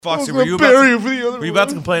Foxy, were you about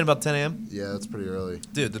to complain about 10 a.m.? Yeah, that's pretty early.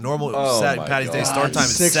 Dude, the normal Paddy's Day start time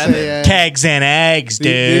is 6 7. a.m. Kegs and eggs,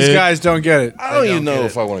 dude. These guys don't get it. I don't even know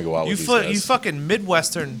if I want to go out with these guys. You fucking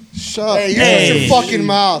Midwestern, Shut up. Hey, you shut your fucking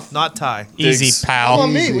mouth. not Thai. Easy, pal. Come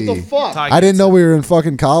on me. What the fuck? Thai I didn't know we were in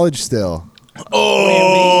fucking college still.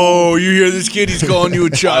 Oh, you hear this kid? He's calling you a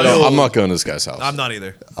child. I'm not going to this guy's house. I'm not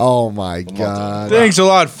either. Oh my god. Thanks a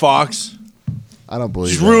lot, Fox. I don't believe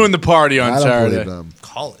Just them. ruined the party on I don't Saturday. believe them.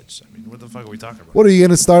 College. I mean, what the fuck are we talking about? What are you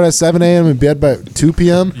gonna start at 7 a.m. and bed by 2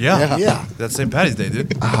 p.m.? Yeah. That's St. Patty's Day,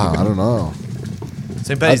 dude. I don't know.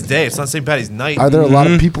 St. Patty's Day. It's not St. Patty's night. Are there a lot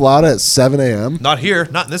of people out at 7 a.m.? Not here.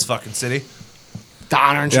 Not in this fucking city.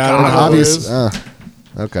 Donner in Yeah, I don't Chicago. know.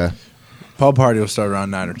 Obvious. Okay. Pub party will start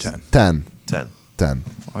around 9 or 10. 10. 10.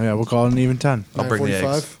 Oh, yeah, we'll call it an even 10. I'll bring the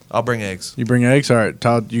 9:45? eggs. I'll bring eggs. You bring eggs? All right,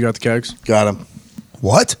 Todd, you got the kegs? Got him.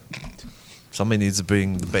 What? Somebody needs to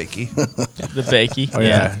bring the bakey. The bakey. Oh,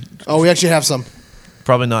 yeah. Oh, we actually have some.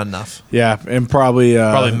 Probably not enough. Yeah, and probably...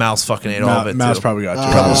 Probably Mouse fucking ate all of it, Mouse too. probably got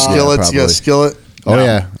you. Couple skillets. You got a skillet? Oh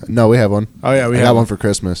yeah. No, we have one. Oh, yeah, we I have got one for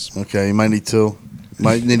Christmas. Okay, you might need two.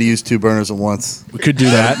 Might need to use 2 burners at once. We could do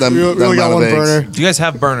that. Them- We them only got amount one of eggs. burner. Do you guys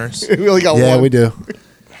have burners? We only got Yeah, one. we do.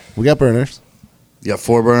 We got burners. You got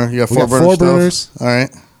 4 burner? You got We 4 got burner 4 stove? burners. All right.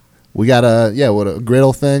 We got a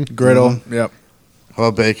griddle thing. Griddle. Yep. How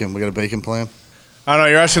about bacon? We got a bacon plan? I don't know.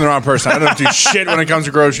 You're asking the wrong person. I don't do shit when it comes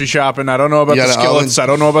to grocery shopping. I don't know about You the got an skillets. oven? I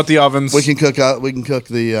don't know about the ovens. We can cook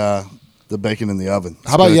the bacon in the oven.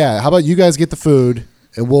 How about How about you guys get the food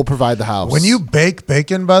and we'll provide the house? When you bake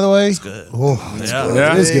bacon, by the way, Good. oh, Yeah.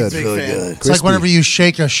 Yeah. it is good. It's really good. it's like whenever you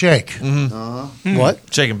shake a shake. What?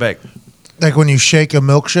 Shake and bake. Like when you shake a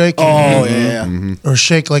milkshake. Oh, yeah. Or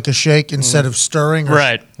shake like a shake instead of stirring. Or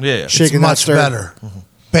Right. Yeah. It's Shaking, not much stirring. better.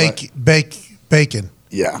 Bake bacon.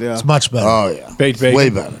 Yeah. It's much better. Oh, yeah. Baked bacon. Way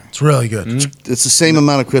better. It's really good. It's the same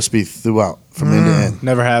amount of crispy throughout, from end to end.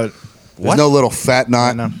 Never have it. There's no little fat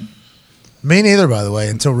knot. No. Me neither, by the way,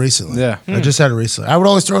 until recently. Yeah. I just had it recently. I would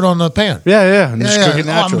always throw it on the pan. Yeah. And just cook it Oh,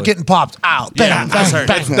 naturally. I'm getting popped. Ow. Bang, Yeah, bang, that's bang.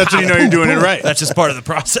 That's when you know you're doing it right. That's just part of the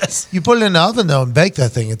process. You put it in the oven, though, and bake that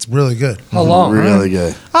thing. It's really good. How long? Really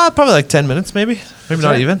good. Probably like 10 minutes, maybe. Maybe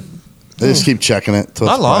not even. They just keep checking it. Till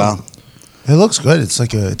Not it's long. wow. It looks good. It's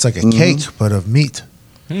like a cake, but of meat.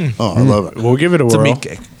 Oh, I love it. We'll give it a It's a whirl. meat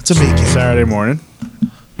cake. It's a meat cake. Saturday morning.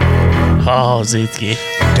 Oh, Zitsky.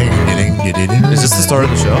 Is this the start of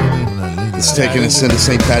the show? It's taking us into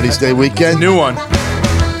St. Patty's Day weekend. New one.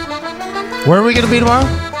 Where are we going to be tomorrow?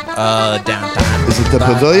 Downtown. Is it the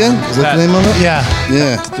Pavilion? Is that the name of it? Yeah.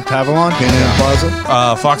 Yeah. The Pavilion. Canyon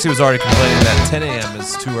Plaza. Foxy was already complaining that 10 a.m.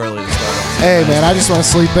 is too early to start. Hey man, I just want to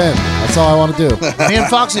sleep in. That's all I want to do. Me and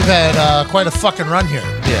Foxy have had quite a fucking run here.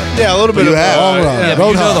 Yeah. Yeah, a little bit You of have. Long run. Yeah, but Road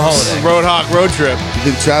you know hog. the holiday. Road Hawk road trip.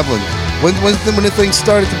 You've been traveling. When the things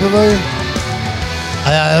start at the Pavilion?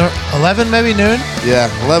 11, maybe noon. Yeah,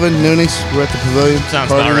 11 noonies. We're at the Pavilion. Sounds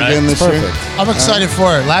Partying about right. again this year. I'm excited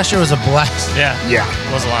for it. Last year was a blast. Yeah. Yeah.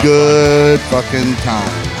 It was a lot of Good fucking time.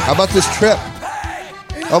 How about this trip?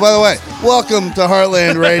 Oh, by the way, welcome to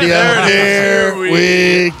Heartland Radio. Here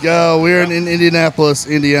we go. We're in Indianapolis,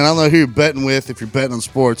 Indiana. I don't know who you're betting with if you're betting on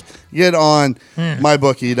sports. Get on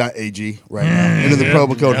mybookie.ag right now. Enter the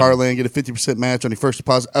promo code Heartland. Get a 50% match on your first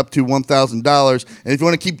deposit up to $1,000. And if you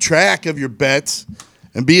want to keep track of your bets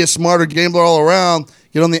and be a smarter gambler all around,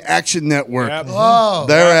 get on the Action Network. Yep. Oh.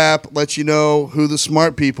 Their app lets you know who the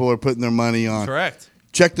smart people are putting their money on. Correct.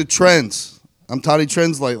 Check the trends. I'm Toddy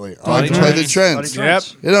Trends lately. I like to play the trends. Yep.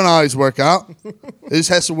 It don't always work out. It just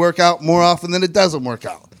has to work out more often than it doesn't work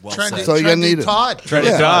out. Well Trendy, said. So you gotta trendy need it. Todd. Trendy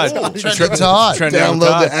Yeah. Todd. Trendy Todd. Trendy Download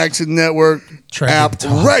Todd. the Action Network Trendy app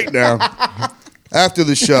Todd. right now. After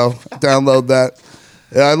the show, download that.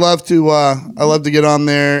 Yeah, I love to get on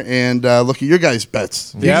there and look at your guys'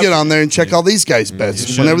 bets. You Yep. can get on there and check all these guys'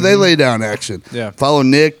 bets whenever they lay down action. Yeah. Follow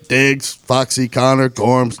Nick, Diggs, Foxy, Connor,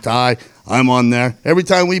 Gorms, Ty. I'm on there. Every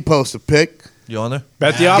time we post a pick, You on there?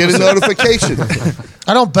 Bet the get a opposite. notification.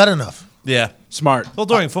 I don't bet enough. Yeah. Smart. Well,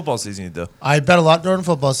 during football season, you do. I bet a lot during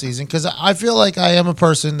football season because I feel like I am a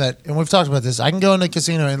person that, and we've talked about this, I can go in a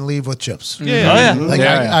casino and leave with chips. Oh, yeah. Like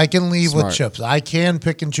Yeah. I can leave with Smart. chips. I can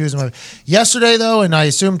pick and choose. Yesterday, though, and I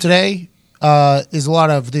assume today, is a lot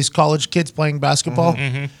of these college kids playing basketball.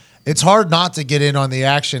 It's hard not to get in on the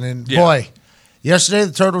action. And boy, yesterday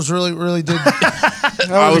the Turtles really did. Oh, Oh,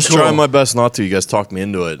 Mm-hmm. uh, I was trying my best not to. You guys talked me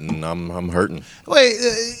into it, and I'm hurting. Wait,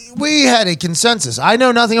 we had a consensus. I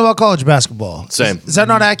know nothing about college basketball. Same. Is that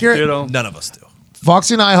not accurate? None of us do.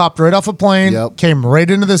 Foxy and I hopped right off a plane, Yep. came right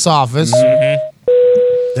into this office.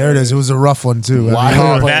 There it is. It was a rough one too. Oh,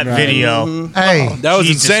 that video. Hey, That was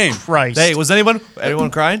Jesus insane. Christ. Hey, was anyone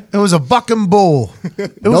crying? it was a bucking bull.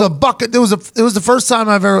 It was a bucket. It was the first time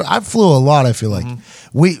I flew a lot. I feel like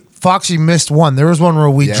Foxy missed one. There was one where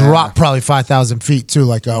we dropped probably 5,000 feet too,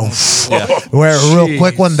 like where a real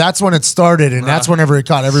quick one. That's when it started, and that's whenever it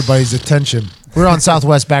caught everybody's attention. We were on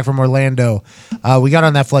Southwest back from Orlando. We got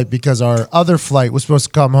on that flight because our other flight was supposed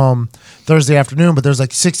to come home Thursday afternoon, but there's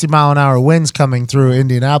like 60-mile-an-hour winds coming through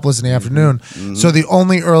Indianapolis in the afternoon. So the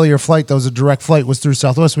only earlier flight that was a direct flight was through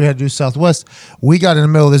Southwest. We had to do Southwest. We got in the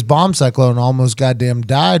middle of this bomb cyclone and almost goddamn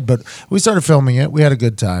died, but we started filming it. We had a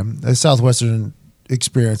good time. The Southwestern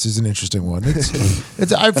experience is an interesting one.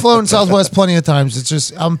 I've flown Southwest plenty of times. It's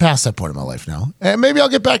just I'm past that point in my life now, and maybe I'll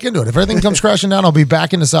get back into it. If everything comes crashing down, I'll be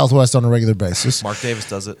back into Southwest on a regular basis. Mark Davis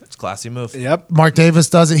does it. It's a classy move. Yep. Mark Davis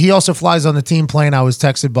does it. He also flies on the team plane. I was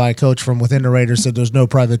texted by a coach from within the Raiders, said there's no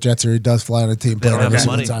private jets here. He does fly on a team They plane don't every have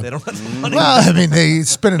single money. time. They don't have money. Well, I mean, they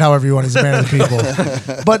spin it however you want. He's a man of the people.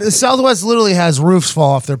 But Southwest literally has roofs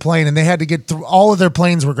fall off their plane, and they had to get through. All of their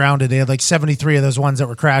planes were grounded. They had like 73 of those ones that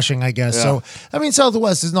were crashing, I guess. So, I mean,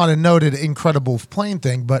 Southwest is not a noted incredible plane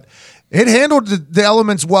thing, but it handled the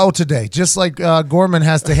elements well today. Just like Gorman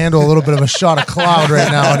has to handle a little bit of a shot of cloud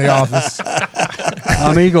right now in the office.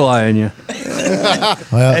 I'm eagle-eyeing you.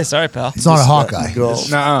 Well, Hey, sorry, pal. it's not a Hawkeye.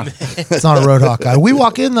 Nuh-uh. It's not a Road Hawkeye. We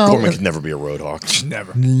walk in though. Gorman could never be a Roadhawk.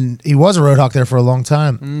 Never. He was a Roadhawk there for a long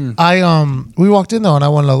time. We walked in though, and I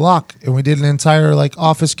wanted a lock, and we did an entire like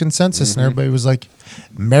office consensus, and everybody was like,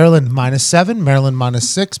 Maryland -7, Maryland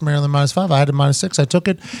 -6, Maryland -5. I had a -6. I took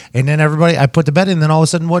it, and then I put the bet in. Then all of a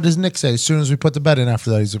sudden, what does Nick say? As soon as we put the bet in, after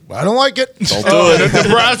that, he's like, I don't like it. Don't do it.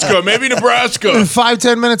 Nebraska. Maybe Nebraska.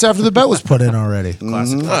 5-10 minutes after the bet was put in already.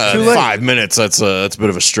 5 minutes. That's a bit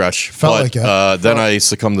of a stretch. Felt but, like it. then I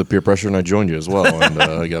succumbed to peer pressure and I joined you as well, and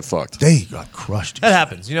I got fucked. They got crushed. That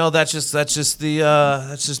happens. You know, that's just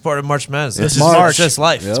part of March Madness. That's just March. March. That's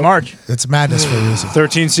life. It's March. It's madness for a reason.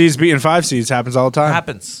 13 seeds beating 5 seeds happens all the It time.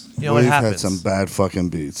 happens. You know, We've it had happens. some bad fucking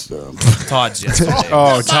beats. So. Todd's yesterday.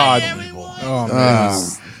 Oh, Todd. Oh, man.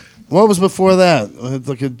 What was before that? It's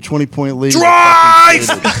like a 20-point lead. Drive!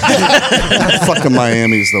 Fucking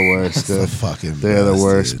Miami's the worst, dude. They're the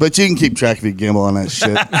worst. But you can keep track if you gamble on that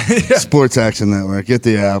shit. Sports Action Network. Get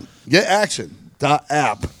the app. Get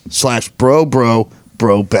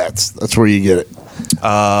action.app/bro bets. That's where you get it.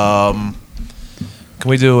 Can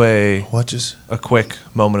we do a Watches. quick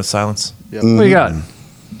moment of silence? What you got?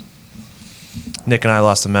 Nick and I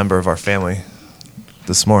lost a member of our family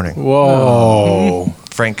this morning. Whoa.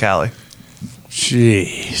 Frank Cali.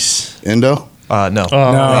 Jeez. Endo? No. No,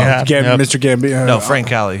 yeah. Yep. Mr. Gambino. No, Frank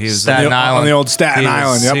Cali. He was Staten Island. On the old Staten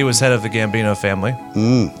Island, yep. He was head of the Gambino family.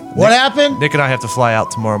 What happened? Nick and I have to fly out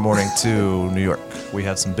tomorrow morning to New York. We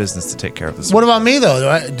have some business to take care of this What week. about me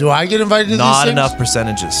though? Do I get invited to Not these things? enough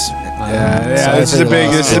percentages. Yeah, this is a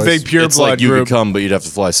big pure It's blood like you group. could come, but you'd have to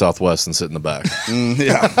fly Southwest and sit in the back.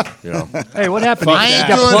 Yeah. You know, Hey, what happened? I ain't You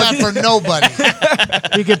got doing plugged- that for nobody.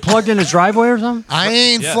 You get plugged in his driveway or something? I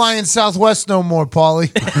ain't Yes. flying Southwest no more,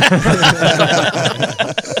 Paulie.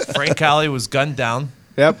 Frank Cali was gunned down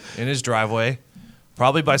Yep. in his driveway,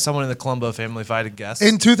 probably by someone in the Colombo family, if I had to guess.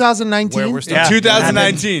 In 2019, Where we're still Yeah.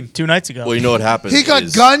 2019. 2 nights ago. well, you know what happens. he got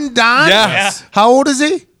is- gunned down. Yeah. How old is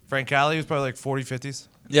he? Frank Cali was probably like 40s, 50s.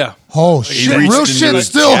 Yeah. Oh shit! reached Real into shit his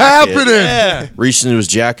still jacket. happening. Yeah. Reached into his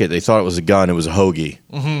jacket. They thought it was a gun. It was a hoagie.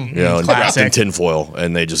 You know, and wrapped in Classic. tinfoil,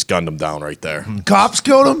 and they just gunned him down right there. Cops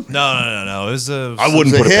killed him. No. It was a. I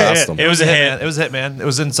wouldn't It was put a it hit. past them. It was a hit, man. It was a hit, man. It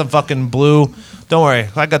was in some fucking blue. Don't worry,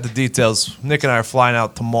 I got the details. Nick and I are flying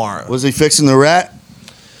out tomorrow. Was he fixing the rat?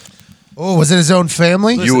 Oh, was it his own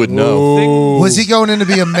family? You would know. Was he going in to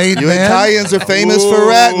be a made You man? Italians are famous for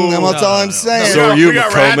ratting. That's all I'm saying. So are you, We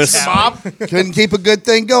got rats, McComas. Bob. Couldn't keep a good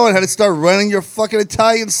thing going. Had to start running your fucking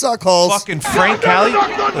Italian suckholes. Fucking Frank Cali.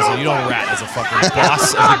 Listen, you don't rat as a fucking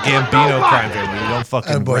boss of the Gambino crime family. You don't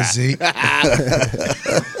fucking Boy, rat. Z.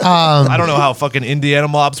 I don't know how fucking Indiana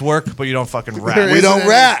mobs work, but you don't fucking rat. We don't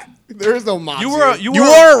rat. There is no mob. You were a rat. You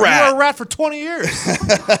were a rat for 20 years.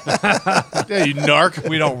 Yeah, you narc.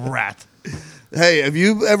 We don't rat. Hey, have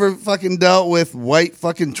you ever fucking dealt with white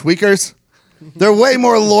fucking tweakers? They're way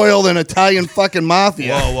more loyal than Italian fucking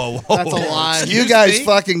mafia. Whoa. That's a lie. You guys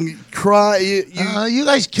fucking cry. You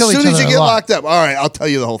guys kill As each soon other as you a get lot. locked up. All right, I'll tell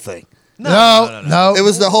you the whole thing. No. It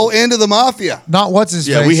was the whole end of the mafia. Not what's his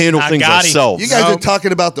Yeah, face. we handle things Gotti. ourselves. You guys are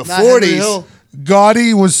talking about the Not Henry 40s. Hill.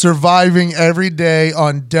 Gotti was surviving every day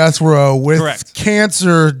on death row with Correct.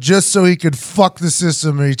 cancer just so he could fuck the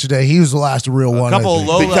system each day. He was the last real one. A couple I of think.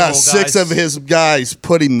 low-level guys. Because 6 of his guys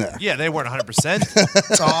put him there. Yeah, they weren't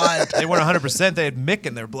 100%. Todd. They weren't 100%. They had Mick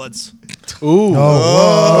in their bloods. Ooh.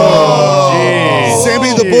 Sammy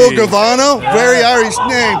the Bull Gravano, very Irish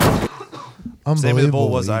name. Unbelievable Bull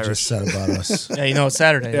was what you Irish. just said about us. Yeah, you know what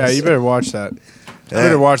Saturday Yeah, is. you better watch that. You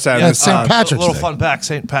better watch that. Yeah, it's St. Patrick's little Day. fun fact: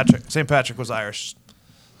 St. Patrick was Irish,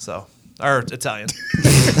 or Italian.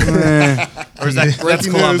 Or is that's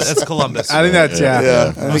Breaking Columbus? news. That's Columbus. I think that's Yeah, I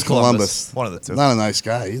That think was Columbus. One of the two. Not a nice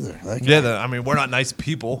guy either. That guy. Yeah, I mean, we're not nice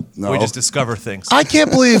people. No. We just discover things. I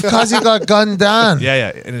can't believe Kazi got gunned down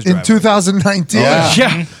in his in driveway. 2019.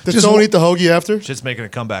 Yeah. Did someone eat the hoagie after? Shit's making a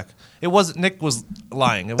comeback. It wasn't. Nick was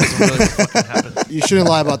lying. It wasn't really what fucking happened. You shouldn't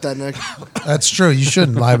lie about that, Nick. That's true. You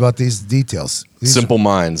shouldn't lie about these details. Simple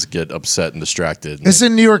minds get upset and distracted. It's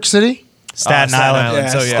in New York City? Staten Island.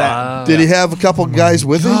 So yeah. Did he have a couple guys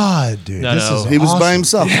with him? God, dude. No, this no. is He was awesome. by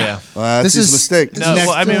himself. Yeah. That's This his is- mistake. No, well,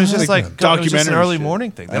 I mean, it was just like it was just an documentary early shit. morning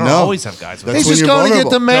thing. They I don't know. always have guys with He's them. just when going you're to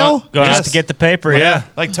get the mail. Going Yes. just to get the paper, yeah.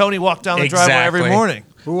 Like Tony walked down the driveway every Exactly. morning.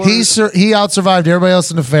 He out-survived everybody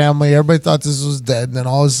else in the family. Everybody thought this was dead. And then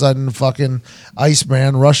all of a sudden, fucking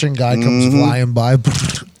Iceman, Russian guy comes flying by.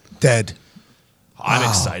 Dead. I'm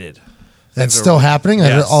excited. That's still happening?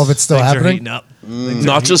 Yes. All of it's still Things are happening? heating up.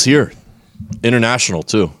 Not just here, international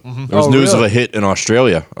too. There was Oh, news really? of a hit in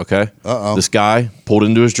Australia. Okay, this guy pulled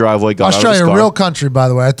into his driveway, got Australia, out of his car. real country, by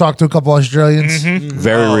the way. I talked to a couple Australians.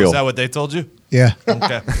 Very Oh, real. Is that what they told you? Yeah.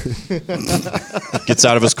 Okay. Gets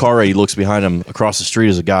out of his car. He looks behind him. Across the street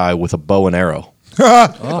is a guy with a bow and arrow. Okay.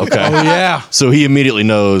 Oh, yeah. So he immediately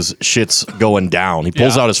knows shit's going down. He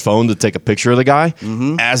pulls Yeah. out his phone to take a picture of the guy.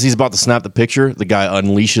 As he's about to snap the picture, the guy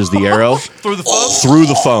unleashes the arrow Through the phone? through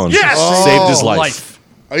the phone. Yes! Saved his life.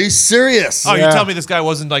 Are you serious? Oh, Yeah. you tell me this guy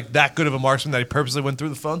wasn't like that good of a marksman that he purposely went through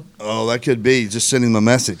the phone? Oh, that could be. Just sending him a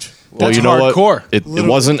message. Well, That's you know hardcore. what? It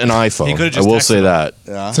wasn't an He iPhone. could've I just will texted say him. that.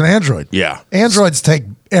 It's an Android. Yeah. Androids take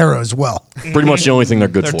arrows well. Pretty much the only thing they're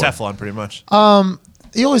good They're for. Teflon, pretty much.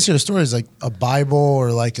 You always hear stories like a Bible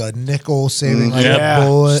or like a nickel saving like Yeah. a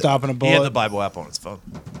bullet. Stopping a He had the bullet. Bible app on his phone.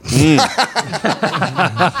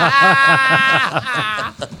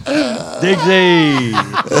 Diggsy.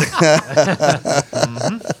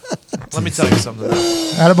 Let me tell you something.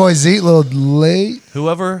 Attaboy's eat a little late.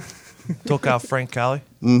 Whoever took out Frank Cali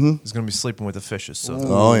is going to be sleeping with the fishes. So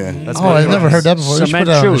Oh, yeah. that's Oh, what I've it never is. heard that before. You should Cement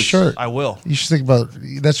put that on a shoes. shirt. I will. You should think about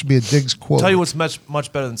that. Should be a Diggs quote. Tell you what's much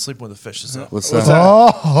better than sleeping with the fishes. Though. What's that?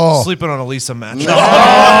 Oh, Sleeping on a Lisa mattress.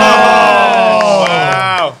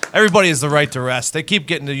 Wow. Everybody has the right to rest. They keep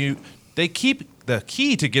getting to you. They keep the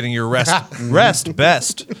key to getting your rest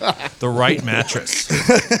best. The right mattress.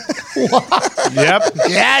 Yep.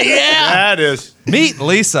 Yeah. That is. Meet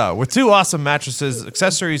Lisa with 2 awesome mattresses,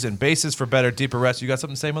 accessories, and bases for better, deeper rest. You got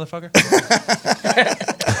something to say, motherfucker?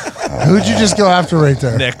 who'd you just go after right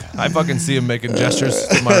there? Nick, I fucking see him making gestures.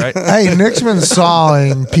 Am I right? Hey, Nick's been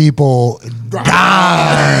sawing people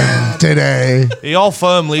down today. The all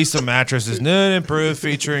foam Lisa mattress is new and improved,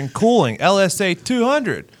 featuring cooling LSA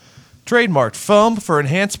 200. Trademarked foam for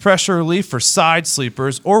enhanced pressure relief for side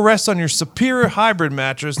sleepers, or rest on your superior hybrid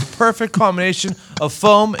mattress, the perfect combination of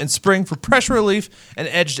foam and spring for pressure relief and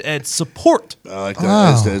edge-to-edge support. I like that.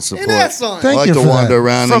 Wow. That's support. that song. I Thank like you to for wander that.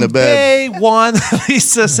 around in From the bed. day one,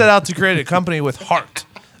 Lisa set out to create a company with heart.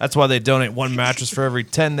 That's why they donate 1 mattress for every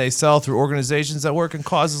 10 they sell through organizations that work in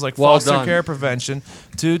causes like Well foster done. care prevention.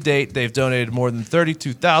 To date, they've donated more than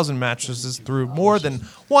 32,000 mattresses through more than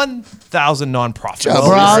 1,000 nonprofits. Job.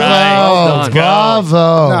 Bravo. done.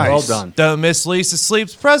 Bravo. Nice. Well done. Don't miss Lisa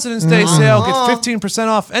Sleep's President's Day sale. Get 15%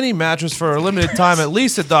 off any mattress for a limited time at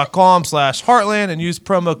lisa.com/heartland and use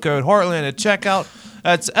promo code Heartland at checkout.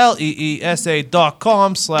 That's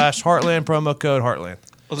LEESA.com/Heartland, promo code Heartland.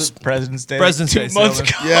 Was it President's Day? President's Day 2 months sale,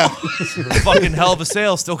 ago. Yeah. Fucking hell of a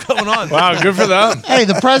sale still going on. Wow, good for them. Hey,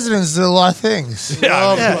 the president's did a lot of things.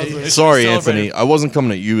 Sorry, Anthony. I wasn't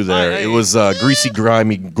coming at you there. It was greasy,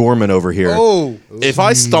 grimy Gorman over here. Oh. If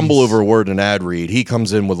I stumble over a word in an ad read, he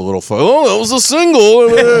comes in with a little, that was a single.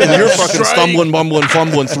 And you're fucking stumbling, bumbling,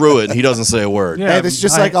 fumbling through it, and he doesn't say a word. Yeah, Hey, this is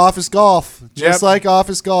just like office golf. Just Yep. like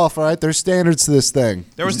office golf, all right? There's standards to this thing.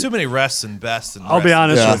 There was too many rests and bests. And I'll be rests.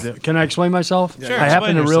 honest Yeah. with you. Can I explain myself? Sure, I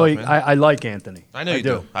happen explain to yourself, really, man. I like Anthony. I know you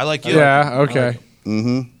do. I like you. Yeah, okay.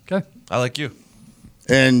 Okay. I like you.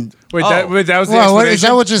 And Wait, Oh. that was the Wow, explanation? what, is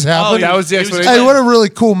that what just happened? That was the He was explanation? Hey, what a really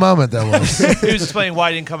cool moment that was. He was explaining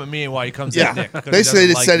why he didn't come at me and why he comes yeah, at Nick. 'cause he basically doesn't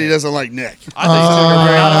they like said he Nick. doesn't like Nick. I think he took a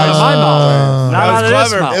very Not out of my mouth. Not That out was of this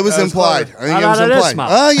clever. mouth. It was That was implied. clever. I think Not it was out of this implied.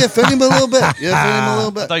 mouth. Oh, you offended him a little bit. You offended him a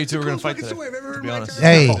little I bit. thought you two were going to fight today, to be honest.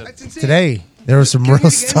 Hey, today there was some real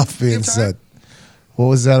stuff being said. What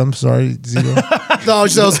was that? I'm sorry, Zito. No,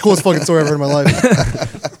 that was the coolest fucking story I've ever heard in my life.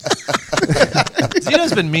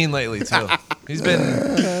 Zito's been mean lately, too. He's been...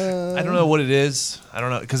 I don't know what it is. I don't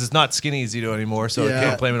know because it's not skinny Zito anymore, so I Yeah.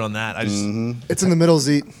 can't blame it on that. I just It's in the middle,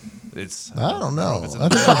 Zeke. it's. I don't know.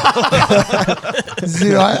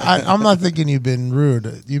 See, I'm not thinking you've been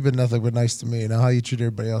rude. You've been nothing but nice to me. Now how you treat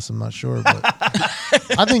everybody else, I'm not sure, but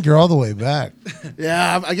I think you're all the way back.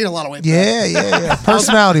 Yeah, I get a lot of weight. Yeah.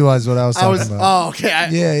 Personality-wise, what I was talking about. Oh, okay.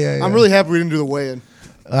 Yeah. I'm really happy we didn't do the weigh-in.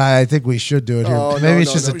 I think we should do it here. Oh, Maybe no,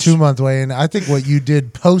 it's no, just no, a we 2-month weigh-in. I think what you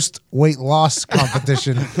did post weight loss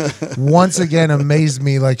competition once again amazed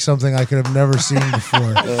me like something I could have never seen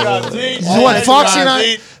before. What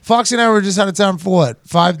Foxy and I were just out of town for what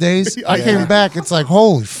 5 days. I came back. It's like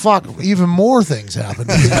holy fuck, even more things happened.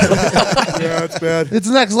 Yeah, it's bad. It's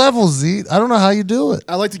next level, Z. I don't know how you do it.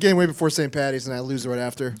 I like to gain weight before St. Patty's, and I lose right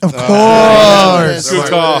after. Of course. Good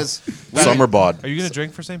call. Summer bod. Are you gonna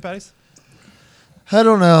drink for St. Patty's? I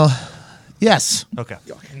don't know. Yes. Okay.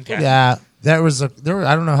 Yeah. I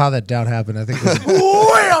don't know how that doubt happened. I think it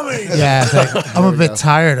was, yeah, I'm a bit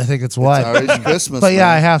tired. I think it's why. Irish Christmas. But yeah,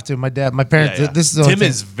 man. I have to. My parents. Yeah. This is the only Tim thing.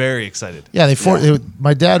 is very excited. Yeah,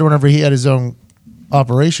 my dad, whenever he had his own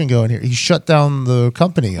operation going here, he shut down the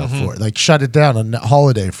company up for it. Like shut it down on a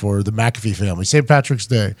holiday for the McAfee family. St. Patrick's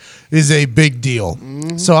Day is a big deal.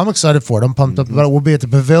 So I'm excited for it. I'm pumped up about it. We'll be at the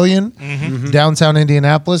Pavilion, downtown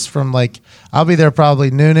Indianapolis from I'll be there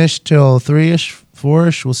probably noonish till 3ish,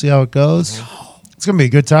 4ish. We'll see how it goes. It's going to be a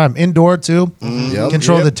good time. Indoor too.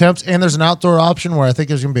 Control the temps. And there's an outdoor option where I think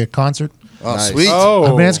there's going to be a concert. Oh, sweet. I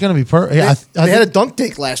mean, it's going to be perfect. They had a dunk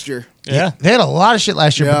tank last year. Yeah. They had a lot of shit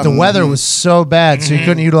last year, but the weather was so bad, so you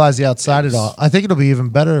couldn't utilize the outside at all. I think it'll be even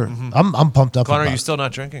better. I'm pumped up. Connor, about you it. still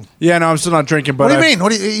not drinking? Yeah, no, I'm still not drinking. But What do you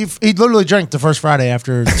mean? He literally drank the first Friday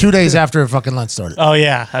after 2 days after fucking lunch started. Oh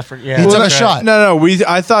yeah, I forgot. Yeah. He took a That's shot. No.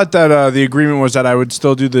 I thought that the agreement was that I would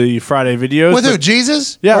still do the Friday videos. With but- who?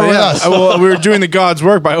 Jesus? Yeah, Or with yeah. us? Well, we were doing the God's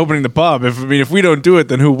work by opening the pub. If we don't do it,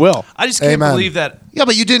 then who will? I just can't Amen. believe that Yeah,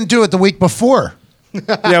 but you didn't do it the week before. Yeah,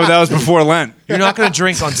 but that was before Lent. you're not going to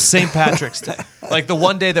drink on St. Patrick's Day, like the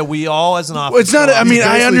one day that we all as an office. Well, it's not. go I out. mean, I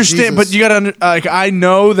basically understand, Jesus. but you got to. I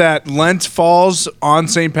know that Lent falls on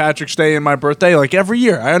St. Patrick's Day and my birthday, like every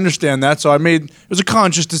year. I understand that, so it was a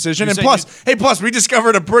conscious decision. You're And saying plus, we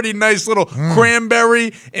discovered a pretty nice little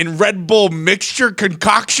cranberry and Red Bull mixture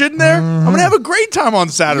concoction there. I'm gonna have a great time on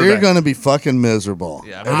Saturday. You're going to be fucking miserable.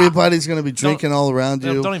 Yeah. Everybody's going to be drinking all around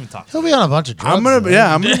you. Don't even talk. He'll be on a bunch of drugs. I'm gonna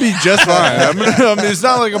be just fine. I mean, it's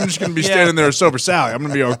not like I'm just gonna be Yeah. standing there a sober Sally. I'm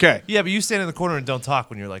gonna be okay. Yeah, but you stand in the corner and don't talk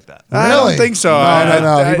when you're like that. I don't Really? think so.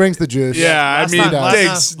 No. He brings the juice. Yeah, I Last mean, time-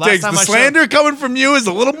 last Diggs, time the I slander coming from you is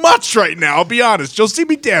a little much right now. I'll be honest. You'll see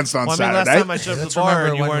me dance on Well, I mean, last Saturday. time I showed up at Let's the bar remember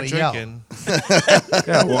and you when weren't we yell. drinking.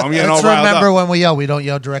 Yeah, well, I'm getting Let's all riled remember up. when we yell, we don't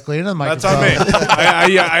yell directly into the That's microphone. on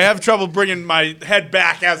me. I have trouble bringing my head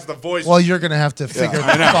back as the voice. Well, you're going to have to figure the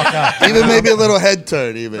fuck out. Even maybe a little head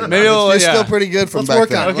turn, even. Maybe a little, You're yeah. still pretty good from Let's back work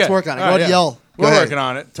then. on it. Let's work on it. Go ahead, yeah. yell. We're Go ahead. working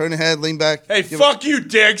on it. Turn the head, lean back. Hey, Give fuck you,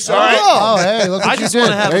 Diggs. All right. Oh, hey, look what I you just did.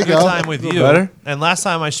 want to have There a you good go. time with you. better. And last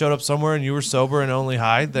time I showed up somewhere and you were sober and only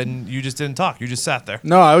high, then you just didn't talk. You just sat there.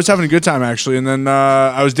 No, I was having a good time actually, and then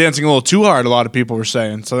I was dancing a little too hard. A lot of people were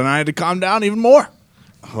saying, so then I had to calm down even more.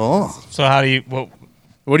 Oh. So how do you?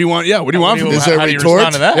 What do you want? Yeah, what do you want from me? Is there how do you retort?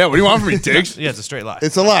 respond to that? Yeah, what do you want from me, Diggs? Yeah, it's a straight lie.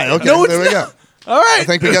 It's a lie. Okay, No, it's there we not. go. All right. I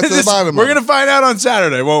think we got to the bottom We're of it. gonna find out on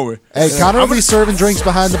Saturday, won't we? Hey, Connor will be serving drinks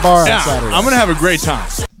behind the bar Yeah, on Saturday. I'm gonna have a great time.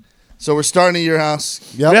 So we're starting at your house.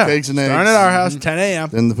 Yep. Yeah, Eggs and eggs. starting at our house, 10 a.m.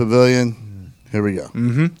 Then the pavilion. Here we go.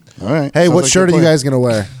 Mm-hmm. All right. Hey, Sounds what like shirt a are you plan. guys going to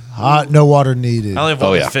wear? Hot, no water needed. I only have one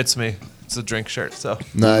Oh, that yeah. fits me. It's a drink shirt. So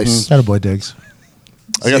Nice. That a boy digs.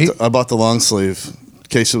 I bought the long sleeve in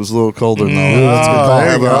case it was a little colder than all Ooh, that's a good call.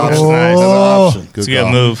 Have an There you option. go. Have an Oh. option. It's a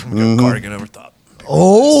good move. got a cardigan over top.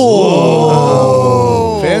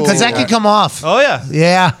 Oh. Fancy. Because that can come off. Oh yeah,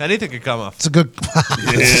 Yeah. anything could come off. It's a good.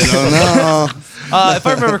 I don't know. If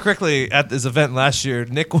I remember correctly, at this event last year,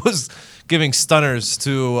 Nick was giving stunners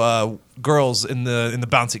to girls in the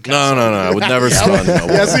bouncy castle. No. I would never stun. No.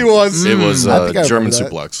 Yes, he was. It was I think I German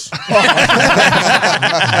remember suplex.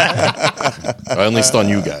 I only stun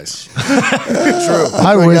you guys.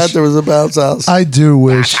 I Forgot wish. there was a bounce house. I do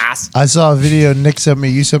wish. I saw a video Nick sent me.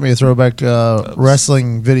 You sent me a throwback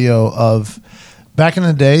wrestling video of back in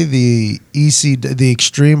the day, the the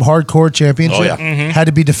Extreme Hardcore Championship Oh, yeah. had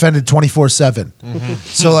to be defended 24/7.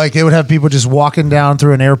 So like they would have people just walking down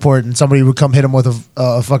through an airport, and somebody would come hit them with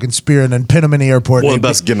a fucking spear and then pin them in the airport. One of and the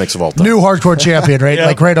they'd best gimmicks of all time. New hardcore champion, right?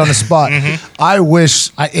 Like right on the spot. I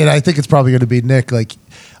wish, and I think it's probably going to be Nick. Like,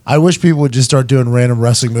 I wish people would just start doing random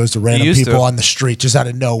wrestling moves to random used people to. on the street, just out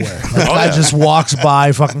of nowhere. Like, guy just walks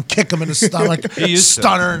by, fucking kick him in the stomach, He used to.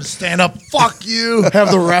 stunner, and stand up. Fuck you. Have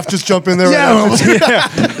the ref just jump in there. Yeah, Right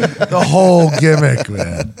after. the whole gimmick,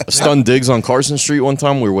 man. Stunned Diggs on Carson Street one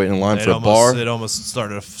time. We were waiting in line for a bar. It almost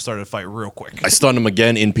started a fight real quick. I stunned him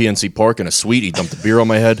again in PNC Park in a suite. He dumped a beer on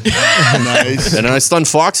my head. Nice. And then I stunned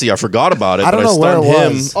Foxy. I forgot about it. I don't know where stunned it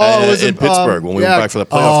him was. Oh, it was in in, Pittsburgh when we went back for the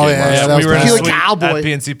playoff game. yeah, last that we were in a He's a suite cowboy. at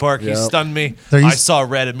PNC Park. He Yep. stunned me. There I used- saw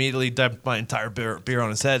red, immediately dumped my entire beer on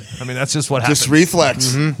his head. I mean, that's just what happens. Just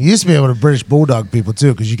reflex. You used to be able to British bulldog people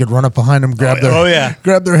too, because you could run up behind them, grab Oh,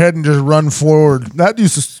 their head, and just run forward. That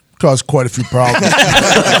used to cause quite a few problems.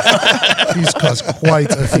 Used to cause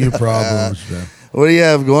quite a few problems. Man. What do you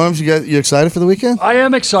have, Gorms? You excited for the weekend? I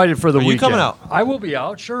am excited for the Are you weekend. coming out? I will be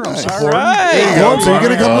out. Sure, I'm supporting. Gorms, are you going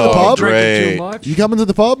to come to the Oh, pub? great. Drinking too much. You coming to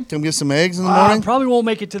the pub? Come get some eggs in the I morning? probably won't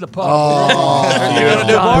make it to the pub. They're doing a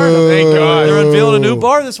new bar. Thank God. They're unveiling a new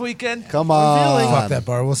bar this weekend. Come on. Fuck that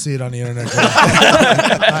bar. We'll see it on the internet.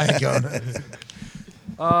 I ain't going.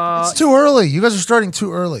 It's too early. You guys are starting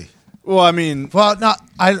too early. Well, I mean, Well, no,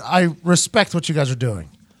 I respect what you guys are doing,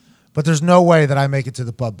 but there's no way that I make it to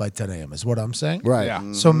the pub by 10 a.m. is what I'm saying. Right.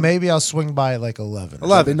 Yeah. So maybe I'll swing by at like 11.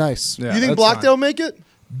 That'd be nice. yeah, You think that's Blockdale make it?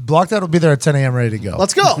 Block Dad will be there at 10 a.m. ready to go.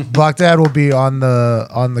 Let's go. Block Dad will be on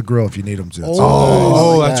the grill if you need him to.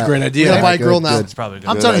 Oh, that's a great We idea. gotta buy a good, grill now. good. It's probably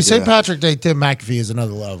I'm good. telling you, St. idea. Patrick Day, Tim McAfee is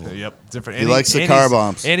another level. Yep, different. He likes the car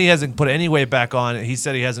bombs. And he hasn't put any weight back on. He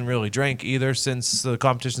said he hasn't really drank either since the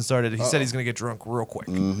competition started. He said he's going to get drunk real quick.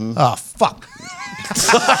 Oh, fuck.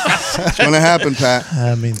 It's going to happen, Pat.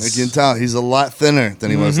 I mean, I can tell. He's a lot thinner than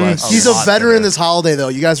he was last He's year. a veteran this holiday, though.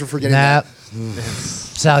 You guys are forgetting nah. that.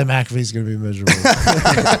 Sally McAfee's going to be miserable.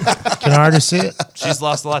 Can I already see it? She's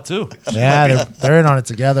lost a lot too. Yeah, they're in on it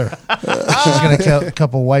together. She's going to kill a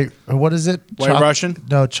couple white, or what is it? White Russian?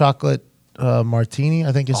 No, chocolate martini,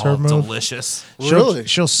 I think is her move. Delicious.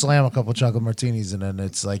 She'll slam a couple chocolate martinis, and then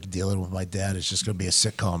it's like dealing with my dad. It's just going to be a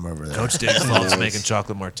sitcom over there. Coach Diggs loves making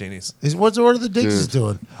chocolate martinis. What are the Diggs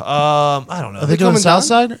doing? I don't know. Are they doing coming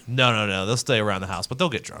Southside? No. They'll stay around the house, but they'll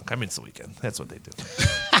get drunk. I mean, it's the weekend. That's what they do.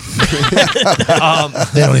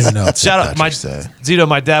 They don't even know. It's Shout St. out, Patrick's Day. Zito.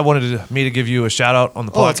 My dad wanted me to give you a shout out on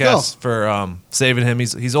the Oh, let's go. podcast for saving him.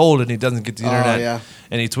 He's old and he doesn't get the internet. yeah.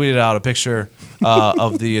 And he tweeted out a picture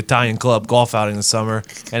of the Italian club golf outing this summer,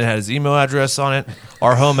 and it had his email address on it,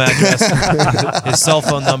 our home address, his cell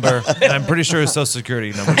phone number, and I'm pretty sure his social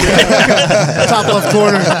security number. Top left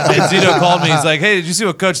corner. And Zito called me. He's like, "Hey, did you see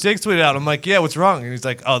what Coach Diggs tweeted out?" I'm like, "Yeah, what's wrong?" And he's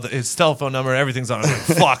like, "Oh, his telephone number, everything's on it." I'm like,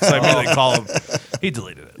 fuck. So I immediately call him. He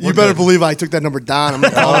deleted it. You better believe I took that number down. I'm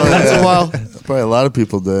like, oh, once in a while. Probably a lot of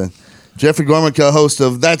people did. Jeffrey Gorman, co-host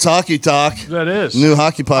of That's Hockey Talk, That is. new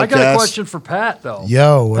hockey podcast. I got a question for Pat, though.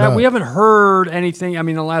 Yo, what Pat, up? we haven't heard anything, I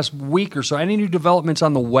mean, the last week or so, any new developments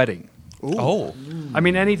on the wedding? Oh, I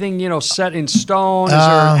mean, anything, set in stone? Is there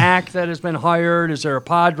an act that has been hired? Is there a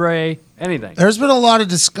padre? Anything? There's been a lot of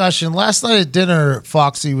discussion. Last night at dinner,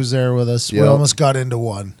 Foxy was there with us. We Yep. almost got into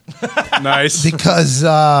one Nice. because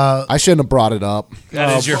I shouldn't have brought it up.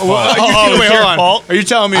 that is your Oh, fault. wait, hold on. Are you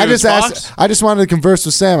telling me I it was just Fox? asked. I just wanted to converse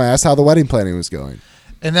with Sam. I asked how the wedding planning was going.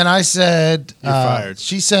 and then I said, fired.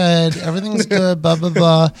 she said, everything's good, blah, blah,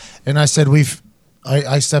 blah. And I said,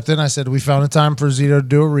 I stepped in. I said, we found a time for Zito to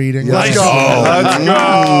do a reading. Let's go.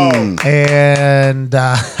 And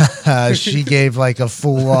she gave like a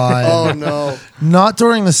full on. Oh, no. Not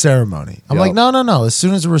during the ceremony. I'm Yep. like, no. As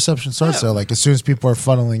soon as the reception starts, though, like as soon as people are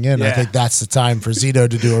funneling in, I Yeah. think that's the time for Zito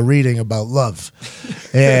to do a reading about love.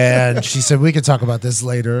 And she said, we could talk about this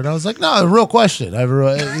later. And I was like, no, a real question.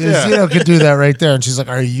 Zito could do that right there. And she's like,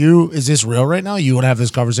 is this real right now? You want to have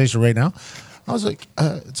this conversation right now? I was like,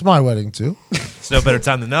 it's my wedding too. It's no better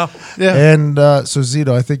time than now. And so Zito,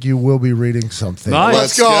 I think you will be reading something. Nice.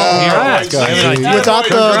 Let's go. Congrats. Without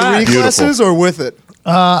the reading glasses or with it?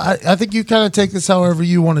 I think you kind of take this however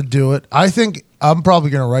you want to do it. I think I'm probably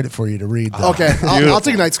going to write it for you to read. Though. Okay, I'll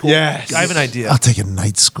take a night school. Yes. I have an idea. I'll take a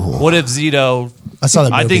night school. What if Zito? I saw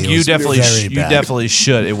that movie. I think It you was definitely very bad. definitely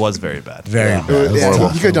should. It was very bad. Very bad. It was Yeah,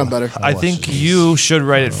 tough. you could have done better. I think you should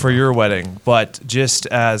write it for your wedding, but just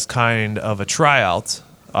as kind of a tryout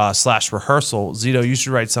 / rehearsal, Zito, you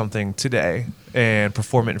should write something today and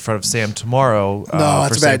perform it in front of Sam tomorrow. No, for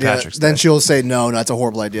that's a St. bad idea. Patrick's Then Day. she'll say, no, that's a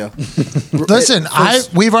horrible idea. Listen,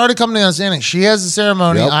 we've already come to the understanding. She has the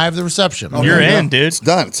ceremony. Yep. I have the reception. You're in, dude. It's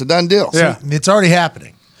done. It's a done deal. Yeah. It's already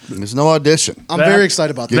happening. There's no audition. I'm very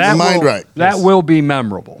excited about Get that. your mind right. That will be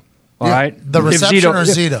memorable. All right. The If reception or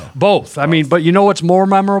Zito? Both. I mean, but you know what's more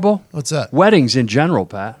memorable? What's that? Weddings in general,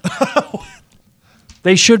 Pat.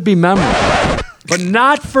 They should be memorable, but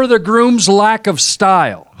not for the groom's lack of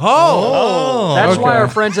style. That's why our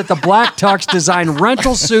friends at the Black Tux design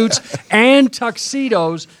rental suits and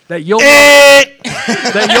tuxedos that you'll You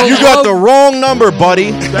got the wrong number,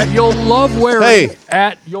 buddy. that you'll love wearing Hey,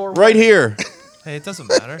 at your Right here. Hey, it doesn't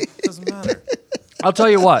matter. It doesn't matter. I'll tell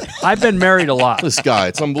you what. I've been married a lot. This guy,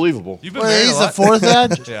 it's unbelievable. You've been married he's a the lot. fourth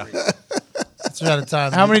Ed? Yeah. That's out of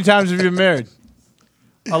time. How many times have you been married?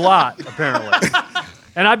 A lot, apparently.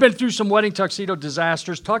 And I've been through some wedding tuxedo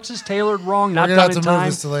disasters. Tux is tailored wrong, not We're gonna done have to in move time.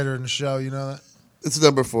 this to later in the show. You know that. It's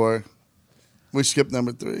number 4. We skipped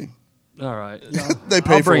number 3. All right. They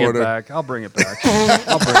pay I'll for bring it order. back. I'll bring it back.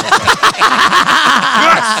 I'll bring it back.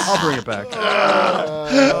 I'll bring it back.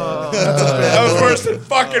 That was worse than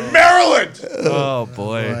fucking Maryland. Oh,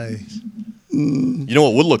 boy. You know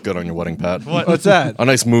what would look good on your wedding, Pat? What's that? A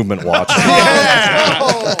nice movement watch.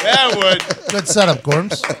 That would. Good setup,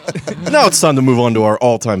 Gorms. Now it's time to move on to our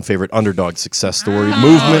all-time favorite underdog success story,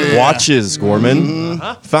 Movement Watches, Gorman.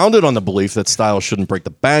 Founded on the belief that style shouldn't break the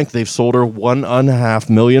bank, they've sold over 1.5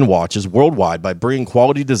 million watches worldwide by bringing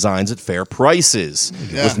quality designs at fair prices.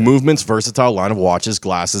 With Movement's versatile line of watches,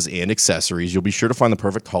 glasses, and accessories, you'll be sure to find the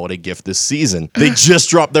perfect holiday gift this season. They just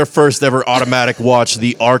dropped their first ever automatic watch,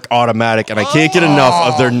 the Arc Automatic, and I can't get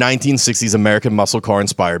enough of their 1960s American muscle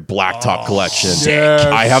car-inspired blacktop collection.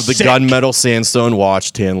 I have the gunmetal sandstone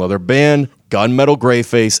watch, tan leather band, gunmetal gray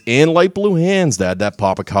face, and light blue hands to add that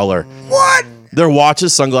pop of color. What? Their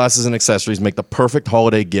watches, sunglasses, and accessories make the perfect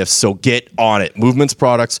holiday gift, so get on it. Movement's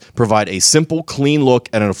products provide a simple, clean look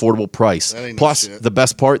at an affordable price. That ain't no Plus, shit. the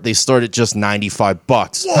best part, they start at just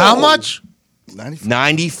 $95. How much?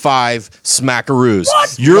 95 smackaroos.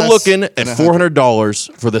 You're Less looking at than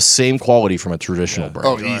 $400 for the same quality from a traditional brand.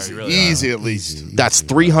 Oh, easy. Easy at least. That's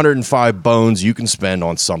 305 bones you can spend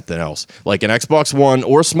on something else, like an Xbox One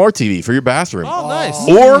or a smart TV for your bathroom. Oh, nice.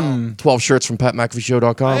 Or 12 shirts from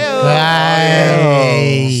PatMcAfeeShow.com.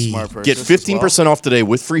 Hey. Smart purchase. Get 15% off today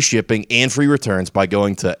with free shipping and free returns by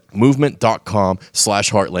going to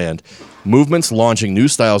movement.com/heartland. Movement's launching new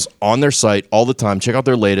styles on their site all the time. Check out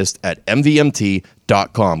their latest at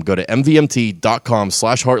mvmt.com. Go to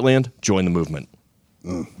mvmt.com/heartland. Join the movement.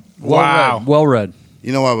 Wow. Well read.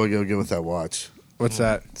 You know what we'll go get with that watch? What's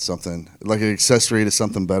that? Something like an accessory to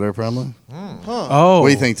something better, probably. Oh. What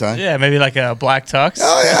do you think, Ty? Yeah, maybe like a black tux.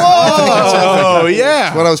 Oh, yeah.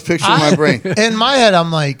 That's what I was picturing in my brain. In my head,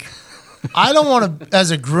 I'm like, I don't want to,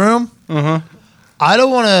 as a groom, I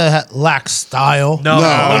don't want to lack style. No. No.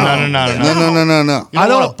 You don't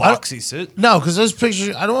want a boxy suit. No, because those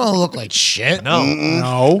pictures, I don't want to look like shit. No.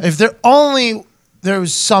 No. If there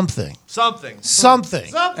was something.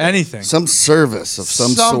 Anything. Some service of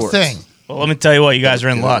some sort. Something. Well, let me tell you what, you guys are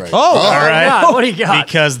in luck. Right. All right. God, what do you got?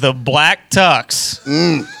 Because the black tux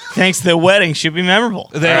thinks the wedding should be memorable.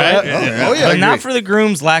 All right? Oh, yeah. But not for the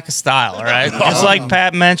groom's lack of style, all right? Just like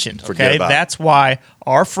Pat mentioned, Forget okay? about it. That's why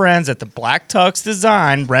our friends at the Black Tux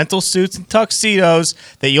Design rental suits and tuxedos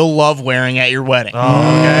that you'll love wearing at your wedding.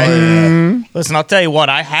 Okay? Listen, I'll tell you what,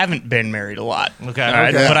 I haven't been married a lot. Okay. All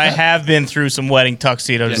right? Okay. But I have been through some wedding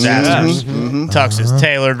tuxedo Yes, disasters. Tux is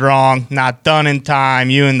tailored wrong, not done in time.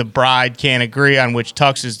 You and the bride can't agree on which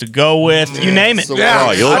tuxes to go with. You name it. So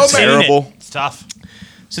Oh, you look I've seen it. terrible. It's tough.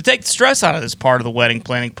 So take the stress out of this part of the wedding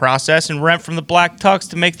planning process and rent from the Black Tux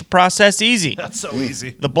to make the process easy. That's so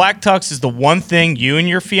easy. The Black Tux is the one thing you and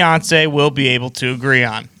your fiance will be able to agree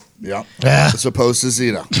on. Yeah. As opposed to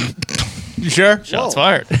Zeta. You sure? Shots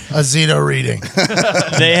fired. A Zito reading.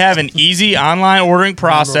 They have an easy online ordering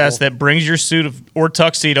process that brings your suit or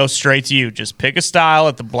tuxedo straight to you. Just pick a style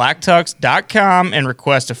at theblacktux.com and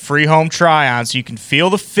request a free home try-on so you can feel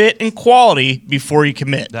the fit and quality before you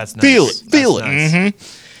commit. That's nice. Feel it. Feel it.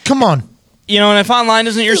 Nice. Come on. You know, and if online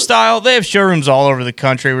isn't your style, they have showrooms all over the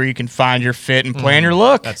country where you can find your fit and plan your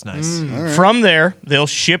look. That's nice. From there, they'll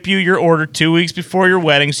ship you your order 2 weeks before your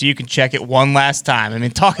wedding so you can check it one last time. I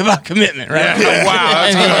mean, talk about commitment, right? Wow.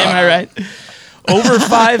 Am I right? Over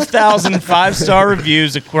 5,000 5-star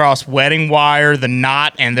reviews across Wedding Wire, The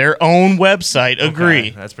Knot, and their own website agree. Okay,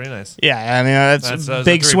 that's pretty nice. Yeah, I mean, that's those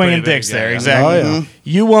big agree swinging pretty big, dicks yeah, there. yeah. Exactly. Oh, yeah.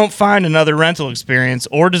 You won't find another rental experience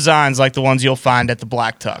or designs like the ones you'll find at the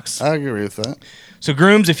Black Tux. I agree with that. So,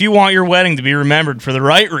 grooms, if you want your wedding to be remembered for the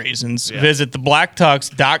right reasons, visit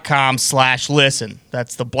theblacktux.com/listen.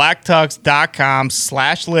 That's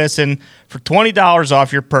theblacktux.com/listen for $20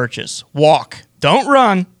 off your purchase. Walk, don't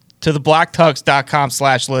run to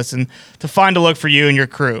theblacktux.com/listen to find a look for you and your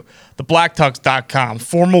crew. Theblacktux.com,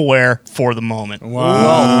 formal wear for the moment.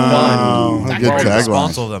 Wow. Good Already tagline.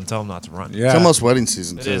 sponsor them. Tell them not to run. Yeah. It's almost wedding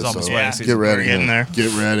season, It too. is almost so wedding Yeah. season. Get ready. We're getting there.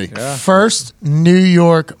 Get ready. First New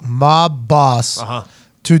York mob boss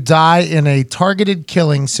to to die in a targeted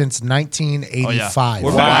killing since 1985.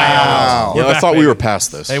 We're back. Yeah, I thought we were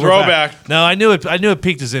past this. Hey, we're Throwback. back. No, I knew it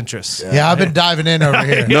piqued his interest. Yeah, I've been diving in over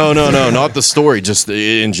here. No, not the story. Just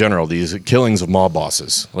in general, these killings of mob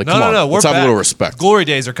bosses. Like, come on, We're let's have back. a little respect. Glory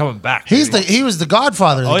days are coming back. He baby. was the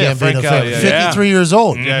godfather of the yeah, Gambino Frank Cali, family. yeah. 53 years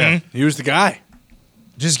old. Yeah. He was the guy.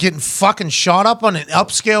 Just getting fucking shot up on an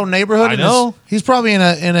upscale neighborhood. I know. He's probably in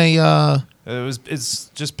a It's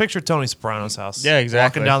just picture Tony Soprano's house. Yeah,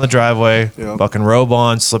 exactly. Walking down the driveway, fucking robe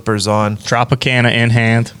on, slippers on, Tropicana in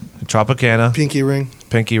hand. Tropicana, Pinky ring.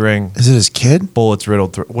 pinky ring, Is it his kid? bullets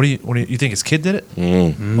riddled through. What do you think his kid did it?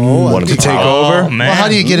 Wanted to Take Oh, over. man. Well, how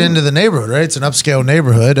do you get into the neighborhood, right? It's an upscale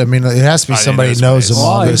neighborhood. I mean, it has to be I didn't somebody who know knows his them ways.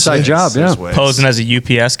 all. Oh, inside job, yeah. Posing as a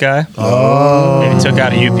UPS guy. Oh. Maybe took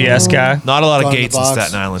out a UPS guy. Not a lot of Gone in the gates in box.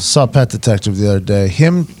 Staten Island. Saw Pet Detective the other day.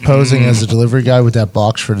 Him posing as a delivery guy with that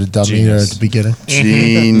box for the dummy Genius. at the beginning.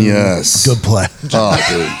 Genius. Good play. Oh,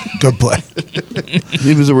 dude. Good play.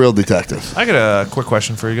 He was a real detective. I got a quick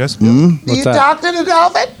question for you guys. What's that? talk to the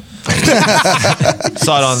dolphin?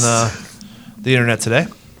 Saw it on the internet today.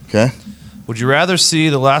 Okay. Would you rather see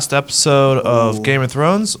the last episode of Game of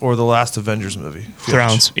Thrones or the last Avengers movie?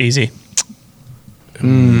 Thrones. Easy.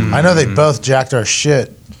 I know they both jacked our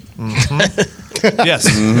shit. Yes.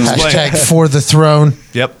 Explain. Hashtag for the throne.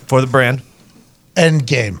 Yep. For the brand. End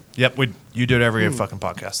game. Yep. You do it every fucking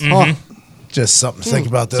podcast. Oh, just something to think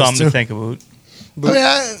about those Something two. to think about. I mean,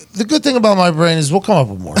 the good thing about my brain is we'll come up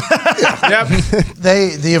with more.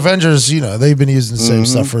 The Avengers, they've been using the same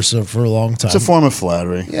stuff for a long time. It's a form of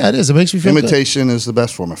flattery. Yeah, it is. It makes me feel good. Imitation is the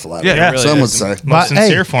best form of flattery. Yeah, it really Some would is. say. Most But,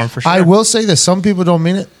 sincere form for sure. I will say this: some people don't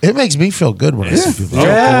mean it. It makes me feel good when I see people. Oh,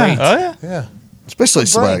 yeah. Yeah. Especially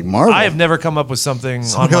swag Marvel. I have never come up with something on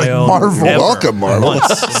Something my like own. Marvel. ever. Welcome, Marvel.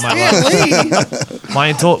 Once in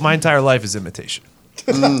my life. My entire life is imitation.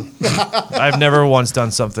 I've never once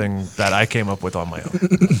done something that I came up with on my own.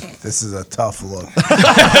 This is a tough look.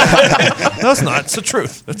 No, it's not. It's the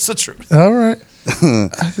truth. It's the truth. All right.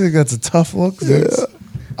 I think that's a tough look.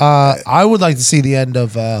 I would like to see the end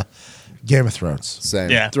of Game of Thrones. Same.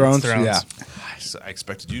 Yeah. Thrones. Thrones. Yeah. I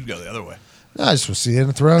expected you to go the other way. I just want to see the end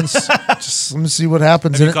of Thrones. Just let me see what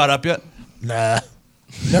happens Have in you it. caught up yet? Nah.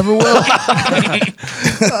 Never will.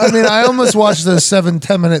 I mean, I almost watched those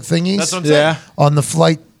 7-10 minute thingies That's what I'm saying. Yeah. on the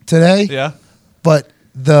flight today, Yeah. but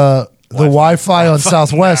the Wi-Fi on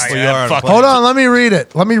Southwest. Well, you are on a fuck. plane. Hold on, let me read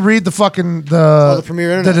it. Let me read the fucking the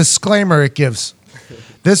Premier Internet. disclaimer it gives.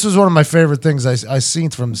 This was one of my favorite things I seen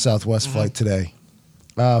from the Southwest flight today.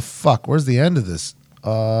 Fuck, where's the end of this?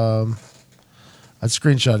 I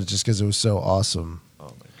screenshot it just because it was so awesome. Oh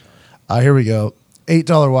my god! Here we go. $8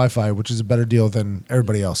 Wi-Fi, which is a better deal than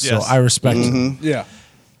everybody else. Yes. So I respect it. Yeah.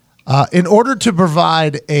 In order to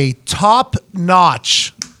provide a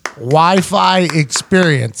top-notch Wi-Fi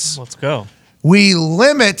experience, Let's go. we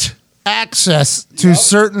limit access to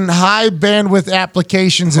certain high bandwidth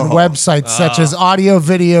applications and websites such as audio,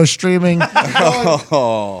 video streaming.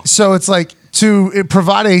 So it's like to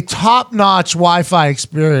provide a top-notch Wi-Fi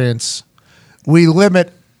experience, we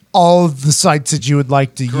limit all of the sites that you would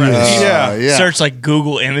like to use. Yeah. Search like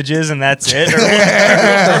Google Images and that's it.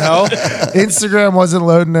 Or Instagram wasn't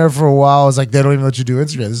loading there for a while. I was like, they don't even let you do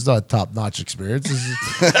Instagram. This is not a top-notch experience.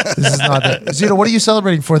 This is not that. Zeno, what are you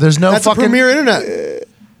celebrating for? There's no That's fucking a Premier Internet.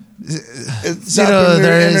 It's Zeno, not Premier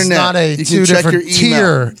there is Internet. not a You two can check different your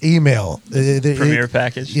email. tier email. Premier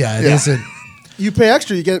package. Yeah, it Yeah. isn't. You pay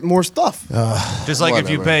extra, you get more stuff. Just like if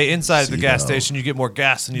you Whatever. pay inside the gas station, you get more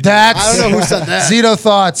gas than you do. That's I don't know who said that. Zeno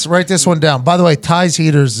thoughts. Write this one down. By the way, Ty's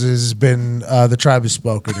Heaters has been the tribe has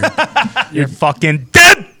spoken. You're fucking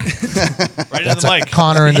dead. Right into the mic.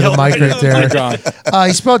 Connor into the Yell mic right there. Gone.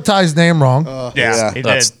 He spelled Ty's name wrong. Yeah, he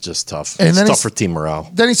That's did. just tough. And It's then tough he's- for team morale.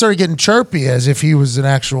 Then he started getting chirpy as if he was an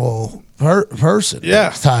actual person. Yeah.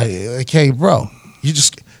 Ty, like, hey, bro,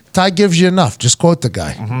 Ty gives you enough. Just quote the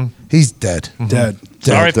guy. He's dead. Dead.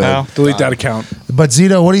 Sorry, Dead. pal. Delete that account. But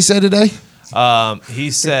Zito, what did he say today?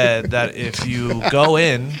 He said that if you go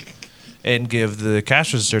in and give the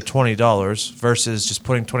cash register $20 versus just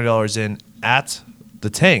putting $20 in at the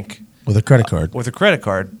tank With a credit card. with a credit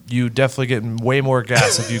card, you definitely get way more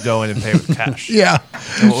gas if you go in and pay with cash. Yeah.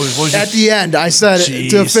 So what was your- At the end, I said to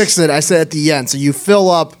Jeez. fix it. I said at the end, so you fill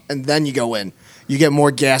up and then you go in. You get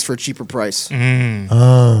more gas for a cheaper price.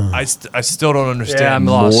 I still don't understand. Yeah, I'm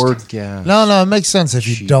lost. More gas. No, it makes sense if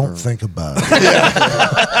you don't think about it.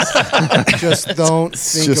 Just don't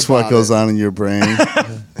It's think just about what goes it. on in your brain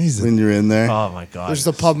when you're in there. Oh my god. There's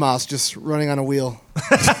the pub mouse just running on a wheel.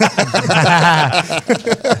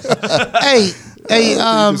 Hey,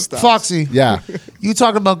 just stops. Foxy. Yeah. You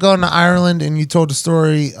talked about going to Ireland, and you told a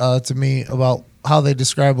story to me about how they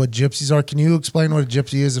describe what gypsies are. Can you explain what a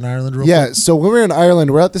gypsy is in Ireland real Yeah, quick? so when we were in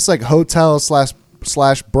Ireland, we're at this like hotel slash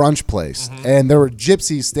brunch place, and there were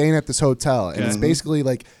gypsies staying at this hotel, and it's basically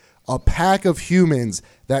like a pack of humans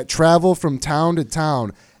that travel from town to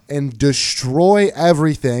town and destroy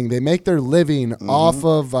everything. They make their living off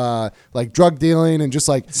of like drug dealing and just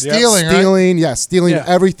like Stealing, stealing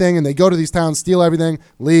everything. And they go to these towns, steal everything,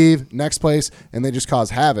 leave, next place, and they just cause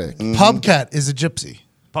havoc. Pubcat is a gypsy.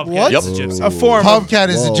 Pubcat is a gypsy. A former. Pubcat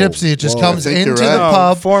is a gypsy. It just comes I think into you're the right.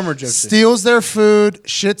 pub, Former gypsy. steals their food,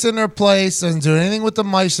 shits in their place, doesn't do anything with the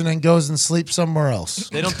mice, and then goes and sleeps somewhere else.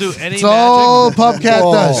 They don't do any That's all magic.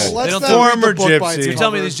 Pubcat does. Let's don't not former read the book by gypsy. its You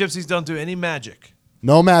tell me cover. these gypsies don't do any magic.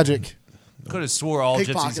 No magic. Could have swore all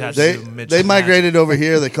gypsies had They, to do magic. they migrated over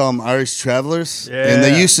here. They call them Irish travelers. And they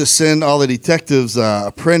Yeah. used to send all the detectives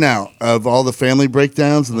a printout of all the family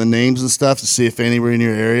breakdowns and the names and stuff to see if any were in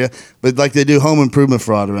your area. But like they do home improvement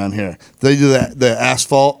fraud around here. They do the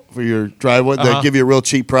asphalt for your driveway. They give you a real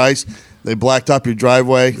cheap price. They blacktop your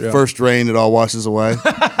driveway. First rain, it all washes away.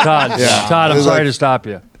 Todd, Yeah. Todd, I'm It's sorry like- to stop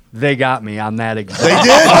you. They got me on that exact. They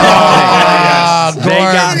did? They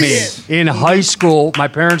got me. In high school, my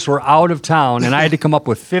parents were out of town, and I had to come up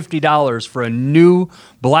with $50 for a new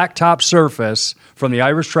blacktop surface from the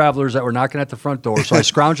Irish travelers that were knocking at the front door. So I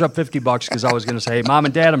scrounged up $50 because I was going to say, hey, Mom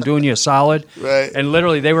and Dad, I'm doing you a solid. Right. And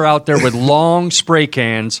literally, they were out there with long spray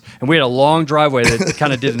cans, and we had a long driveway that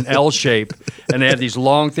kind of did an L shape, and they had these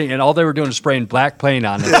long things, and all they were doing was spraying black paint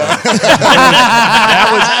on it. That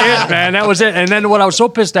was it, man. That was it. And then what I was so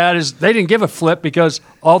pissed at is they didn't give a flip because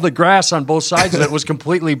all the grass on both sides of it was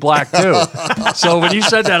completely black too. So when you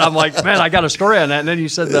said that, I'm like, man, I got a story on that. And then you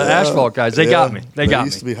said the asphalt guys, they got me. They got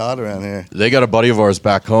used to me. be hot around here. They got a buddy of ours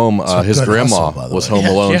back home. His good grandma hustle, by the was way. home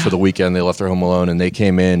alone for the weekend. They left her home alone, and they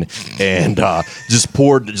came in and just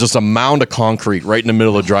poured just a mound of concrete right in the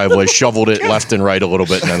middle of the driveway, shoveled it left and right a little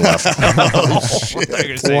bit, and then left.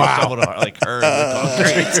 Wow. Like her in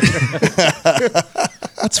the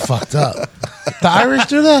concrete. That's fucked up. The Irish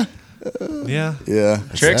do that? Yeah. Yeah.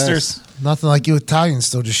 Tricksters. Nothing like you Italians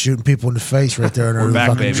still just shooting people in the face right there in our back,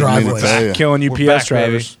 fucking baby. driveway. Tell ya. Killing We're UPS back,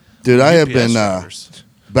 drivers. Dude, I have UPS been drivers.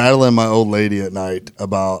 battling my old lady at night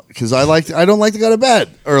about because I don't like to go to bed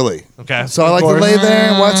early. Okay. So I like to lay there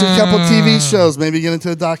and watch a couple TV shows, maybe get into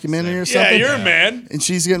a documentary or something. Yeah, you're a man. And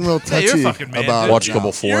she's getting real Yeah, you're a touchy fucking man, about dude. Watch a couple You're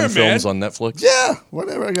a foreign man. films on Netflix. Yeah,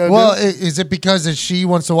 whatever I gotta Well, do. is it because that she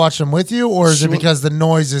wants to watch them with you, or is She it wa- because the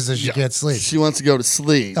noises that she can't sleep? She wants to go to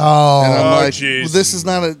sleep. Oh. And I'm Oh, like, jeez. well, this is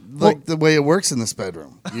not the way it works in this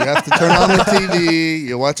bedroom. You have to turn on the TV,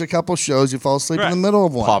 you watch a couple shows, you fall asleep in the Correct. middle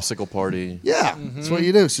of one. Popsicle party. Yeah, that's what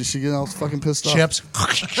you do. So she get all fucking pissed off. Chips.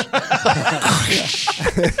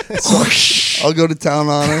 I'll go to town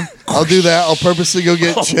on her. I'll do that. I'll purposely go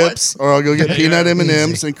get chips, or I'll go get peanut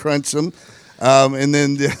M&Ms and crunch them. And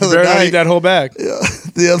then the other Better not eat night, that whole bag.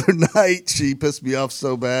 the other night, she pissed me off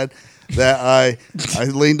so bad that I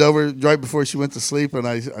leaned over right before she went to sleep, and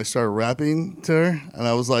I started rapping to her, and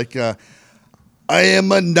I was like, I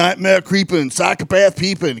am a nightmare creeping, psychopath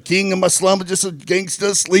peeping, king of my slumber, just a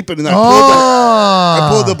gangster sleeping. And I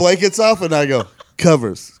pulled the blankets off, and I go,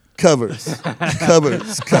 covers. That's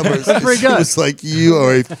pretty good. It's like, you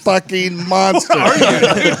are a fucking monster.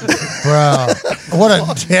 Bro, what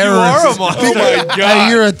a terrorist. You are a monster. Oh my Hey,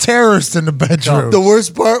 god. you're a terrorist in the bedroom. The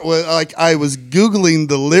worst part was, like, I was Googling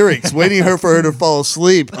the lyrics, waiting for her to fall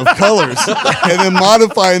asleep of Colors, and then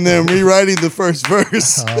modifying them, rewriting the first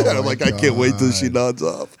verse. And I'm like, I can't wait till she nods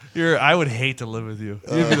off. I would hate to live with you.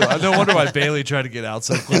 No wonder why Bailey tried to get out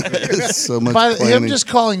so quickly. It's so much By him planning. just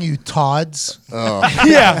calling you Todds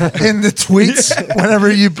Yeah. in the tweets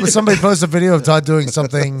whenever somebody posts a video of Todd doing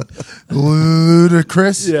something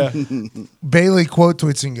ludicrous. Yeah. Bailey quote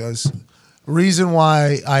tweets and goes, "Reason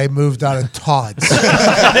why I moved out of Todd's."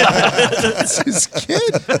 That's his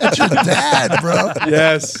kid. That's your dad, bro.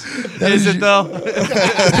 Yes. Is it though?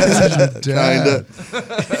 That's your dad.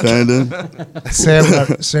 Kinda.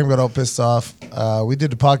 Sam got all pissed off. We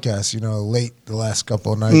did the podcast, late the last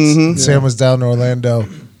couple of nights. Sam was down in Orlando,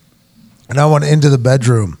 and I went into the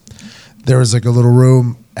bedroom. There was like a little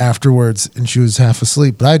room afterwards, and she was half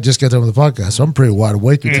asleep. But I had just got done with the podcast, so I'm pretty wide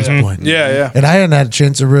awake at this point. Yeah. And I hadn't had a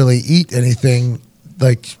chance to really eat anything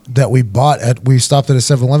like that we bought at. We stopped at a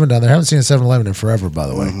 7-Eleven down there. I haven't seen a 7-Eleven in forever, by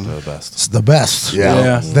the way. They're the best. It's the best.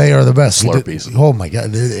 Yeah. They are the best. Slurpees. Oh my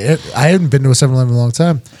God. I hadn't been to a 7-Eleven in a long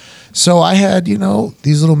time. So I had,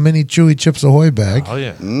 these little mini chewy Chips Ahoy bag. Oh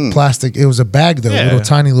yeah. Plastic. It was a bag though, Yeah. little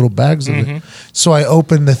tiny little bags of it. So I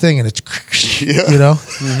opened the thing and it's,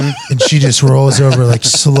 and she just rolls over like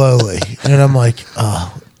slowly. And I'm like,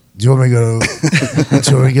 oh, do you want me to go?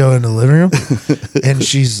 Do you want me to go in the living room? And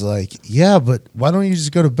she's like, yeah, but why don't you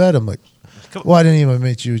just go to bed? I'm like, well, I didn't even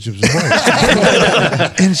make you chips and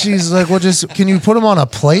rice. And she's like, well, just can you put them on a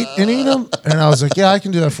plate and eat them? And I was like, yeah, I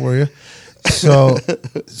can do that for you. So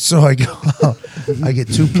I go, I get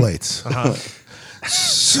 2 plates.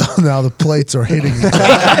 So now the plates are hitting me.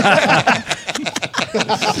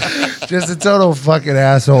 Just a total fucking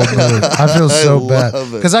asshole move. I feel so bad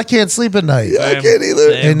because I can't sleep at night. Yeah, I can't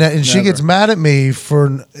either. And she gets mad at me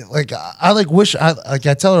for like I wish I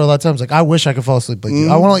tell her a lot of times like I wish I could fall asleep like you.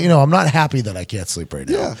 I want to let you know I'm not happy that I can't sleep right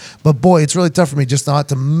now. Yeah. But boy, it's really tough for me just not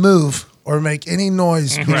to move or make any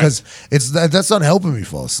noise because that's not helping me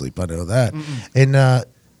fall asleep. I know that. And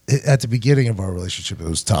at the beginning of our relationship, it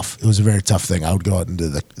was tough. It was a very tough thing. I would go out into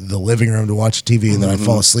the living room to watch TV, and then I'd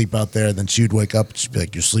fall asleep out there. And then she'd wake up. She'd be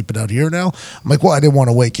like, "You're sleeping out here now?" I'm like, "Well, I didn't want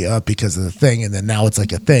to wake you up because of the thing." And then now it's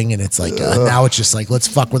like a thing, and it's like now it's just like let's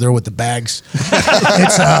fuck with her with the bags.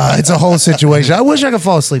 It's a whole situation. I wish I could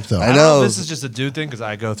fall asleep though. I know this is just a dude thing because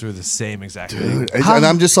I go through the same exact thing. And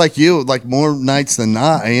I'm just like you. Like more nights than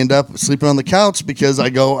not, I end up sleeping on the couch because I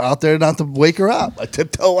go out there not to wake her up. I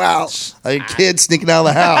tiptoe out. Like a kid sneaking out of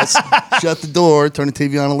the house. Shut the door, turn the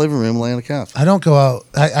TV on in the living room, lay on the couch. I don't go out.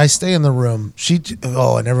 I stay in the room.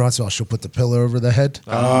 And every once in a while she'll put the pillow over the head.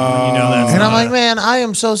 You know that's and I'm like, man, I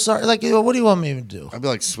am so sorry. Like, what do you want me to do? I'd be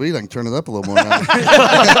like, sweet, I can turn it up a little more now.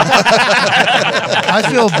 I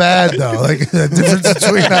feel bad though. Like the difference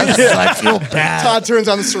between us. I feel bad. Todd turns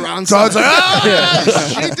on the surround Todd's sound. like,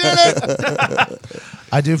 she did it.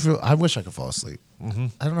 I do feel. I wish I could fall asleep.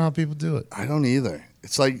 I don't know how people do it. I don't either.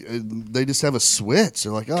 It's like they just have a switch.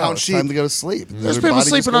 They're like, oh, Count it's sheep. time to go to sleep. There's Everybody people just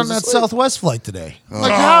sleeping goes on to that sleep. Southwest flight today.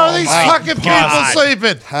 Like, how are these fucking people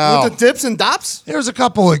sleeping? How? With the dips and dops? There's a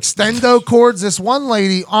couple extendo cords. This one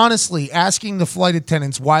lady, honestly, asking the flight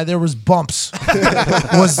attendants why there was bumps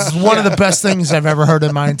was one of the best things I've ever heard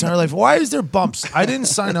in my entire life. Why is there bumps? I didn't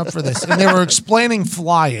sign up for this. And they were explaining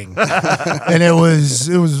flying. And it was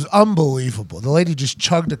unbelievable. The lady just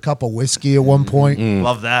chugged a cup of whiskey at one point. It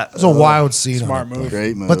Love that. was a wild scene. Smart on it. move.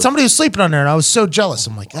 Great move. But somebody was sleeping on there, and I was so jealous.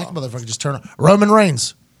 I'm like, that motherfucker just turned on. Roman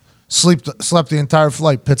Reigns slept the entire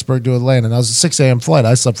flight, Pittsburgh to Atlanta. And that was a 6 a.m. flight.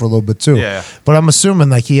 I slept for a little bit too. Yeah. But I'm assuming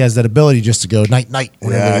like he has that ability just to go night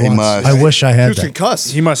whenever Yeah, he he wants. must. I wish I He had was that.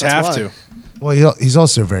 concussed. He must That's have why. to. Well, he's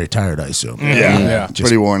also very tired, I assume. Yeah. Just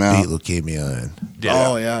Pretty worn out. beat leukemia. And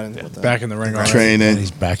Oh, yeah. I didn't know about that. Back in the ring already. Training,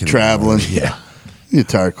 he's back in the traveling. ring. Yeah. You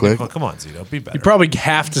tired quick. Well, come on, Zito, be better. You probably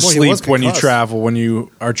have to Well, he was sleep when you concussed. travel, when you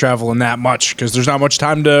are traveling that much, because there's not much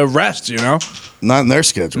time to rest, you know? Not in their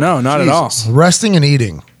schedule. No, not at all. Jesus. Resting and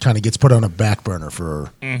eating kind of gets put on a back burner for,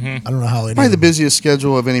 I don't know how they do Probably the it. busiest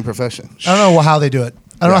schedule of any profession. I don't know how they do it.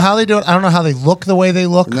 I don't know how they do it. I don't know how they look the way they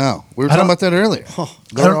look. No, we were I talking don't- about that earlier. I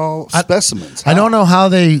They're don't- all I- specimens. I don't know how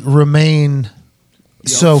they remain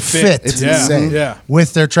so fit. It's Yeah. insane. Yeah.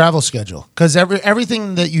 with their travel schedule, because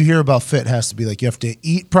everything that you hear about fit has to be like you have to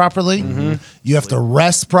eat properly, you have to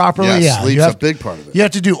rest properly. Yeah, sleep's you have a big part of it. You have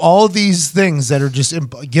to do all these things that are just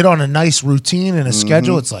get on a nice routine and a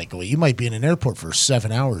schedule. It's like, well, you might be in an airport for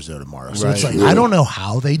 7 hours though tomorrow. So it's like I don't know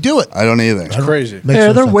how they do it. I don't either. Crazy. Makes Hey, are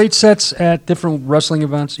no there sense. weight sets at different wrestling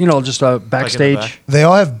events? You know, just backstage. back? They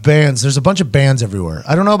all have bands. There's a bunch of bands everywhere.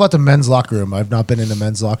 I don't know about the men's locker room. I've not been in the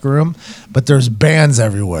men's locker room, but there's bands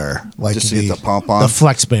everywhere. Like Just to get the pump on? the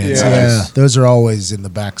flex bands. Yeah. Yeah, those are always in the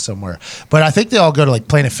back somewhere. But I think they all go to like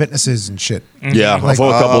Planet Fitnesses and shit. Yeah, I Like-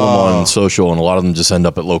 follow a couple of them on social, and a lot of them just end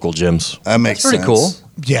up at local gyms. That makes Pretty sense. cool.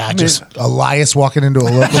 Yeah, just Elias walking into a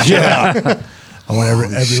local gym. I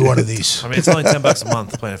want every one of these. I mean, it's only $10 a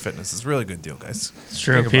month. Planet Fitness. It's a really good deal, guys. It's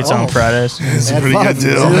true. Pizza on Fridays. It's a pretty good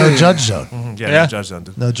deal. No judge zone. Yeah, Yeah. no judge zone.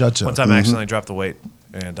 No judge zone. One time I accidentally dropped the weight,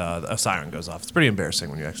 and a siren goes off. It's pretty embarrassing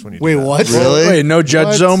when you do Wait, that. what? Really? Wait, no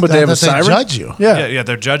judge zone, but they have a That siren? judge you. Yeah, yeah,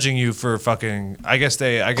 they're judging you for fucking. I guess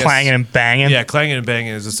Clanging and banging. Yeah, clanging and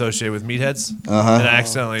banging is associated with meatheads. And I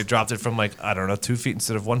accidentally dropped it from like I don't know 2 feet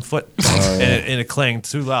instead of 1 foot, and it clanged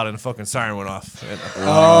too loud, and a fucking siren went off. And,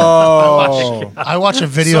 Oh. I watch a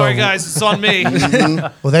video. sorry guys, it's on me.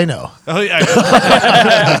 Well, they know. Oh, yeah.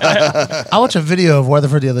 I watched a video of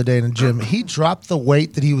Weatherford the other day in the gym. He dropped the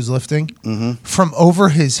weight that he was lifting from over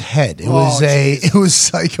his head. It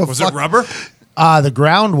was like a Was it rubber? The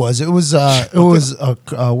ground was. It was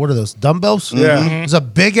what are those dumbbells? Yeah. It was a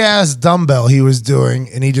big ass dumbbell he was doing,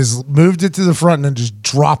 and he just moved it to the front and then just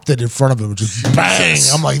dropped it in front of him, just bang.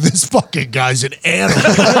 I'm like, this fucking guy's an animal.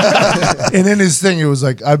 And in his thing, it was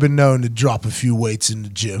like, I've been known to drop a few weights in the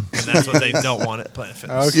gym. And that's what they don't want at Planet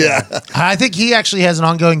Fitness. Okay. Yeah. I think he actually has an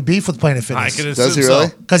ongoing beef with Planet I Fitness. can assume Does he really?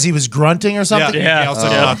 Because he was grunting or something. Yeah. He also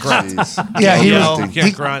cannot grunt. Yeah, he Yell, was.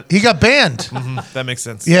 can't grunt. He got banned. That makes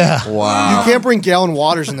sense. Yeah. You can't bring gallon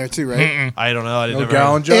waters in there too, right? I don't know. I didn't No ever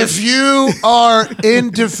gallon jug. If you are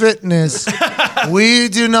into fitness, we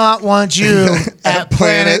do not want you at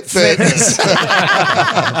Planet Fitness.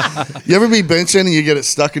 You ever be benching and you get it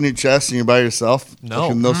stuck in your chest and you're by yourself? No.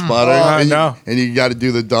 Like no spotter. I and know. And you got to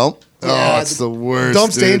do the dump. Yeah, Oh, it's the worst.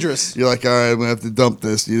 dump's dude. dangerous. You're like, all right, I'm going to have to dump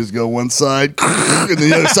this. You just go one side, and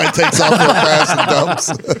the other side takes off real fast and dumps.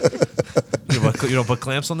 You don't put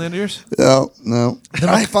clamps on the end of yours? No.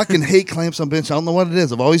 I fucking hate clamps on bench. I don't know what it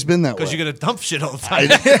is. I've always been that way. Because you're going to dump shit all the time.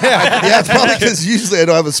 Yeah, it's probably because usually I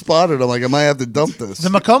don't have a spotter. And I'm like, I might have to dump this. The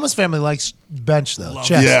McComas family likes bench, though.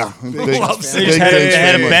 Chest. Yeah. Big, They just had, bench they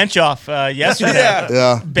had a family. bench off yesterday.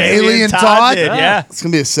 Yeah. Bailey and Todd? did, yeah. It's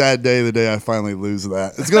going to be a sad day the day I finally lose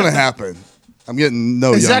that. It's going to happen. I'm getting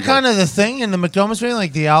no Is younger. that kind of the thing in the McComas family?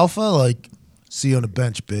 Like the alpha? Like, see you on the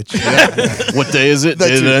bench, bitch. What day is it?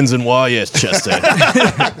 It ends in Y. Yes, chest day.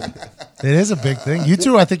 It is a big thing. You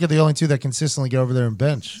two, I think, are the only two that consistently get over there and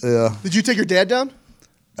bench. Yeah. Did you take your dad down?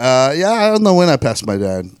 Yeah, I don't know when I passed my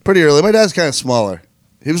dad. Pretty early. My dad's kind of smaller.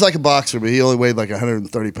 He was like a boxer, but he only weighed like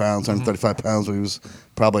 130 pounds, 135 pounds when he was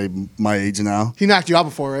probably my age now. He knocked you out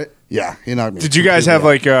before, right? Yeah, he knocked me. Did you guys have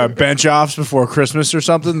completely like bench offs before Christmas or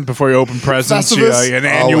something? Before you open presents? Festivus? Like an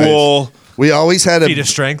Always. annual. We always had a Feet of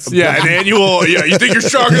strength. Yeah, an annual. Yeah, you think you're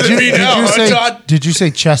stronger than me now, huh, Todd? Did you say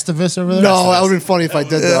Chestivus over there? No, that would have been funny if I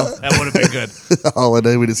did, though. That would have been good.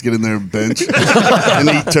 holiday. We just get in there and bench and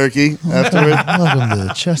eat turkey afterward. Welcome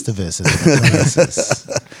to Chestivus.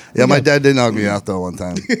 Yeah, my dad did knock me out though one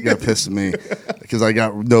time. He got pissed at me because I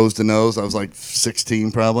got nose to nose. I was like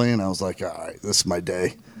 16 probably, and I was like, all right, this is my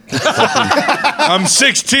day. I'm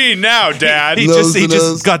 16 now, Dad. He Nose just to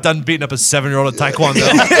nose. got done beating up a 7-year-old at Taekwondo.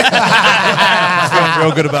 He's feeling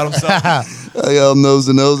real good about himself. I got nose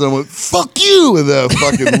to nose, and I went, fuck you! And then I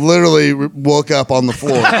fucking literally woke up on the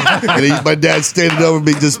floor. And my dad standing over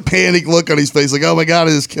me, just panic look on his face, like, oh my God,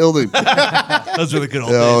 I just killed him. That was really good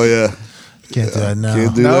old Oh, days. yeah. Can't do that now.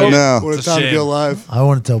 Can't do that now. What a It's a time to be shame. alive. I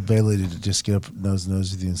want to tell Bailey to just get up nose to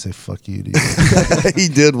nose with you and say "fuck you" to you. He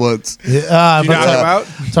did once. Yeah, You but knock him out?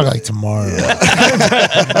 talk like tomorrow.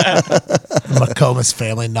 McComas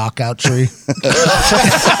family knockout tree.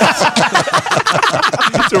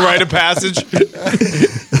 To write a passage.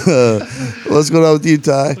 What's going on with you,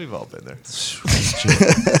 Ty? We've all been there.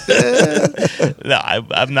 No,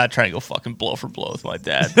 I'm not trying to go fucking blow for blow with my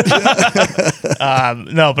dad.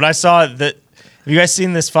 No, but I saw that. Have you guys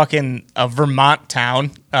seen this fucking Vermont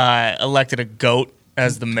town elected a goat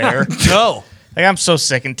as the mayor? No. Like, I'm so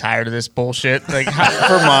sick and tired of this bullshit. Like,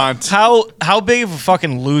 Vermont. How big of a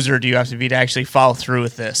fucking loser do you have to be to actually follow through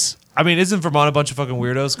with this? I mean, isn't Vermont a bunch of fucking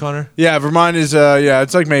weirdos, Connor? Yeah, Vermont is,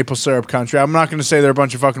 it's like maple syrup country. I'm not going to say they're a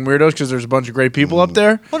bunch of fucking weirdos because there's a bunch of great people up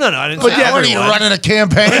there. Well, no, I didn't But say yeah, what are you everyone. running a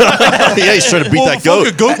campaign? Yeah, he's trying to beat that goat.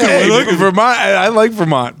 Hey, Vermont, I like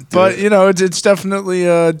Vermont, but it's definitely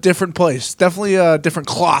a different place. Definitely a different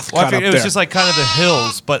cloth Well, I cut up figured it was there. just like kind of the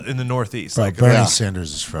hills, but in the Northeast. Bro, Like, Bernie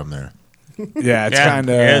Sanders is from there. Yeah, it's kind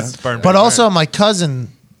Yes. of. But also, my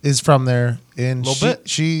cousin is from there. And Little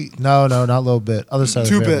bit? No, not a little bit. Other side of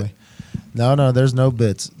the 2 family. bit. No, there's no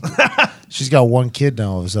bits. She's got one kid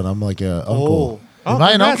now. All of a sudden, I'm like a uncle. Oh, Am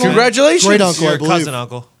I an uncle? Congratulations. Great uncle, Your I believe. cousin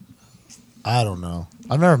uncle. I don't know.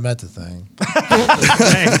 I've never met the thing.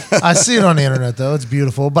 I see it on the internet though. It's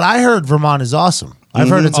beautiful. But I heard Vermont is awesome. I've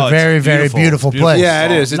heard it's Oh, a it's very, very beautiful. beautiful place. Yeah,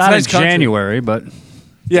 it is. It's Not nice in country. January, but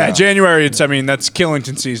Yeah, January. That's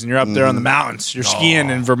Killington season. You're up there on the mountains. You're skiing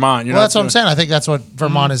in Vermont. You're Well, not that's what I'm doing- saying. I think that's what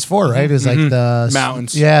Vermont is for, right? Is like the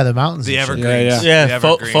Mountains. Yeah, the mountains. The and shit. evergreens. Yeah, Yeah, The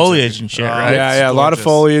evergreens. foliage and shit, right? Yeah, a lot of gorgeous.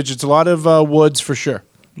 foliage. It's a lot of woods for sure.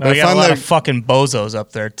 We If got a I'm lot there- of fucking bozos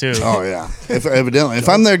up there too. Oh yeah, if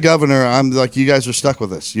I'm their governor, I'm like, you guys are stuck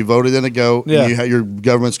with us. You voted in a goat. Yeah. And your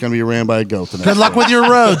government's going to be ran by a goat. the next Good luck time. with your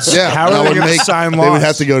roads. Yeah, How are that they would gonna make- sign They laws? would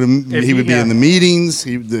have to go to. He would be in the meetings.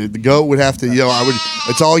 The goat would have to.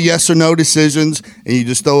 It's all yes or no decisions, and you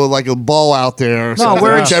just throw like a ball out there. No,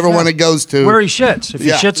 whichever one it goes to. where he shits. If he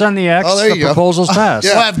Yeah. shits on the X, Oh, there the you go. proposal's passed.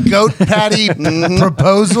 We'll have goat patty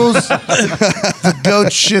proposals. The goat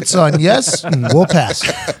shits on yes, and we'll pass.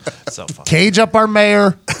 So fun. Cage up our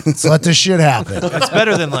mayor. Let's let this shit happen. It's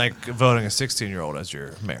better than like voting a 16-year-old as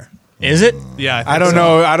your mayor. Is it? Yeah, I don't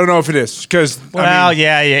know. I don't know if it is because. Well,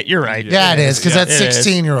 yeah, you're right. Yeah, it is because that it is.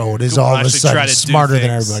 16-year-old is Who will all of a actually try sudden to do smarter than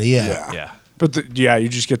things. everybody. Yeah. Yeah. But you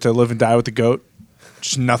just get to live and die with the goat.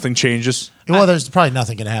 Just nothing changes. Well, there's probably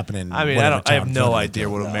nothing going to happen in. I mean, whatever I have town no Florida idea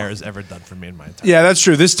they what do. a mayor has ever done for me in my entire Yeah, that's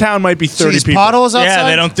true. This town might be 30 These people. potholes outside. Yeah,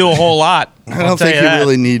 they don't do a whole lot. I don't think you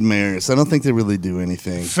really need mayors. I don't think they really do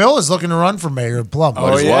anything. Phil is looking to run for mayor of Plum.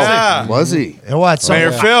 Oh, yeah. Was he? What? So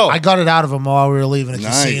Mayor Phil. I got it out of him while we were leaving the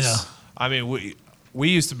Nice. casino. I mean, we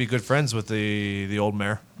used to be good friends with the old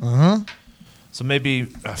mayor. Mm-hmm. So maybe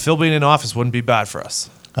Phil being in office wouldn't be bad for us.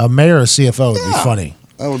 A mayor or CFO would be funny.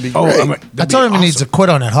 That would be Oh, great. I told him he needs to quit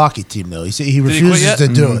on that hockey team, though. He he quit refuses yet? to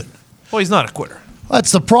do it. Well, he's not a quitter.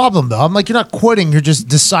 That's the problem, though. I'm like, you're not quitting. You're just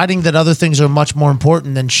deciding that other things are much more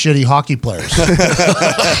important than shitty hockey players.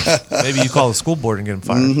 Maybe you call the school board and get him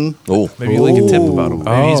fired. Oh, Maybe you leak a tip about him.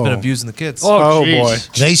 Maybe he's been Oh. abusing the kids. Oh, jeez. boy.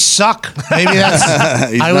 They suck. Maybe that's.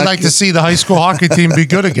 I would not like to see the high school hockey team be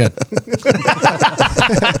good again.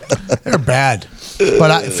 They're bad.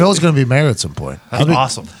 But Phil's going to be mayor at some point. That's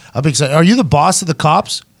awesome. I'll be excited. Are you the boss of the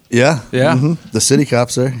cops? Yeah. Yeah. Mhm. The city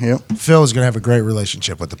cops there. Yep. Phil is going to have a great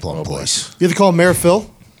relationship with the Plum Police. You have to call Mayor Phil?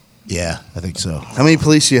 Yeah, I think so. How many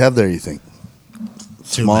police do you have there, you think?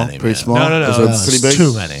 Too Small? many, Pretty man. small? No. Is it It's pretty big?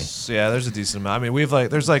 too many. So, yeah, there's a decent amount. I mean, we have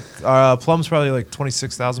there's Plum's probably like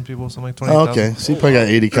 26,000 people, something like Oh, 28,000. okay. So you probably got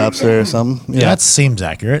 80 cops there or something. Yeah, that seems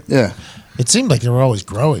accurate. Yeah. It seemed like they were always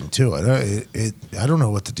growing too. I don't know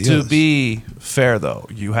what the deal To is. be fair, though,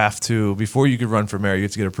 you have to, before you could run for mayor, you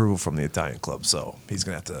have to get approval from the Italian club. So he's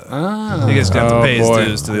going to have to, he's going to have to pay his boy.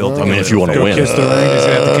 dues to the old. I mean, if you want to Go win. kiss the ring. He's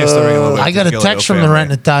going to have to kiss the ring a little bit. I got a to kill text the from the family.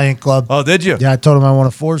 Renton Italian Club. Oh, did you? Yeah, I told him I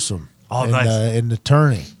want to force him. Oh, nice. An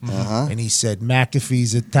attorney. And he said,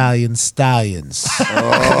 McAfee's Italian Stallions.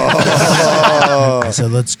 I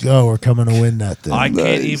said, let's go. We're coming to win that thing. I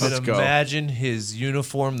can't even Let's go. imagine his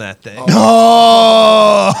uniform that day.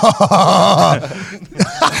 Oh!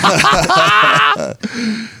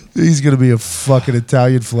 He's going to be a fucking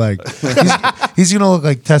Italian flag. He's going to look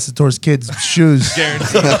like Tessitore's kid's shoes.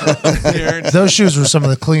 Guaranteed. Those shoes were some of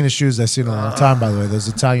the cleanest shoes I've seen in a long time, by the way. Those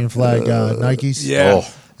Italian flag Nikes. Yeah.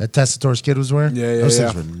 Oh. That Tessitore's kid was wearing. Yeah, Those yeah.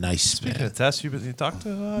 things were nice, Speaking man. of Tess, you talked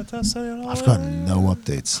to Tess? I've gotten no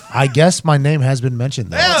updates. I guess my name has been mentioned,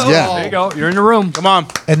 though. Yeah. There you go. You're in the room. Come on.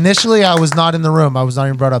 Initially, I was not in the room. I was not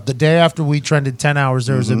even brought up. The day after we trended 10 hours,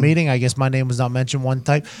 there was a meeting. I guess my name was not mentioned one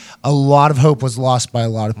type. A lot of hope was lost by a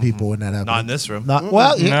lot of people when that happened. Not in this room.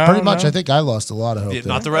 Well, yeah, No, pretty much. no. I think I lost a lot of hope. Yeah, there.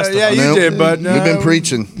 not the rest of Yeah, us. you Nope. did, but We've been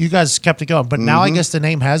preaching. You guys kept it going. But now I guess the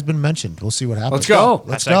name has been mentioned. We'll see what happens. Let's go.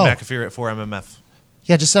 Let's Hashtag go. McAfee at 4MMF.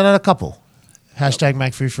 Yeah, just send out a couple. Hashtag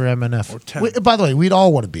McFree for MNF. 10. By the way, we'd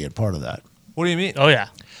all want to be a part of that. What do you mean? Oh yeah.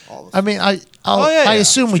 I mean, I yeah.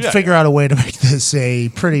 assume we'd Yeah, figure out a way to make this a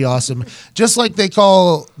pretty awesome, just like they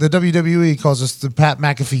call the WWE calls us the Pat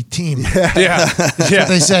McAfee team. Yeah. What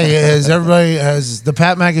they say is has the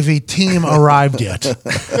Pat McAfee team arrived yet?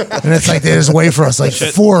 And it's like they just wait for us, like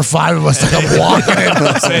 4 or 5 of us to come walking in.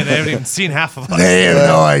 I'm saying they haven't even seen half of us. They have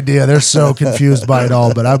no idea. They're so confused by it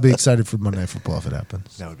all. But I'll be excited for Monday for Bluff if it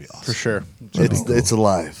happens. That would be awesome. For sure. It's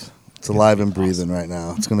alive. It's alive and breathing right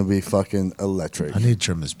now. It's going to be fucking electric. I need to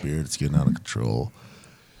trim this beard. It's getting out of control.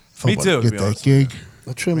 If Me I'm too, gonna to Get be that honest. gig.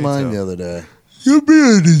 I trimmed Me mine too. the other day. Your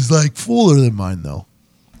beard is like fuller than mine, though.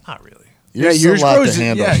 Not really. Yours grows.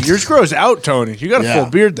 Yours grows out, Tony. You got a Yeah. full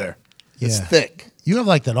beard there. It's Yeah. thick. You have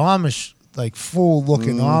like that Amish, like full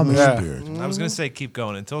looking Amish Yeah. beard. I was going to say keep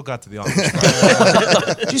going until it got to the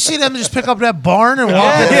office. Did you see them just pick up that barn and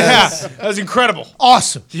walk? Yeah. That was incredible.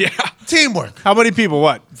 Awesome. Yeah. Teamwork. How many people?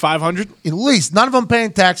 What? 500? At least none of them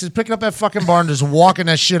paying taxes, picking up that fucking barn, just walking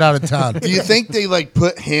that shit out of town. Do you think they like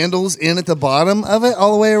put handles in at the bottom of it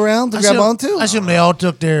all the way around to grab onto? I assume they all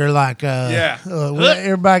took their like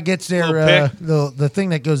everybody gets their Little pick. the thing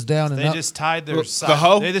that goes down and They up. just tied their the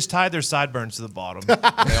hoe? They just tied their sideburns to the bottom. They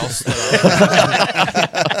all slid up.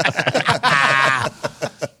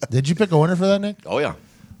 Did you pick a winner for that, Nick? Oh, yeah.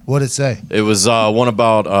 What'd it say? It was one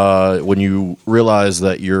about when you realize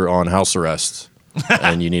that you're on house arrest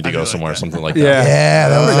and you need to go somewhere, something like that. Yeah,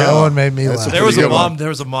 that one made me laugh. There was Pretty a good mom. one. There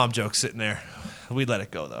was a mom joke sitting there. We let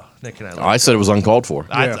it go though. Nick and I. Let I said it was uncalled for.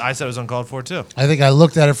 I said it was uncalled for too. I think I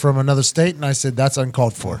looked at it from another state and I said that's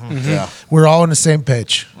uncalled for. Mm-hmm. Yeah. We're all on the same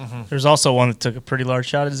page. There's also one that took a pretty large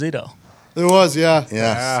shot at Zito. There was, yeah.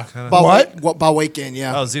 Yeah. By weight gain,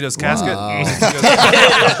 yeah. Oh, Zito's casket.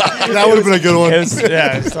 That would have been a good one. It was,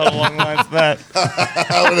 yeah, it's all along the lines of that.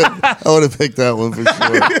 I would have picked that one for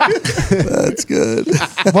sure. That's good.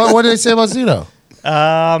 what did they say about Zito?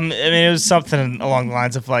 I mean, it was something along the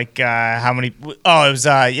lines of like how many. Oh, it was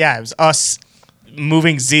it was us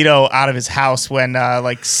moving Zito out of his house when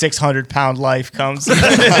like 600-pound life comes.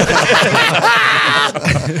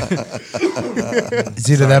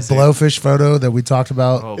 Zito, that blowfish photo that we talked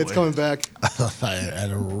about. It's coming back. At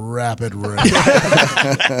a rapid rate.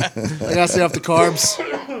 I gotta stay off the carbs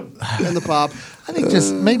and the pop. I think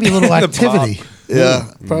just maybe a little activity.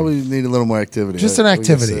 Yeah, probably need a little more activity. Just an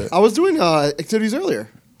activity. I was doing activities earlier.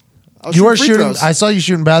 You were shooting. throws. I saw you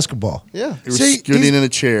shooting basketball. Yeah. You were scooting in a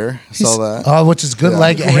chair. I saw that. Which is good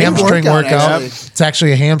leg Great hamstring workout, workout. actually. It's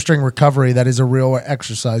actually a hamstring recovery. That is a real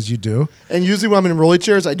exercise you do. And usually when I'm in rolly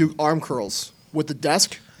chairs, I do arm curls with the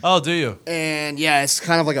desk. Oh, do you? And yeah, it's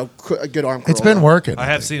kind of like a good arm curl. It's been working. I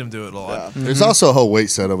have seen him do it a lot. There's also a whole weight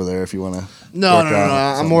set over there if you want to. No.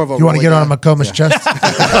 I'm more of a. You want to rolly get on guy. a McComas chest?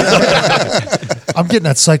 I'm getting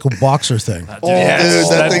that cycle boxer thing. Dude,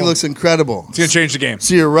 that thing looks incredible. It's gonna change the game.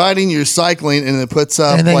 So you're riding, you're cycling, and it puts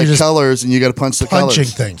up And then like you're just colors, and you got to punch the Punching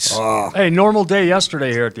colors. things. Hey, normal day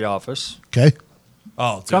yesterday here at the office, Okay.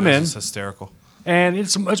 Oh, dude, Come this in. is hysterical. and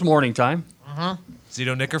it's morning time.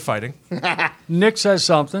 Zito Nick are fighting. Nick says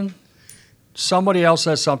something. Somebody else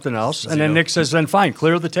says something else. And then Zito. Nick says, then fine,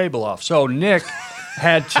 clear the table off. So Nick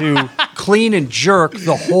had to clean and jerk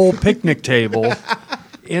the whole picnic table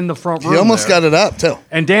in the front room. He almost there. got it up too.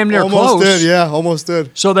 And damn near Almost close. did, yeah, almost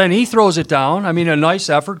did. So then he throws it down. I mean, a nice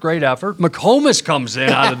effort, great effort. McComas comes in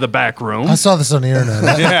out of the back room. I saw this on the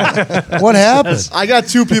internet. What happened? I got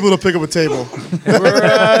two people to pick up a table. They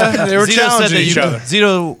were Zito challenging each other.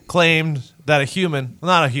 Zito claimed that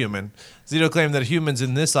not a human. Zito claimed that humans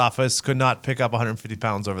in this office could not pick up 150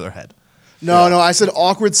 pounds over their head. No, I said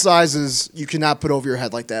awkward sizes you cannot put over your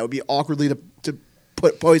head like that. It would be awkwardly to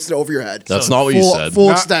hoist it over your head. That's not what you said. Full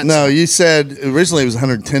extent. No, you said originally it was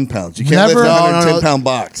 110 pounds. You can't Never- lift a No, 110 pound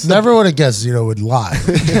box. Never would have guessed Zito would lie.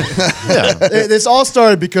 This all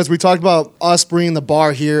started because we talked about us bringing the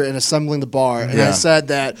bar here and assembling the bar, and I Yeah. said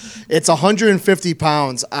that it's 150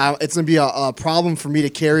 pounds. It's going to be a problem for me to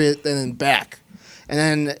carry it and then back. And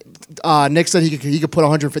then Nick said he could put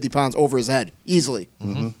 150 pounds over his head easily.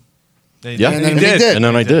 Yeah, And then he did. And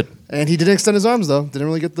then I did. And he didn't extend his arms, though. Didn't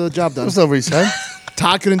really get the job It done. was over his head.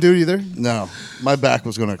 Todd couldn't do it either. No, my back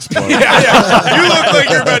was going to explode. You look like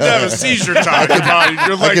you're about to have a seizure, Todd. Your I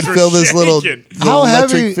legs could are feel this little shaking. How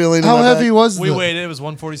electric heavy? feeling. How in my heavy back. was We the? waited. It was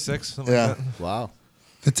 146. Something Yeah. like that. Wow.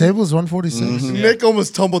 The table was 146. Nick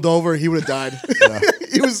almost tumbled over. He would have died.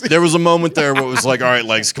 There was a moment there where it was like, all right,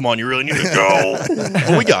 legs, come on, you really need to go.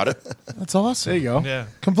 But we got it. That's awesome. There you go. Yeah.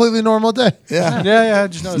 Completely normal day. Yeah. Yeah.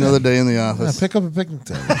 Just know Another day in the Yeah, office. pick up a picnic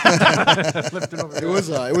table. It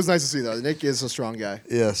was nice to see, though. Nick is a strong guy.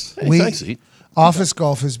 Yes. Thanks, Eat. Office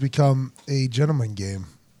golf has become a gentleman game.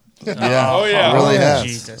 Yeah. Oh, yeah. It really Oh, has.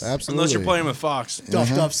 Jesus. Absolutely. Unless you're playing with Fox.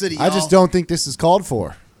 Duff City. I just don't think this is called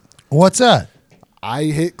for. What's that? I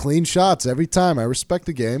hit clean shots every time. I respect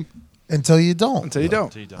the game. Until you don't. Until you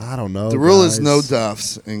don't. I don't know. The rule is guys. no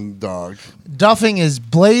duffs in dog. Duffing is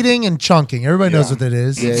blading and chunking. Everybody knows what that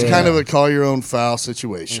is. It's kind of a call your own foul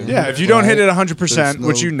situation. Yeah, if you don't hit it 100%, There's no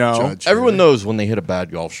which you know. judge Everyone here. knows when they hit a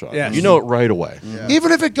bad golf shot. Yes. You know it right away.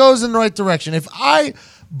 Even if it goes in the right direction. If I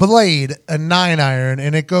blade a 9-iron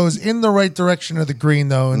and it goes in the right direction of the green,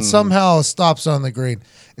 though, and somehow stops on the green,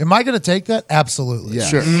 am I going to take that? Absolutely. Yeah.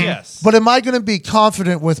 Sure. Yes. But am I going to be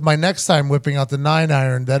confident with my next time whipping out the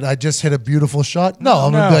 9-iron that I just hit a beautiful shot? No,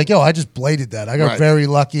 I'm going to be like, yo, I just bladed that. I got Right. very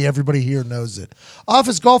lucky. Everybody here knows it.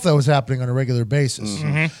 Office golf, that was happening on a regular basis.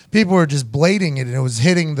 People were just blading it and it was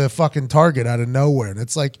hitting the fucking target out of nowhere. And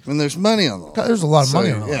it's like, And there's money on the line. there's a lot of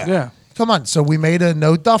money on it. Yeah. Yeah. Come on. So we made a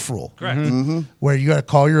no duff rule Correct. where you got to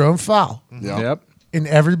call your own foul. Yeah. Yep. And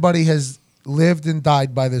everybody has lived and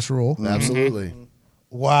died by this rule. Absolutely.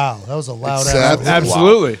 Wow. That was a loud Except- ass.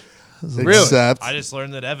 Absolutely. Really? Except I just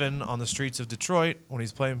learned that Evan on the streets of Detroit, when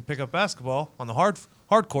he's playing pickup basketball on the hard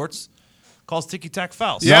courts, calls ticky-tack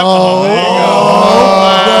fouls. Yep.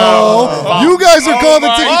 You guys are calling the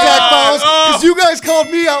ticky-tack fouls because you guys called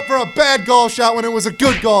me out for a bad golf shot when it was a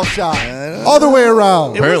good golf shot. Other way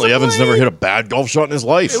around. Apparently, Evans never hit a bad golf shot in his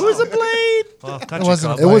life. Well, It country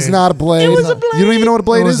wasn't club. It was not a blade. You don't even know what a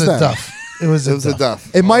blade It was is a then. duff. It was it was a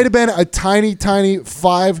duff. It might have been a tiny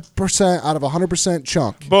 5% out of 100%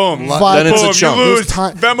 chunk. Boom. Five- Then it's a Boom. chunk. You It was lose.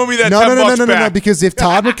 ti- Venmo me that no, 10 no, no, bucks no, no, no, back. because if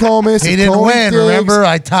Todd McComas, He if didn't Tony win. Diggs, Remember,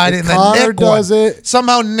 I tied it, if and then Connor Nick does won. it.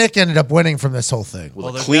 Somehow Nick ended up winning from this whole thing.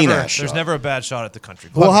 Well, there's clean never, ass there's shot. never a bad shot at the country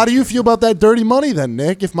club. Well, how do you feel about that dirty money then,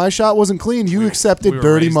 Nick? If my shot wasn't clean, you accepted we were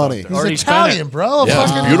dirty raised money. up He's Already spent Italian, it. bro. Yeah,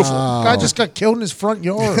 it's Fucking beautiful. guy just got killed in his front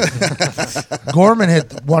yard. Gorman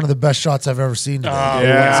hit one of the best shots I've ever seen today.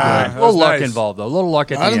 Yeah. A little luck involved, though. A little luck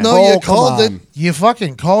at the I don't end. know. You Oh, come called it. on. You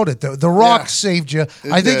fucking called it. The Rock saved you.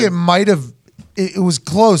 I think did. it might have it was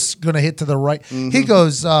close, going to hit to the right. He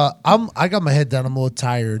goes, I got my head down. I'm a little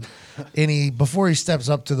tired. And before he steps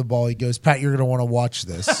up to the ball, he goes, Pat, you're going to want to watch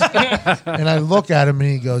this. And I look at him and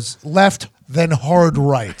he goes, left, then hard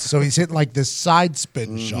right. So he's hitting like this side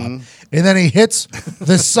spin shot. And then he hits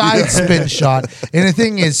the side spin shot. And the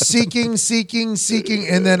thing is seeking.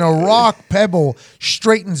 And then a rock pebble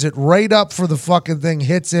straightens it right up for the fucking thing,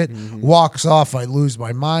 hits it, walks off. I lose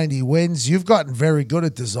my mind. He wins. You've gotten very good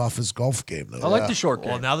at this office golf game, though. I like the short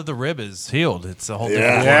game. Well, now that the rib is healed, it's a whole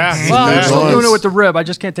different Well, I'm still doing it with the rib. I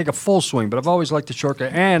just can't take a full swing, but I've always liked the short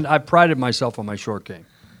game. And I prided myself on my short game.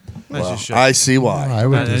 As you should. I see why. I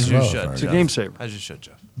would As as you well. should. It's a game saver. As you should,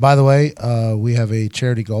 Jeff. By the way, we have a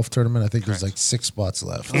charity golf tournament. I think there's like 6 spots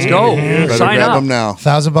left. Let's go. Better Sign grab up. them now.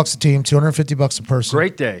 $1,000 a team, $250 a person.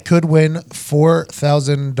 Great day. Could win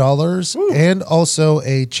 $4,000 and also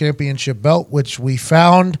a championship belt, which we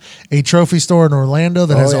found a trophy store in Orlando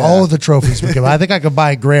that has all of the trophies we can buy. I think I could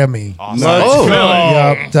buy a Grammy. Awesome.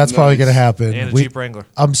 Yep, that's probably going to happen. And a Jeep Wrangler.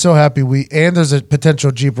 I'm so happy and there's a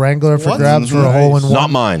potential Jeep Wrangler for grabs for a hole in one. Not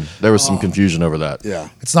mine. There was some confusion over that. Yeah.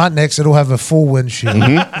 It's not Nick's. It'll have a full windshield.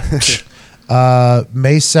 May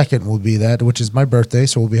 2nd will be that, which is my birthday,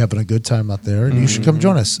 so we'll be having a good time out there. And you should come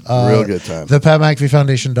join us. Real good time.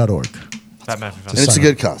 ThePatMcAfeeFoundation.org. And it's a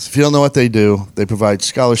good cause. If you don't know what they do, they provide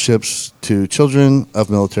scholarships to children of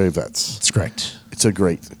military vets. That's correct. It's a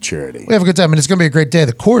great charity. We have a good time, and it's going to be a great day.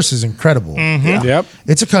 The course is incredible. Yep.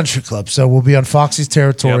 It's a country club, so we'll be on Foxy's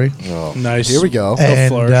territory, Nice. Here we go.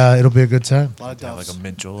 and it'll be a good time. Like a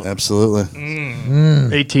mint julep. Absolutely.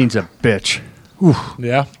 18's a bitch.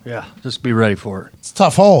 Yeah. Yeah, just be ready for it. It's a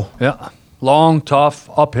tough hole. Yeah. Long, tough,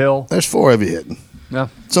 uphill. There's 4 of you hitting. Yeah.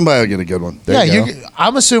 Somebody will get a good one. Yeah, There you go.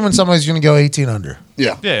 I'm assuming somebody's going to go 18 under.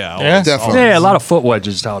 Yeah. Yeah. Definitely. Yeah, a lot of foot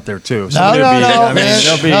wedges out there, too. So No, there'll be- no, I mean, man.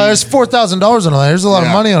 there'll be- No, there's $4,000 on the line. There's a lot of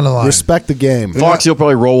Yeah. money on the line. Respect the game. Foxy will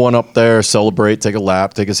probably roll one up there, celebrate, take a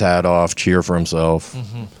lap, take his hat off, cheer for himself.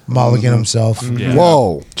 Mulligan himself.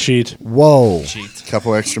 Whoa. Cheat. Whoa.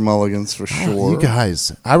 Couple extra mulligans for sure. You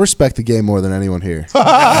guys, I respect the game more than anyone here. Sounds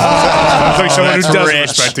like someone who That's doesn't rich.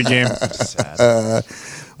 respect the game.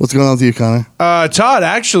 What's going on with you, Connor? Todd,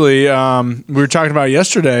 actually, we were talking about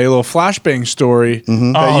yesterday a little flashbang story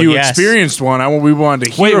that Oh, you yes. experienced one. We wanted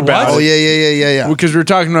to hear Wait, about what? Oh, it. yeah. Because we were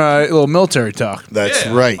talking a little military talk. That's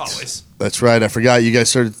Yeah, right. always. That's right. I forgot. You guys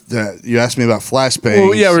started. You asked me about flashbang.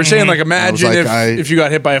 Well, yeah, we were saying, like, imagine I was like, if you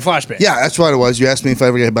got hit by a flashbang. Yeah, that's what it was. You asked me if I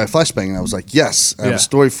ever get hit by a flashbang, and I was like, yes. I have Yeah. a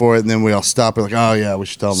story for it, and then we all stopped. We're like, oh, yeah, we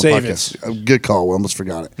should tell them Save the podcast. Good call. We almost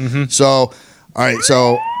forgot it. So, all right,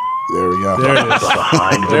 so there we go. There it is.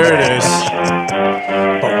 There it is.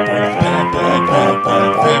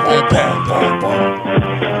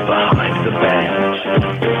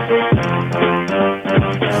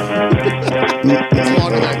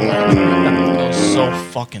 So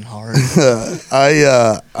fucking hard.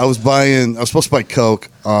 I was supposed to buy Coke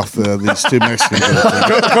off these 2 Mexicans.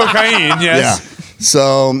 Cocaine, yes. Yeah.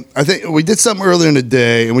 So I think we did something earlier in the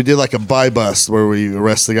day, and we did like a buy bust where we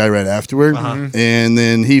arrest the guy right afterward, and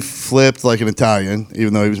then he flipped like an Italian,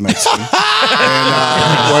 even though he was Mexican,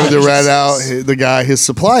 and wanted to rat out the guy, his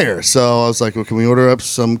supplier. So I was like, "Well, can we order up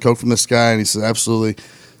some Coke from this guy?" And he said, "Absolutely."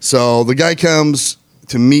 So the guy comes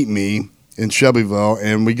to meet me in Shelbyville,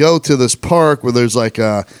 and we go to this park where there's like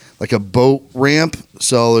a boat ramp.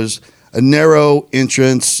 So there's a narrow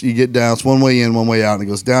entrance. You get down. It's one way in, one way out, and it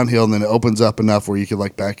goes downhill, and then it opens up enough where you could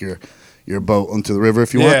like back your boat into the river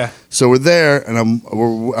if you Yeah. want. So we're there, and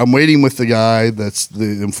I'm waiting with the guy that's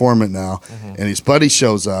the informant now, and his buddy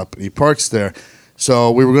shows up, and he parks there.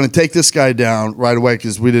 So we were going to take this guy down right away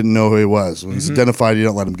because we didn't know who he was. When he's identified, you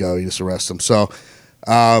don't let him go. You just arrest him. So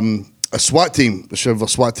a SWAT team, the Shelbyville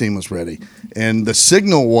SWAT team was ready. And the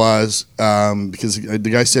signal was, because the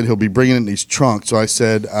guy said he'll be bringing it in his trunk. So I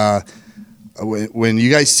said, when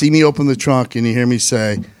you guys see me open the trunk and you hear me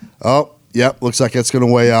say, oh, yep, looks like it's going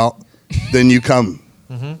to weigh out, then you come.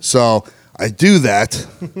 So I do that.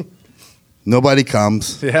 Nobody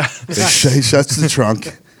comes. Yeah. He shuts the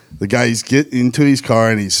trunk. The guy's getting into his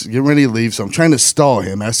car and he's getting ready to leave. So I'm trying to stall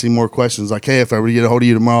him, asking more questions like, hey, if I were to get a hold of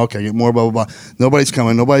you tomorrow, can I get more, blah, blah, blah. Nobody's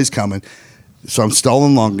coming. So I'm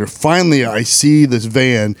stalling longer. Finally, I see this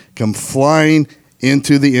van come flying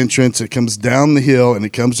into the entrance. It comes down the hill and it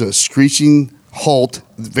comes to a screeching halt.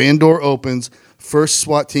 The van door opens. first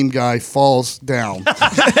SWAT team guy falls down.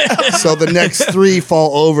 So the next 3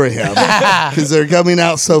 fall over him because they're coming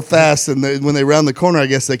out so fast. And when they round the corner, I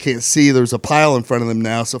guess they can't see. There's a pile in front of them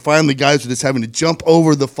now. So finally, guys are just having to jump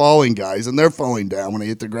over the falling guys, and they're falling down when they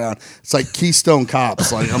hit the ground. It's like Keystone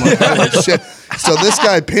Cops. Like, I'm like, oh, shit. So this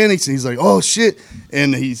guy panics, and he's like, oh, shit.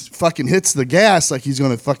 And he fucking hits the gas like he's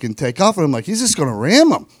going to fucking take off. And I'm like, he's just going to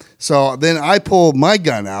ram him. So then I pull my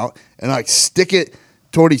gun out, and I stick it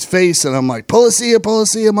toward his face, and I'm like,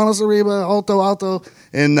 policia, manos arriba, alto.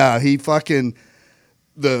 And he fucking,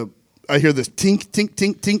 I hear this tink, tink,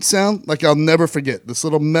 tink, tink sound, like I'll never forget. This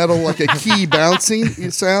little metal, like a key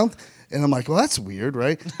bouncing sound. And I'm like, well, that's weird,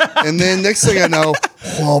 right? And then next thing I know,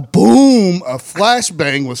 well, boom, a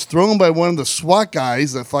flashbang was thrown by one of the SWAT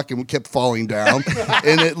guys that fucking kept falling down.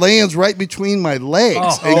 And it lands right between my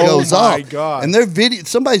legs and goes off. Oh, my God. And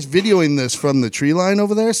somebody's videoing this from the tree line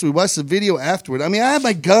over there. So we watched the video afterward. I mean, I had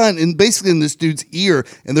my gun basically in this dude's ear,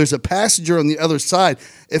 and there's a passenger on the other side.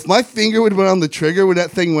 If my finger would have been on the trigger when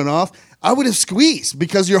that thing went off, I would have squeezed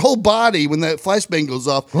because your whole body, when that flashbang goes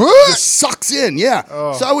off, just sucks in. Yeah.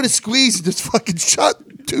 Oh. So I would have squeezed and just fucking shot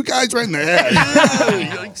 2 guys right in the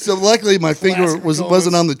head. So luckily my finger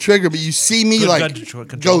wasn't on the trigger, but you see me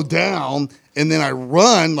go down. And then I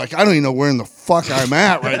run, like, I don't even know where in the fuck I'm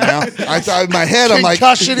at right now. I thought in my head, I'm like,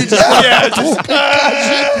 concussion. And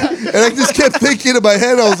I just kept thinking in my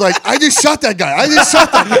head, I was like, I just shot that guy.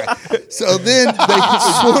 So then they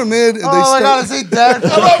swarm in and they my God, is he dead?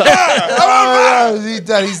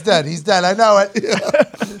 He's dead. I know it. Yeah.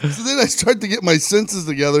 So then I start to get my senses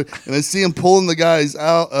together, and I see him pulling the guys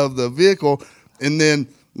out of the vehicle. And then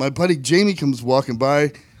my buddy Jamie comes walking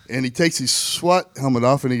by, and he takes his SWAT helmet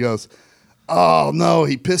off, and he goes, oh, no,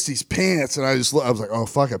 he pissed his pants. And I was like, oh,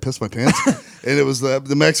 fuck, I pissed my pants? And it was the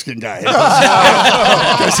Mexican guy.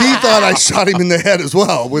 Because he thought I shot him in the head as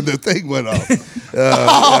well when the thing went off.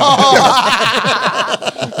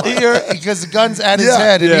 Because the gun's at his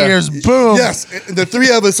head, and he hears boom. Yes, and the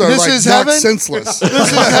 3 of us are knocked senseless.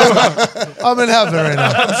 This is heaven. I'm in heaven right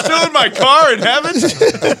now. I'm still in my car in heaven.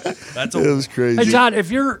 It was crazy. Hey, Todd,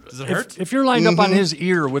 if you're lined up on his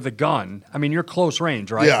ear with a gun, I mean, you're close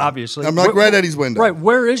range, right? Yeah. Obviously. I'm like right at his window. Right.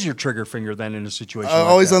 Where is your trigger finger then in a situation like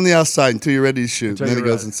always that? on the outside until you're ready to shoot. Then it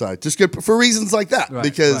goes inside. Just good for reasons like that. Right,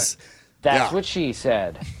 because that's what she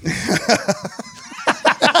said.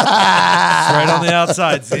 Right on the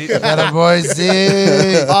outside, see? Got a boy,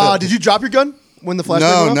 see? Did you drop your gun when the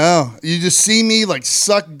flashbang went off? No. You just see me like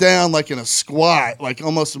sucked down like in a squat, like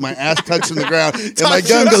almost with my ass touching the ground, and my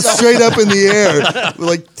gun goes straight up in the air with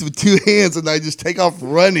like 2 hands, and I just take off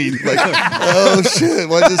running. Like, oh shit,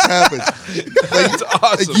 what just happened? That's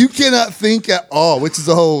awesome. Like, you cannot think at all, which is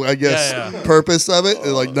the whole, I guess, purpose of it.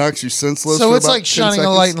 It like knocks you senseless. So for it's about like 10 shining seconds.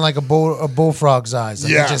 a light in like a bullfrog's eyes.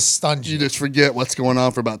 Like it just stuns you. You just forget what's going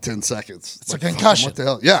on for about 10 seconds. It's like, a concussion. What the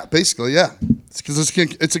hell? Yeah, basically, yeah. It's because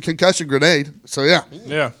it's a concussion grenade. So yeah.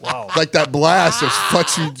 Wow. Like that blast just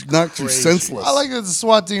knocks you senseless. I like that the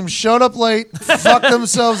SWAT team showed up late, fucked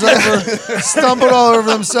themselves over, stumbled all over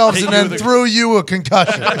themselves, and then threw you a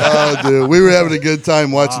concussion. Oh, dude. We were having a good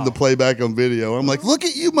time watching the playback on video. I'm like, look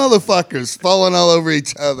at you motherfuckers falling all over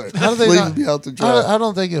each other. How do they Leaving me out to dry. How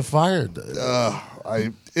don't they get fired?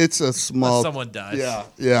 It's a small. Someone dies.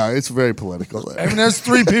 Yeah, it's very political there. I mean, there's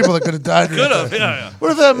 3 people that could have died. Could have, yeah.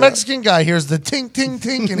 What if that Mexican guy hears the tink, tink,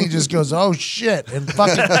 tink, and he just goes, oh, shit, and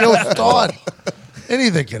fucking kills Todd?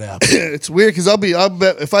 Anything could happen. It's weird because I'll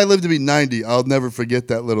bet if I live to be 90, I'll never forget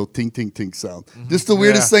that little tink tink tink sound. Just the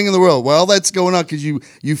weirdest thing in the world. While that's going on, because you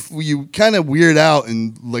kind of weird out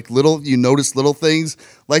and like you notice little things.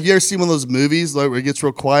 Like you ever see one of those movies like where it gets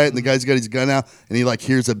real quiet and the guy's got his gun out and he like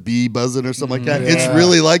hears a bee buzzing or something like that. It's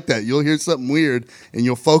really like that. You'll hear something weird and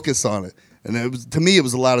you'll focus on it. And it was, to me, it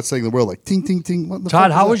was the loudest thing in the world. Like tink tink tink. What the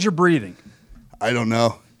Todd, fuck how was your breathing? I don't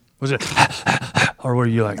know. Was it, or were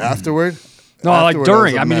you like afterward? No, Afterward, like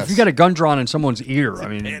during. I mean, if you got a gun drawn in someone's ear, I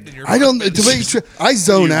mean, I don't. I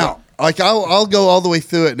zone out. Like I'll go all the way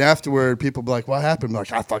through it, and afterward, people be like, "What happened?" I'm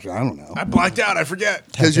like, I don't know. I blacked out. I forget.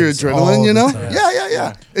 Because you're adrenaline, you know.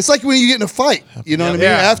 Yeah. It's like when you get in a fight. You know what I mean?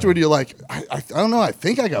 Afterward, you're like, I don't know. I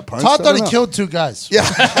think I got punched. Todd thought he killed 2 guys. Yeah.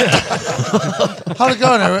 How'd it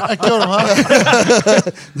go? I killed him,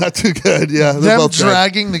 huh? Not too good. Yeah. Them both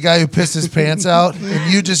dragging the guy who pissed his pants out,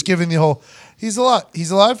 and you just giving the whole. He's alive.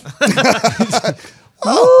 He's alive. Good for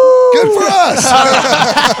us.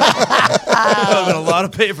 That been a lot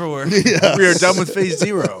of paperwork. Yes. We are done with phase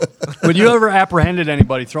 0. Would you ever apprehended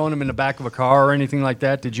anybody throwing them in the back of a car or anything like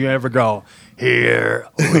that? Did you ever go, here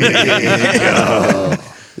we go?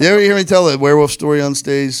 You ever hear me tell a werewolf story on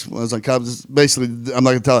stage when I was on cops? Basically, I'm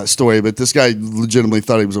not gonna tell that story, but this guy legitimately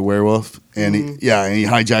thought he was a werewolf, and he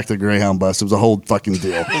hijacked a Greyhound bus. It was a whole fucking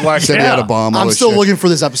deal. Said he had a bomb. I'm still looking for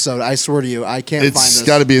this episode. I swear to you, I can't find this. It's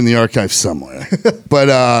got to be in the archive somewhere.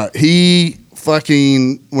 But he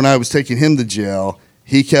fucking, when I was taking him to jail,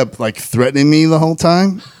 he kept like threatening me the whole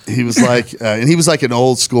time. He was like, and he was like an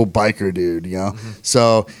old school biker dude, you know.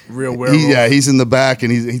 So real werewolf. He's in the back,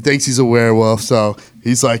 and he thinks he's a werewolf. So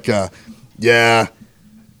he's like, it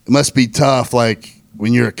must be tough. Like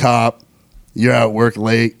when you're a cop, you're out at work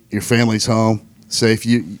late, your family's home. Safe.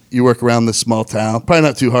 You work around this small town. Probably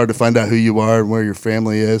not too hard to find out who you are and where your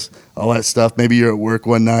family is. All that stuff. Maybe you're at work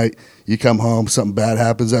one night, you come home, something bad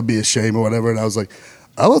happens. That'd be a shame or whatever. And I was like,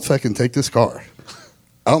 I'll fucking take this car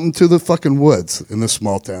out into the fucking woods in this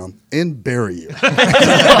small town and bury you.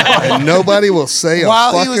 And nobody will say While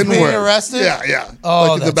a he fucking was being word. arrested? Yeah. Oh,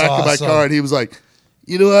 like in the that's back of my awesome. car, and he was like,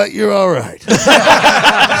 you know what? You're all right.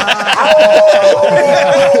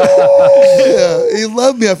 Yeah, he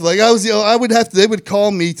loved me. I feel like I would have to. They would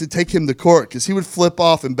call me to take him to court because he would flip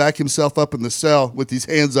off and back himself up in the cell with his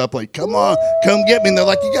hands up, like, "Come on, come get me." And they're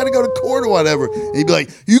like, "You got to go to court or whatever." And he'd be like,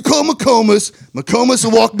 "You call McComas. McComas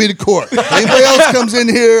will walk me to court. Anybody else comes in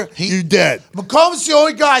here, you dead." McComb's the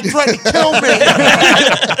only guy threatening to kill me.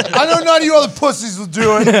 I know none of you other pussies will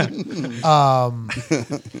do it.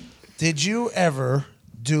 Did you ever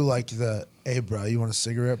do like the, "Hey, bro, you want a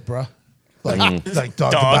cigarette, bro"? Like Dog the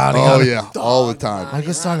Bounty Oh Hunter. yeah, all the time. I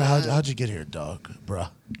guess talk. How'd you get here, dog, bro?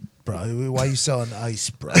 Why you selling ice,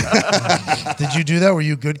 bro? Did you do that? Were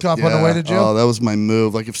you a good cop on the way to jail? Oh, that was my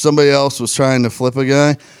move. Like if somebody else was trying to flip a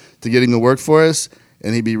guy to get him to work for us,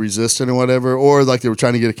 and he'd be resistant or whatever, or like they were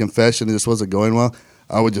trying to get a confession and it just wasn't going well,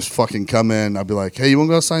 I would just fucking come in. I'd be like, "Hey, you want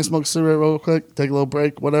to go outside, smoke a cigarette real quick, take a little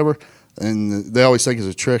break, whatever." And they always think it's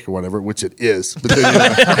a trick or whatever, which it is. But then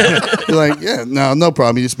you're like, "Yeah, no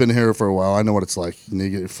problem. You just been here for a while. I know what it's like. You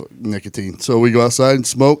need to get your nicotine." So we go outside and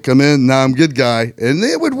smoke, come in, now I'm a good guy. And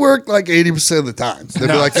it would work like 80% of the time. They'd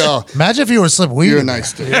be like, "Oh, imagine if you were slipping weed. You're a in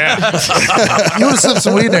nice dude." Yeah. You would have slipped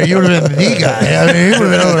some weed in there. You would have been the guy. I mean, he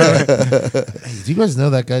would have been over there. Hey, do you guys know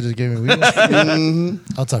that guy just gave me weed?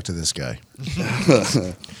 I'll talk to this guy.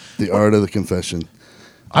 The art of the confession.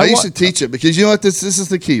 I used to teach it because you know what? This is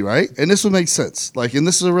the key, right? And this would make sense. Like, and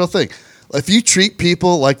this is a real thing. If you treat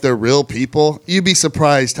people like they're real people, you'd be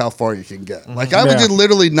surprised how far you can get. Like, I would just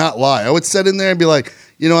literally not lie. I would sit in there and be like,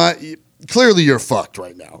 "You know what? Clearly you're fucked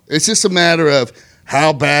right now. It's just a matter of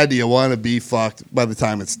how bad do you want to be fucked by the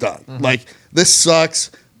time it's done. Like, this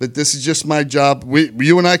sucks, but this is just my job.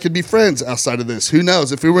 You and I could be friends outside of this. Who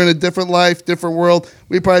knows? If we were in a different life, different world,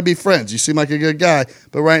 we'd probably be friends. You seem like a good guy,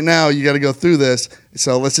 but right now you got to go through this.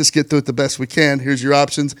 So let's just get through it the best we can. Here's your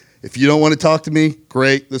options. If you don't want to talk to me,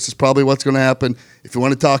 great. This is probably what's going to happen. If you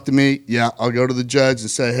want to talk to me, I'll go to the judge and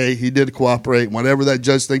say, hey, he did cooperate. Whatever that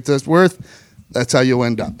judge thinks that's worth, that's how you'll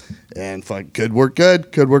end up. And if I could work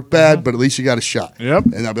good, could work bad, but at least you got a shot. Yep.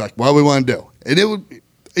 And I'll be like, what do we want to do? And it would,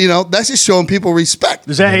 that's just showing people respect.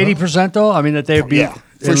 Is that 80% though? I mean, that they'd be at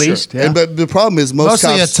least. Yeah. But the problem is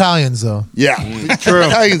Mostly cops, Italians, though. Yeah, true.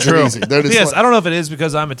 Italians are easy. They're just Yes, I don't know if it is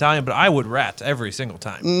because I'm Italian, but I would rat every single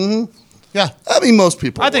time. Yeah. I mean, most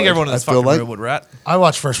people. I think would. everyone in this I feel fucking like. room would rat. I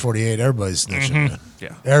watch First 48. Everybody's snitching.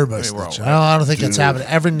 Yeah. Everybody's I mean, we're all snitching. I don't think that's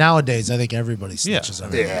happening. Nowadays, I think everybody Yeah. snitches.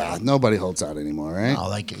 Everybody. Yeah, nobody holds out anymore, right? Oh,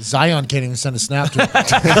 like Zion can't even send a snap to him.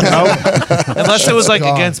 Unless it was like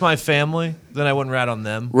God. against my family, then I wouldn't rat on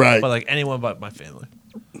them. Right. But like anyone but my family.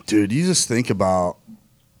 Dude, you just think about,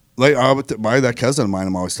 like, that cousin of mine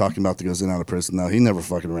I'm always talking about that goes in and out of prison now. He never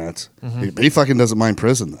fucking rats. He fucking doesn't mind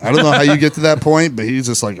prison. I don't know how you get to that point, but he's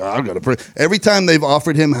just like, oh, I'll go to prison. Every time they've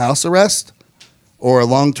offered him house arrest or a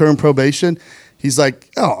long-term probation, he's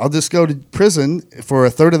like, oh, I'll just go to prison for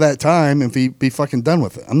a third of that time and be fucking done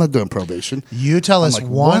with it. I'm not doing probation. You tell us like,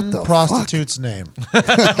 one what the prostitute's name.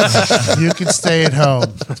 You can stay at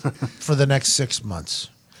home for the next 6 months.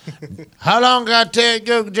 How long I tell you to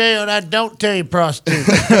go to jail and I don't tell you prostitute?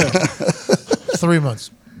 3 months.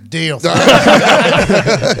 Deal.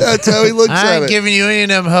 That's how he looks I at ain't it. giving you any of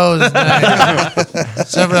them hoes tonight.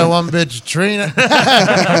 Except for that one bitch, Trina.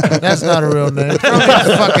 That's not a real name. Throw me in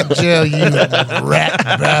fucking jail, you rat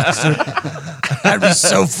bastard. That'd be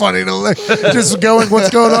so funny to look. Just going, what's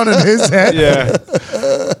going on in his head? Yeah.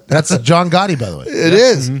 That's John Gotti, by the way. It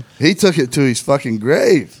is. He took it to his fucking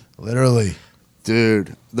grave. Literally.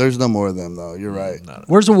 Dude, There's no more of them, though. You're right.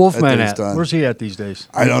 Where's the Wolfman That day's at? done. Where's he at these days?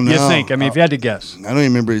 I don't know. You think? I mean, if you had to guess. I don't even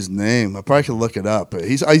remember his name. I probably could look it up, but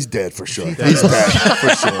he's dead for sure. He's dead for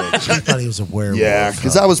sure. I thought he was a werewolf. Yeah,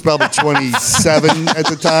 because I was probably 27 at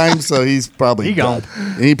the time, so he's probably He gone. dead.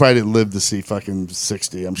 And he probably didn't live to see fucking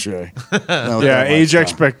 60, I'm sure. Yeah, age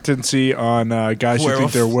expectancy on guys who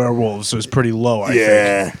think they're werewolves is pretty low, I think.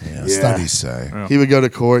 Yeah, studies say. He would go to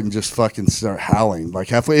court and just fucking start howling. Like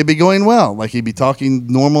halfway, it'd be going well. Like he'd be talking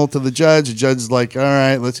normal to the judge. The judge is like, all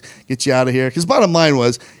right, let's get you out of here. Because bottom line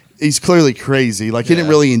was, he's clearly crazy. Like he didn't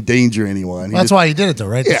really endanger anyone. That's why he did it, though,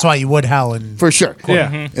 right? That's why you would howl in. For sure.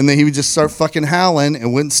 Yeah. And then he would just start fucking howling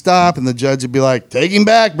and wouldn't stop. And the judge would be like, take him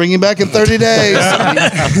back, bring him back in 30 days.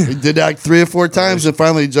 He did that like 3 or 4 times. And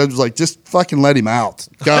finally the judge was like, just fucking let him out.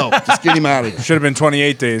 Go. Just get him out of here. Should have been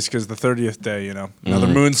 28 days because the 30th day, another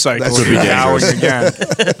moon cycle That's would be pretty howling again.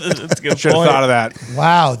 That's a good Should have point. thought of that.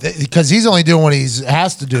 Wow, because he's only doing what he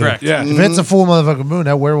has to do. Correct. Yeah. If it's a full motherfucking moon,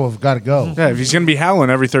 that werewolf got to go. Yeah, if he's going to be howling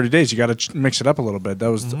every 30 days, you got to mix it up a little bit.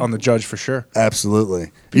 That was on the judge for sure.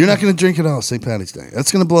 Absolutely. You're not going to drink at all St. Patty's Day.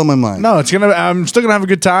 That's going to blow my mind. No, I'm still gonna have a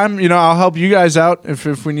good time. I'll help you guys out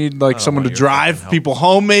if we need like someone to drive people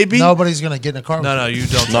home, maybe. Nobody's going to get in a car. No, you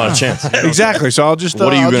don't. Not a chance. Exactly. So I'll just.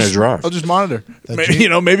 What are you I'll gonna just- drive? I'll just monitor. Maybe,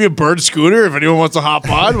 Jeep? maybe a bird scooter. If anyone wants to hop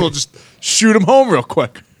on, we'll just shoot them home real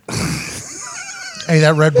quick. Hey,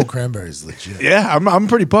 that Red Bull cranberry is legit. Yeah, I'm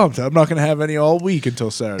pretty pumped. I'm not gonna have any all week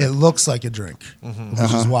until Saturday. It looks like a drink,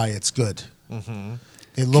 which is why it's good.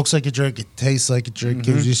 It looks like a drink. It tastes like a drink.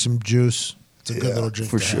 Gives you some juice. It's a good little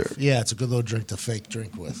drink for to sure. have. Yeah, it's a good little drink to fake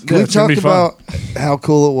drink with. Can we it's gonna talk be fun. about how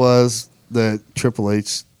cool it was that Triple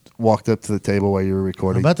H walked up to the table while you were How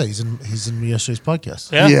recording? about that? He's in yesterday's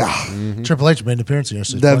podcast. Yeah. Yeah. Triple H made an appearance in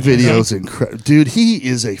yesterday's That podcast. video's incredible. Dude, he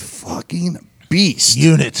is a fucking beast.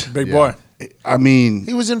 Unit. Big boy. I mean,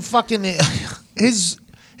 He was in fucking his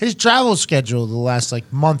travel schedule the last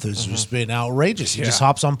month has just been outrageous. He just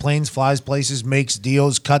hops on planes, flies places, makes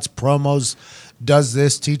deals, cuts promos, does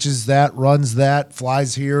this, teaches that, runs that,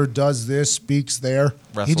 flies here, does this, speaks there.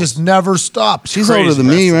 He just never stops. he's older than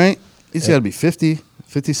me, right? He's got to be 50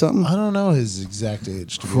 something. I don't know his exact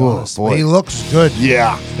age, to be Oh, honest. boy. But he looks good.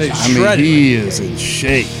 Yeah. He's I mean, shredded. he is in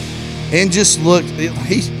shape. And just look,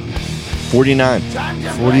 he's 49.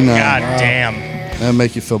 49. God damn. That'll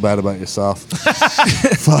make you feel bad about yourself.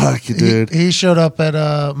 Fuck, dude. He showed up at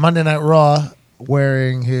Monday Night Raw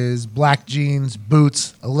wearing his black jeans,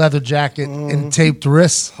 boots, a leather jacket, and taped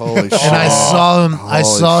wrists. Holy shit. And I saw him. I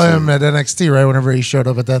Holy saw shit. him at NXT right whenever he showed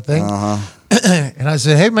up at that thing. And I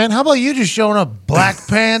said, "Hey man, how about you just showing up, black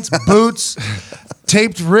pants, boots,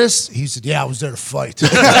 taped wrists?" He said, "Yeah, I was there to fight."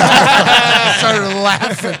 I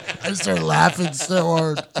started laughing so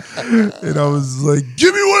hard, and I was like,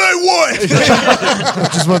 "Give me what I want,"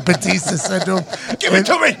 which is what Batista said to him. Give it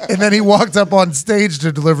to me. And then he walked up on stage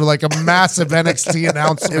to deliver like a massive NXT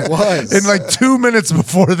announcement. It was. And 2 minutes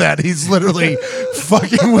before that, he's literally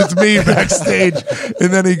fucking with me backstage,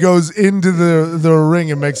 and then he goes into the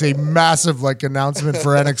ring and makes a massive announcement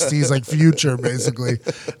for NXT's future, basically.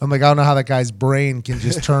 I'm like, I don't know how that guy's brain can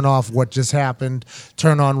just turn off what just happened,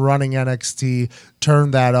 turn on running NXT, turn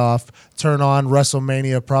that off, turn on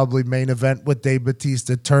WrestleMania, probably main event with Dave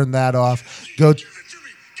Batista, turn that off, go.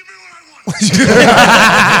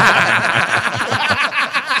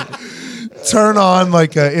 Turn on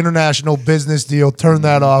an international business deal, turn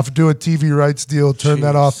that off, do a TV rights deal, turn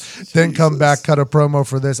that off, then come back, cut a promo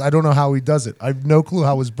for this. I don't know how he does it. I have no clue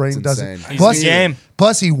how his brain does it. insane. He's the game.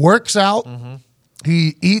 Plus, he works out,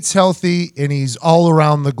 he eats healthy, and he's all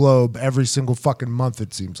around the globe every single fucking month,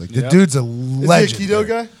 it seems like. The dude's a legend. Is he a keto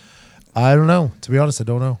guy? I don't know. To be honest, I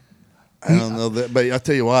don't know. I don't know that, but I'll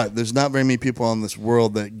tell you what, there's not very many people in this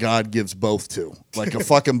world that God gives both to. Like a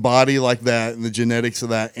fucking body like that and the genetics of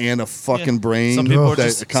that and a fucking brain Some people are that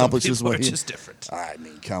just accomplishes some people what are he... just different. I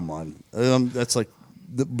mean, come on. That's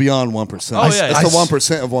beyond 1%. Oh, yeah. That's the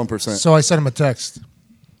 1% of 1%. So I sent him a text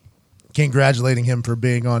congratulating him for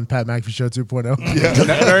being on Pat McAfee Show 2.0.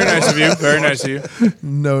 Very nice of you. Very nice of you.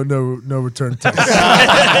 No return text.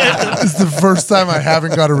 It's the first time I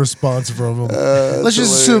haven't got a response from him. Let's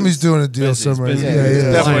just assume he's doing a deal somewhere. busy.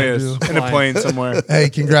 Yeah. Definitely is. In a plane somewhere. Hey,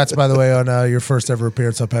 congrats, by the way, on your first ever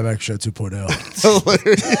appearance on Pat McAfee Show 2.0.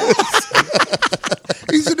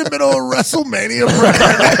 He's in the middle of WrestleMania.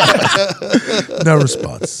 No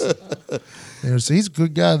response. He's a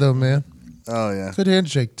good guy, though, man. Oh, yeah. Good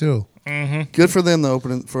handshake, too. Good for them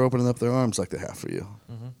for opening up their arms like they have for you.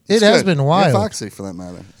 It It's has good. been wild. And Foxy, for that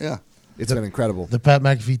matter. Yeah. It's been incredible. The Pat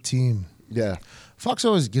McAfee team. Yeah. Fox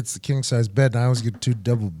always gets the king size bed, and I always get 2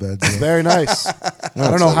 double beds. Very nice. I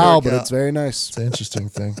don't know how, but it's very nice. It's an interesting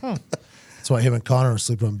thing. That's why him and Connor are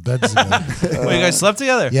sleeping on beds together. Wait, you guys slept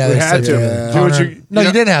together? Yeah, We they had slept to. together. Do what Connor- you- no,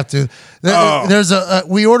 you didn't have to. There's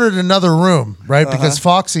we ordered another room, right? Because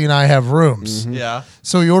Foxy and I have rooms. Yeah.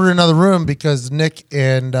 So we ordered another room because Nick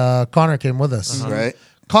and Connor came with us. Right.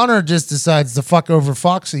 Connor just decides to fuck over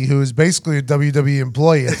Foxy, who is basically a WWE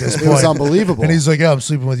employee at this point. It was unbelievable. And he's like, "Yeah, I'm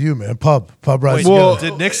sleeping with you, man. Pub rides Well,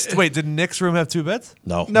 together." Did Nick's room have 2 beds?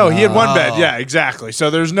 No. No, he had one bed. Yeah, exactly. So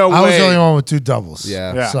there's no I way. was the only one with 2 doubles.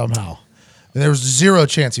 Yeah. Somehow. And there was 0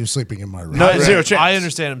 chance he was sleeping in my room. No, zero chance. I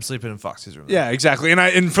understand him sleeping in Foxy's room. Yeah, exactly.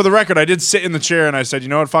 And for the record, I did sit in the chair and I said, you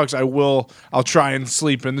know what, Fox, I'll try and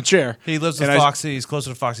sleep in the chair. He lives with And Foxy. He's closer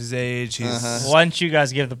to Foxy's age. He's Why don't you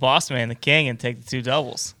guys give the boss man the king and take the 2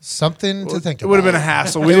 doubles? Something to think It about. would have been a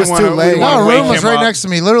hassle. We It was didn't too want late. to. No, room was right next to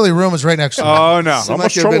me. Literally, room was right next to me. Oh no! Seemed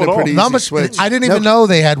much like it would have been trouble a at pretty all. easy Not much. switch. I didn't even know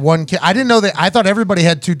they had one kid. I didn't know that. I thought everybody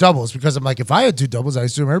had 2 doubles because I'm like, if I had 2 doubles, I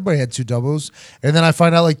assume everybody had 2 doubles. And then I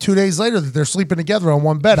find out like 2 days later that they're sleeping together on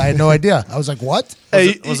one bed. I had no idea. I was like, what?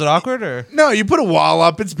 was it awkward or? No, you put a wall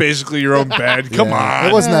up. It's basically your own bed. Come on.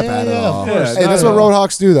 It wasn't that bad at all. of course. Hey, that's what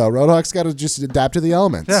Roadhawks do, though. Roadhawks got to just adapt to the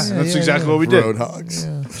elements. Yeah, that's exactly what we did.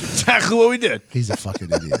 Roadhogs. Exactly what we did. He's a fucking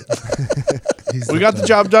idiot. We got the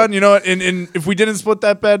job done. You know what? And if we didn't split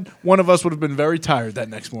that bed, one of us would have been very tired that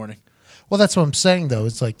next morning. Well, that's what I'm saying, though.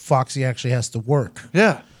 It's like Foxy actually has to work.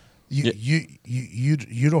 Yeah.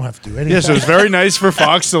 You don't have to do anything. Yeah, so it was very nice for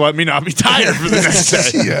Fox to let me not be tired for the next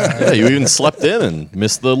day. Yeah, you even slept in and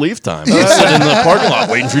missed the leave time. I was sitting in the parking lot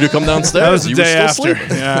waiting for you to come downstairs. That was the you were day still after.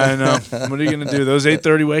 sleeping. Yeah, I know. What are you going to do? Those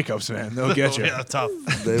 8:30 wake-ups, man. They'll get you. Yeah, tough.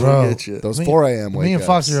 They Bro, will get you. Those 4 a.m. Me and wake-ups.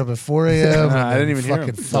 Foxy are up at 4 a.m. Nah, I didn't even hear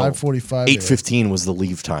fucking him. 5:45. 8:15 was the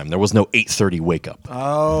leave time. There was no 8:30 wake up.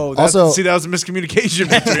 Oh, Also- see, that was a miscommunication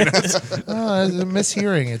between us. A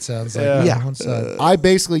mishearing, it sounds like. Yeah. On one side. I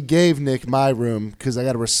basically gave Nick my room because I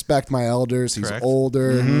got to respect my elders. He's Correct.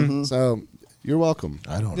 older, so you're welcome.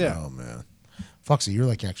 I don't Yeah. know, man. Foxy, you're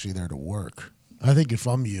like actually there to work. I think if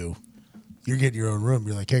I'm you, you're getting your own room.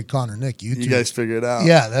 You're like, hey, Connor, Nick, you two. You guys figure it out.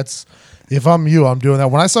 Yeah, that's. If I'm you, I'm doing that.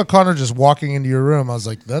 When I saw Connor just walking into your room, I was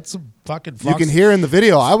like, that's a fucking Foxy. You can hear in the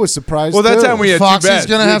video. I was surprised. Well, that too. time we had Foxy's 2 beds.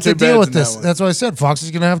 gonna We had have to 2 deal beds with in that this. one. That's what I said.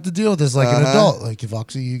 Foxy's gonna have to deal with this like an adult. Like,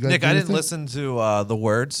 Foxy, you guys. Nick, do I your didn't thing? listen to the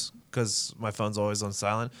words because my phone's always on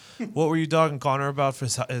silent. What were you dogging Connor about for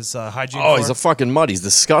his hygiene? Oh, for? he's a fucking mutt. He's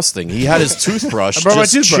disgusting. He had his toothbrush I brought my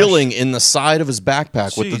just toothbrush. chilling in the side of his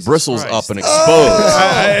backpack with the Jesus bristles Christ. up and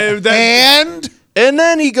exposed. And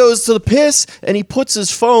then he goes to the piss and he puts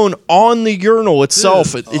his phone on the urinal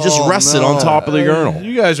itself. It just rested on top of the urinal.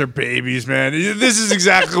 You guys are babies, man. This is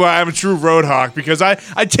exactly why I'm a true roadhawk, because I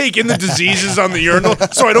take in the diseases on the urinal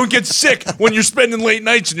so I don't get sick when you're spending late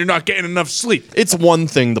nights and you're not getting enough sleep. It's one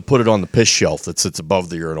thing to put it on the piss shelf that sits above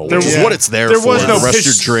the urinal, There which is was- what it's there there for. was no the rest of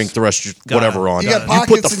piss- your drink, the rest of your whatever on. You got You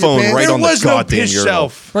put pockets the in your phone pants. right There on the was no goddamn piss urinal.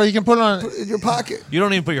 shelf. Bro, you can put it on. In your pocket. You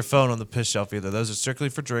don't even put your phone on the piss shelf either. Those are strictly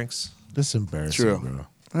for drinks. This is embarrassing, True. bro.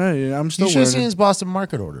 Hey, I'm still You should have seen learning. his Boston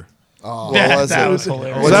Market order. What was that it? was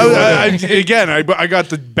hilarious. Well, I got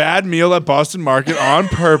the bad meal at Boston Market on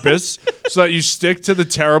purpose so that you stick to the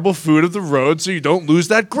terrible food of the road so you don't lose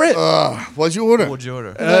that grit. What'd you order? What'd you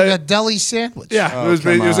order? Like a deli sandwich. Yeah, it was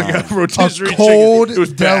like a rotisserie A cold chicken. It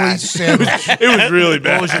was deli bad. sandwich. It was really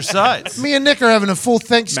bad. What was your size? Me and Nick are having a full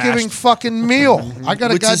Thanksgiving Mashed. fucking meal. I got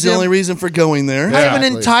a Which is the goddamn. only reason for going there. I have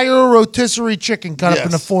an entire rotisserie chicken cut up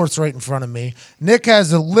into Yes. fourths right in front of me. Nick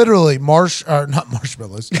has a literally not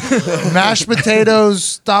marshmallows, mashed potatoes,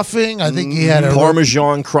 stuffing. I think he had a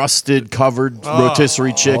Parmesan crusted covered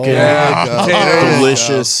rotisserie chicken. Potatoes.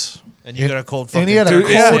 Delicious. And you got a cold fucking and he had a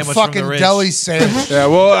turkey cold sandwich from fucking the Ridge. deli sandwich. Yeah,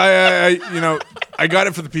 well, I got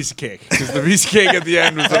it for the piece of cake because the piece of cake at the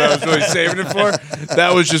end was what I was really saving it for.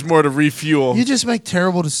 That was just more to refuel You just make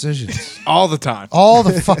terrible decisions all the time. all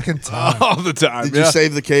the fucking time. All the time. Did you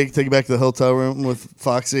save the cake, take it back to the hotel room with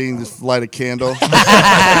Foxy and just light a candle?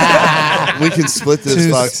 We can split this,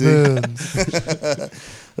 Two Foxy. spoons.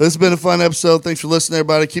 This has been a fun episode. Thanks for listening,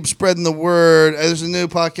 everybody. Keep spreading the word. There's a new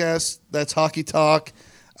podcast. That's Hockey Talk.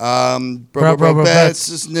 Bro Bets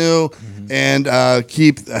is new. And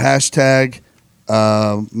keep the hashtag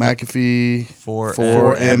McAfee For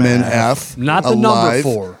MNF. Not the alive.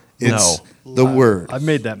 number 4. It's the word. I've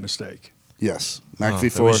made that mistake. Yes. Oh, McAfee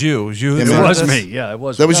that 4. was you. It was you. who It It started was this? me. Yeah, it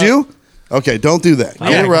was. That was you? Okay, don't do that.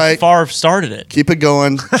 Get it right. Favre started it. Keep it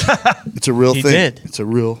going. It's a real He thing. did. It's a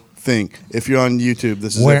real thing. If you're on YouTube,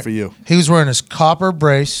 this is Where- it for you. He was wearing his copper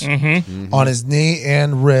brace on his knee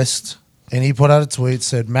and wrist, and he put out a tweet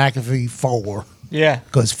said McAfee 4 Yeah,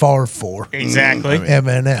 because 4 exactly.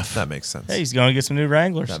 MNF. That makes sense. Hey, he's going to get some new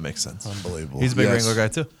Wranglers. That makes sense. Unbelievable. He's a big Yes. Wrangler guy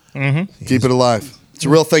too. Keep it alive. It's a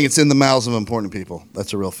real thing. It's in the mouths of important people.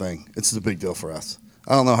 That's a real thing. It's a big deal for us.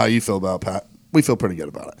 I don't know how you feel about it, Pat. We feel pretty good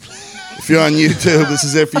about it. If you're on YouTube, this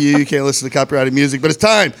is it for you. You can't listen to copyrighted music, but it's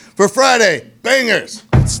time for Friday Bangers.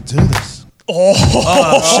 Let's do this.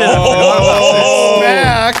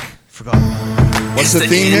 Back. Forgot. What's the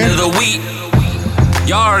theme end here? of the week.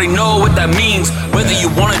 Y'all already know what that means. Whether you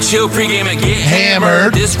want to chill pregame and get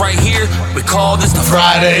hammered, this right here, we call this the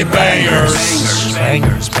Friday Bangers.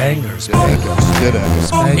 Bangers, bangers, bangers. Good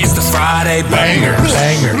at It's the Friday Bangers.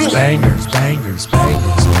 Bangers, bangers, bangers,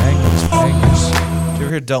 bangers, bangers, bangers. Did you ever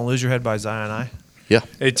hear "Don't Lose Your Head" by Zion I? Yeah.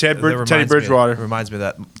 Hey, That Teddy reminds Bridgewater. Me, reminds me of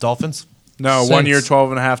that. Dolphins. No, Saints. 1 year,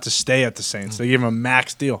 12.5 to stay at the Saints. They gave him a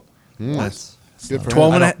max deal. Nice. Good for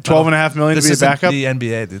 12.5 million to This be a isn't backup. the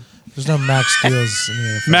NBA, dude. There's no max deals in the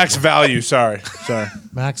NFL. Max value. Sorry.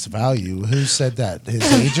 Max value. Who said that? His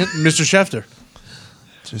agent? Mr. Schefter.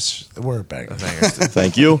 Just we're bangers.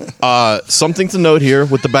 Thank you. Something to note here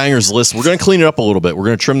with the bangers list. We're going to clean it up a little bit. We're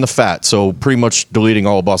going to trim the fat. So pretty much deleting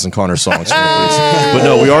all of Boston Connor songs. But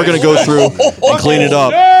no, we are going to go through and clean it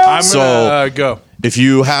up. I'm So gonna go. if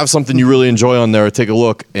you have something you really enjoy on there, take a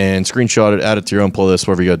look and screenshot it, add it to your own playlist,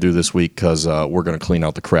 whatever you got to do this week, because we're going to clean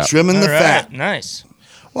out the crap. Trimming the fat. Nice.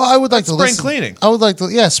 Well, I would like to Spring listen. cleaning. I would like to.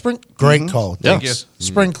 Yeah, spring. Great call. Thank Thanks.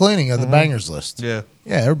 Spring cleaning of the bangers list. Yeah,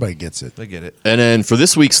 Yeah, everybody gets it. I get it. And then for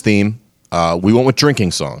this week's theme, we went with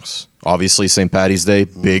drinking songs. Obviously, St. Paddy's Day,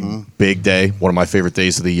 big day, one of my favorite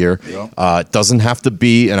days of the year. It doesn't have to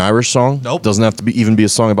be an Irish song. Nope. Doesn't have to be even be a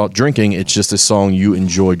song about drinking. It's just a song you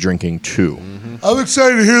enjoy drinking to. I'm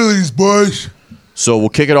excited to hear these, boys. So we'll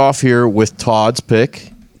kick it off here with Todd's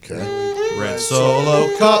pick. Okay. Red Solo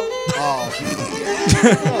Cup.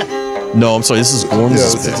 No, I'm sorry. This is Gorm's Yeah,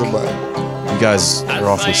 this pick. is a bad. You guys are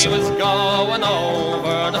awfully similar. Going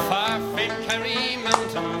over the far-famed Kerry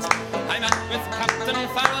Mountains, I met with Captain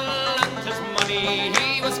Farrell and his money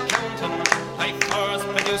he was counting. I first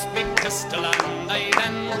produced me pistol and I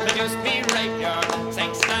then produced me rapier,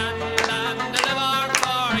 saying stand and deliver,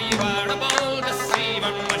 for you are a bold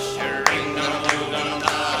deceiver, mushering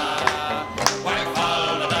why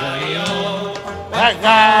call the Dio? I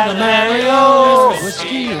got a Mario.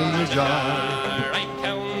 Whiskey in the jar.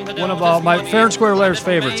 One of my fair and square Lair's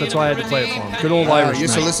favorites. That's why I had to play it for him. Good old I Irish.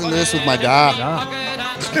 used to night. listen to this with my dad.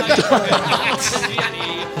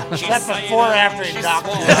 Is that before or after he knocked?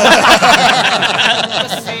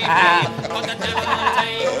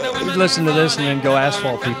 We'd listen to this and then go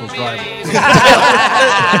asphalt people's driveways. Me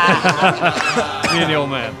and the old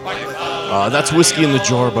man. That's Whiskey in the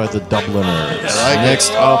Jar by the Dubliners. like it.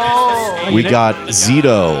 Next up, we got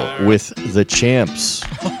Zito with The Champs.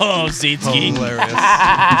 Oh, Zitsky. Hilarious.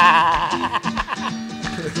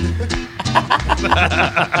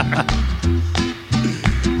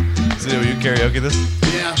 So, will you karaoke this?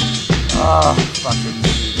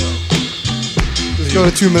 Let's go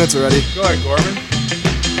to 2 minutes already. Go ahead, Gorman.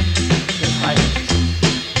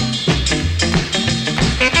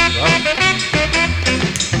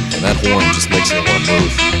 And that horn just makes me want to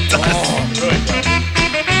move.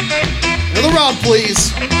 Another round,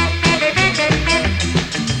 please.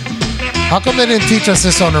 How come they didn't teach us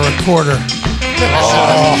this on a recorder?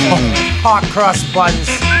 Hot cross buttons.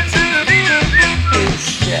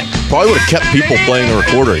 Shit. Probably would have kept people playing the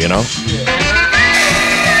recorder, you know?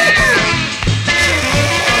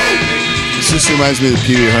 This just reminds me of the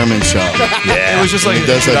Pee Wee Herman show. It was just like He an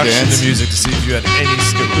does that introduction dance? to music to see if you had any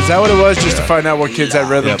skill. Is that what it was? Just to find out what kids had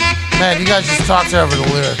rhythm? Man, you guys just talked over the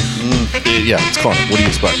lyrics. Yeah, it's Connor. What do you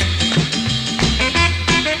expect?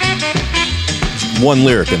 There's one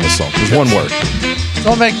lyric in this song. There's one word.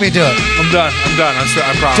 Don't make me do it. I'm done.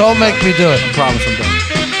 I promise. Don't make me do it. I promise I'm done.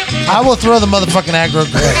 I will throw the motherfucking aggro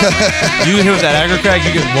grenade. You can hit with that aggro crack,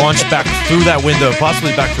 you can launch back through that window,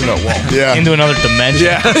 possibly back through that wall. Yeah. Into another dimension.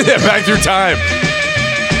 Yeah, back through time.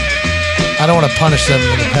 I don't want to punish them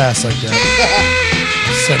in the past like that.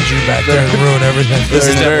 Send you back there and ruin everything. This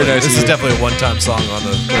is Very definitely, nice this of is you. definitely a one-time song on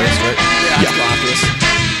the chorus, right? Yeah. This.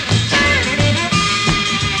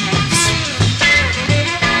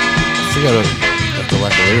 I think I have to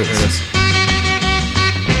lack of lyrics.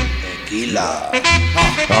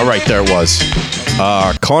 All right, there it was.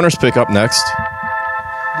 Connor's pick up next.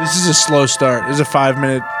 This is a slow start. This is a 5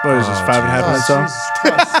 minute. What is this? 5.5 minute song?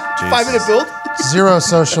 5 minute build. Zero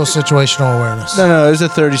social situational awareness. No. This is a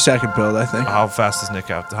 30-second build. I think. How fast does Nick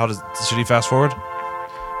out? Should he fast forward?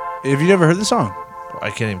 Have you never heard the song? I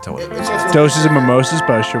can't even tell what it is. Doses and Mimosas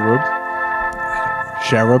by Sharub.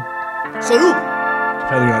 Sharub. Salud.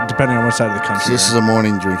 Depending on what side of the So country. this is a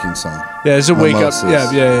morning drinking song. Yeah, it's a wake up.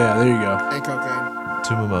 Mimosas. Yeah. There you go. And cocaine.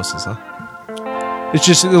 2 mimosas, huh? It's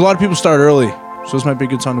just a lot of people start early, so this might be a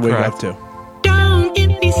good song to wake Correct. up to. Don't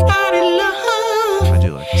started love. I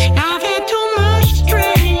do like this. I've had too much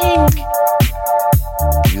drink.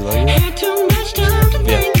 You like it? Had too much time to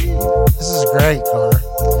think. This is great, Connor.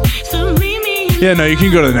 So meet me. Yeah, no, you can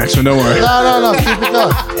go to the next one. Don't worry. No. Keep it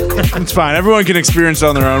going. It's fine. Everyone can experience it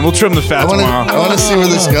on their own. We'll trim the fat I tomorrow. want to see where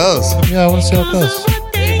this goes. Yeah, I want to see how it goes.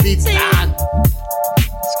 Beats Todd.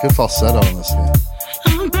 It's good falsetto on this guy.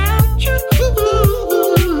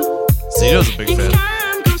 Zito's a big fan.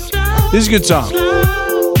 This is a good song.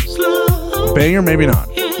 Banger, maybe not.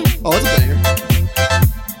 Oh, it's a banger.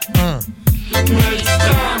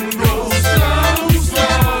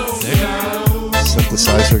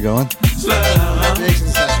 Synthesizer going. Big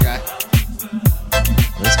synthesizer guy.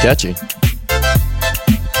 That's catchy.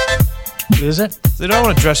 Is it? Zito, I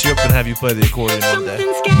want to dress you up and have you play the accordion one day.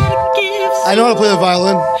 I know how to play the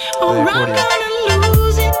violin The accordion.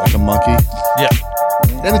 Like a monkey. Yeah.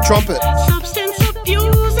 and the trumpet.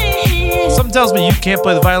 Something tells me you can't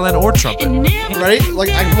play the violin or trumpet. Right? Like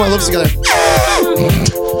I can put my lips together.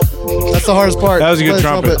 That's the hardest part. That was a good Play the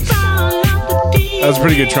trumpet. That was a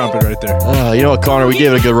pretty good trumpet right there. You know what, Connor? We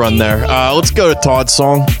gave it a good run there. Let's go to Todd's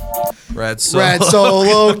song. Red Solo. Red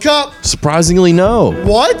Solo Cup. Surprisingly, no.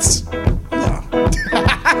 What?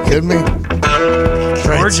 Kidding me?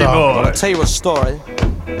 Georgie boy. I'll tell you a story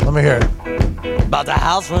Let me hear it. about the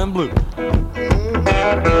house running blue.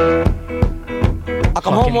 I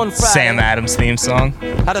come home one Friday. Sam Adams theme song.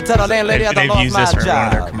 Had to tell the landlady I They've lost used my this for one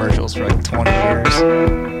of their job. commercials for like 20 years.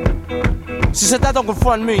 She said that don't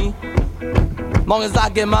confront me, long as I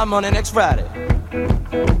get my money next Friday.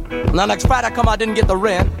 Now next Friday I come, I didn't get the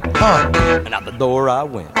rent, and out the door I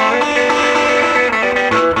went.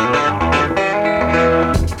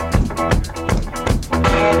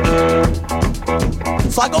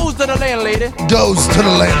 So I goes to the landlady. Goes to the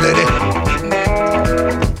landlady.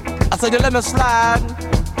 I said, you let me slide.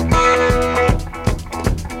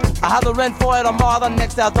 I have the rent for it tomorrow, the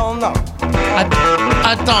next day I don't know.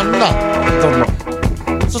 I don't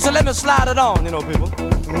know. So let me slide it on, you know, people.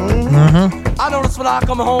 I notice when I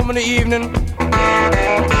come home in the evening,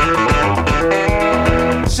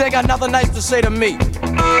 she ain't got nothing nice to say to me.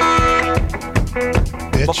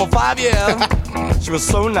 But for 5 years, she was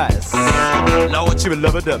so nice. Lord, she would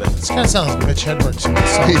love it, dub it. This kind of sounds like Mitch Hedberg.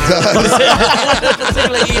 He does.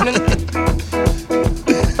 Particular evening,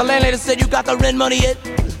 the landlady said, you got the rent money yet?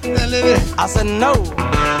 I said, no.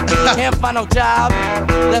 Can't find no job,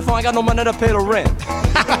 therefore I ain't got no money to pay the rent.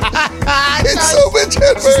 It's so Mitch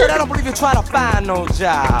Hedberg. She said, I don't believe you're trying to find no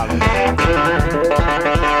job.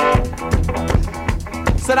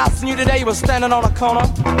 Said, I seen you today, you were standing on a corner,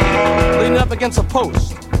 leaning up against a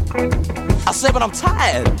post. I said, but I'm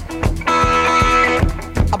tired.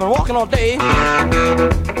 I've been walking all day.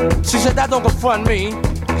 She said, that don't confront me,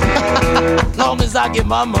 long as I get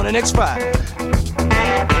my money next Friday.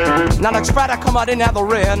 Now next Friday I come out, didn't have the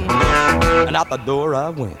rent, and out the door I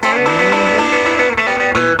went.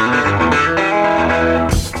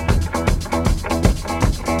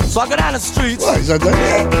 So I go down the streets. Why, he's not done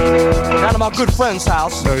yet? Down to my good friend's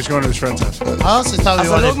house. No, he's going to his friend's house. I honestly thought I you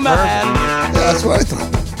said, wanted look, man, Yeah, that's what I thought.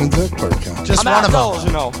 When's that part count? just I'm one of outdoors,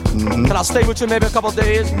 them. you know. Can I stay with you maybe a couple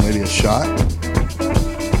days? Maybe a shot?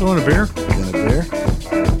 You want a beer? Then a beer?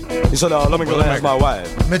 He said, let me go ask my wife.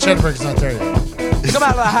 Mitch Hedberg's not there yet. He come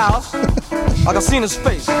out of the house. I can see in his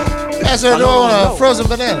face. That's her I doing know. a frozen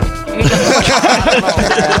banana. And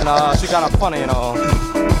she kind of funny, you know.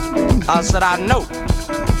 I said, I know.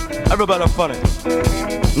 Everybody funny.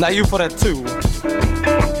 Now you for that too.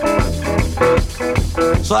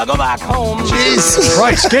 So I go back home. Jesus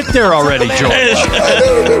Christ, get there already, Joel.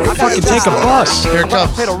 I Fucking take a bus. Here it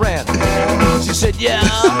comes. Pay the rent. She said, yeah.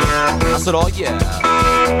 I said, oh yeah.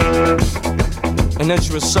 And then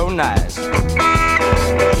she was so nice.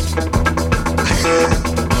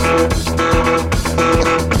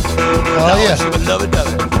 Oh yeah. She would love it, love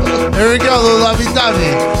it. Here we go, little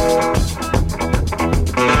lovey-dovey.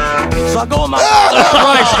 So I go in my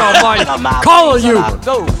Christ almighty. Call you. I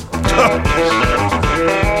go.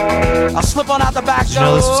 I slip on out the back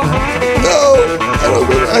door. No, I don't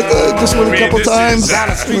remember. I thought I just went a couple times. Down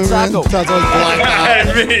the streets I go. That's always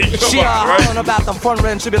black. She hollering about the front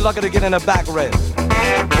rent. She be lucky to get in the back rent.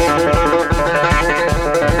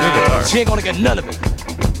 She ain't gonna get none of it.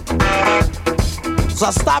 So I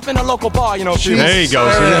stop in the local bar, you know. There you go.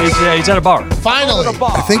 He's at a bar. Finally.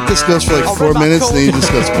 I think this goes for like 4 minutes, and then he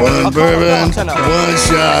just goes one bourbon, one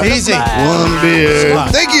shot, Easy. one beer.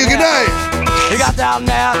 Thank you. Good night. You got down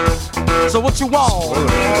there. So what you want?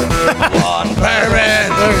 One Bourbon,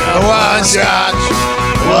 one shot,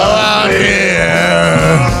 one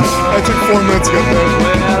beer. I took 4 minutes to get there.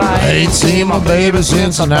 Well, I ain't seen my baby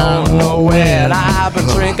since I don't know when. I've been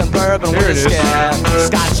drinking bourbon whiskey,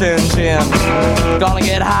 scotch and gin. Gonna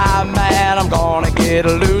get high, man, I'm gonna get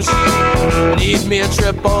loose. Need me a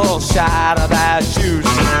triple shot of that juice.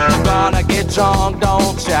 I'm gonna get drunk,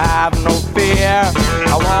 don't you have no fear.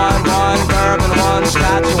 I want one bourbon, one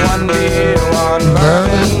scotch, one beer. One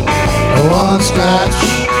bourbon, one scotch,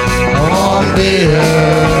 one beer.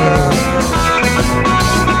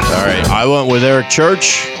 All right, I went with Eric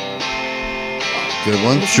Church. Good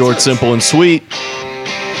one. Short, simple, and sweet.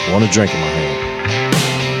 Want a drink in my hand.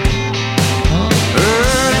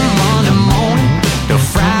 Early Monday morning to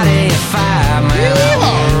Friday at 5, man.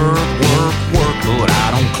 Work, but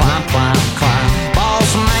I don't climb.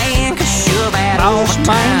 Boss man can shove that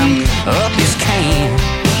overtime up his can.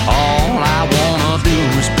 All I wanna do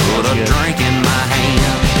is put a drink in my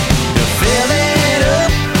hand. To fill it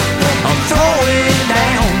up, I'll throw it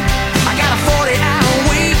down. I got a 40-hour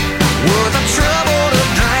week worth of trouble to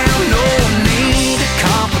drown. No need to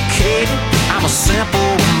complicate it. I'm a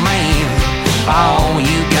simple man. All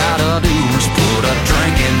you gotta do is put a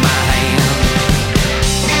drink in my hand.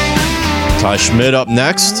 Ty Schmidt up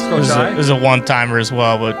next. This is a one-timer as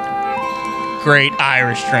well, but great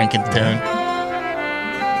Irish drinking tune.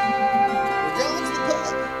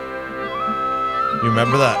 You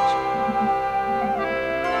remember that?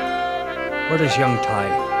 Where does young Ty?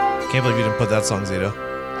 Can't believe you didn't put that song, Zito.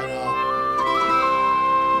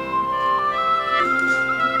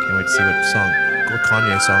 Can't wait to see what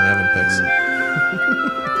Kanye song Evan picks.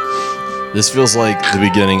 This feels like the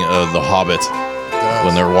beginning of The Hobbit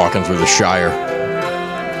when they're walking through the Shire.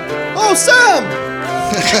 Oh, Sam!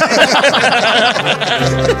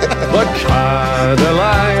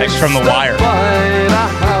 Text from The Wire.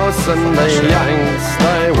 And the Yanks,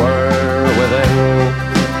 they were within.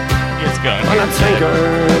 It's going. On a tanker,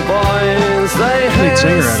 boys, they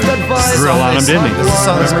hissed advice. Threw a lot of them, didn't he? Does the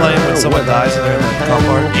song playing when someone dies and they're in the car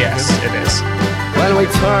park? Yes, it is. When we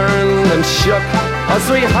turned and shook as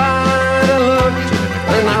we had a look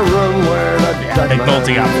in a room where the I think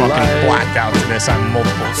Nolte got fucking blacked out to this on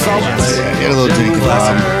multiple occasions. Yeah, he had a little drink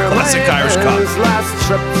vibe. Classic Irish cop. His last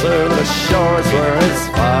trip to the shores where his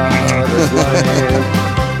father's lay.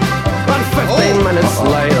 About 15 minutes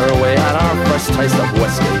later, we had our first taste of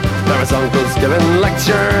whiskey. There was uncles giving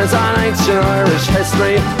lectures on ancient Irish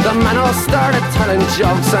history. The men all started telling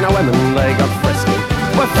jokes and the women, they got frisky.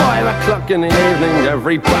 By 5 o'clock in the evening,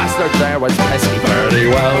 every bastard there was pissy. Pretty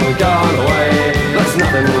well gone away, there's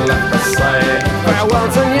nothing left to say.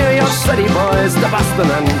 Farewell to New York City boys, to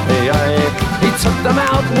Boston and PA. He took them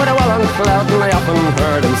out with a well on cloud, and I often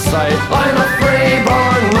heard him say, I'm a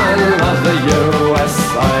free-born man of the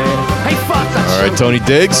USA. Hey, fuck that All right, Tony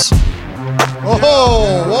Diggs.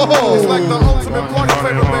 Whoa. It's like the ultimate party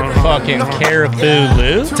favor, baby. Fucking Caribou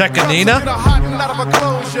Lou. Tekanina.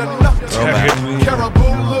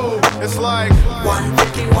 Caribou Lou. It's like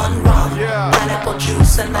 151 rum, pineapple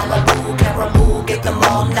juice and Malibu, Caribou, get them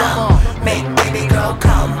all numb. Make baby girl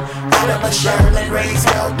come out of a shell and raise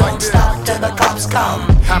hell. Don't stop till the cops come.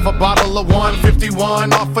 half a bottle of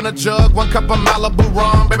 151 off in a jug, 1 cup of Malibu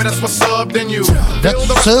rum. Baby, that's what's up. Then you fill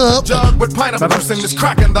the jug with pineapple juice and it's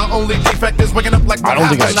cracking. The only defect is waking up like I don't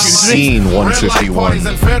think I've seen 151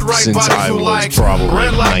 since I was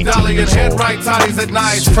probably 19 years old.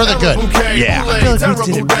 It's for the good. Yeah.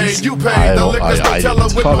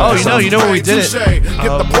 Oh, you know where we did it? We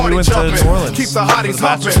went to New Orleans. Keep the hotties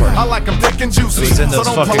humping. I like them thick and juicy. It was in So those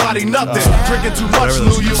don't fucking, Pilates nothing. Drinking too much, whatever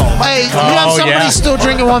those Lou. You Hey, you have somebody still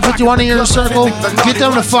drinking 151 in your circle? Get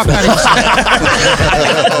them the fuck out of your circle.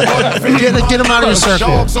 Get them out of your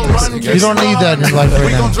circle. You don't need that in your life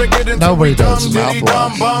right now. Nobody does.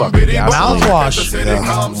 Mouthwash.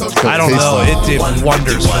 I don't know. It did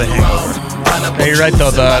wonders for the hangover. Yeah, you're right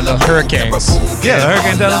though. The Hurricanes. Yeah, the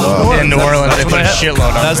Hurricane down in New Orleans. They put a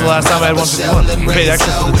shitload on. That's the last time I had 151. We paid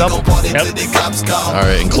extra for the double. Yep. All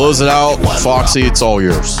right, and close it out. Foxy, it's all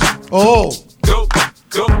yours. Oh.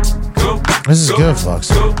 This is good,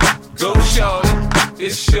 Foxy. Go, shorty,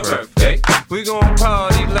 it's your birthday. We gon'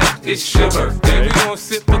 party like it's your birthday. We gon'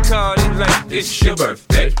 sip Bacardi like it's your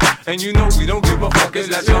birthday. And you know we don't give a fuck, it's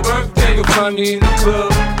not your birthday. You'll find me in the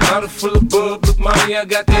club, bottle full of bub. Look, mommy, I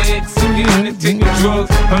got the X, I'm getting to taking drugs.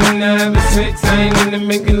 I'm in the having sex, I ain't into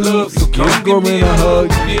making love. So come give me a hug,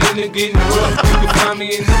 get into getting rough. You can find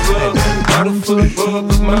me in the club, bottle full of bub.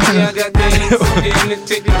 Look, mommy, I got the X, I'm getting to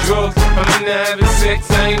taking drugs. I'm in the having sex,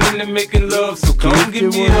 I ain't into making love. So come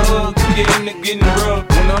give me a hug, get into getting rough.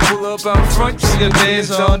 When I pull up out front, you see the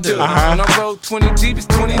dance all day. When I roll 20 deep, it's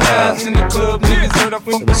 29s in the club. Niggas heard I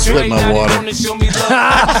fuck with Split my water.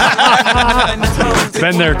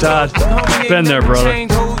 Been there, Todd. Been there, brother.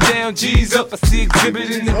 count G's up. I see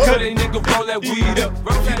exhibit in the cut, a nigga roll that weed up.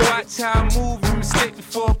 If you watch how I move, you mistake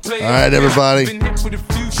before I play. All right, everybody.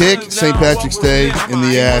 Kick St. Patrick's Day in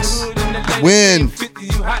the ass. Win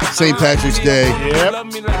St. Patrick's Day.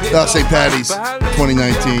 Yep. St. Patty's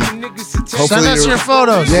 2019. Hopefully Send us your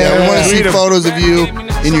photos. Yeah, we want to see photos of you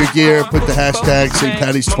in your gear. Put the hashtag St.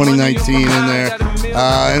 Patty's 2019 in there.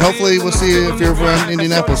 And hopefully we'll see you if you're from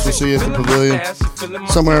Indianapolis. We'll see you at the pavilion.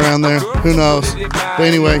 Somewhere around there. Who knows? But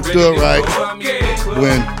anyway, do it right.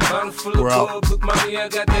 Win. We're out. Mommy, I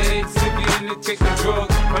got the head sippy in the taking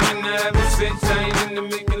drugs. I'm in the having sex, I ain't in the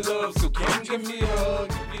making love. So come give me a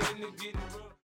hug.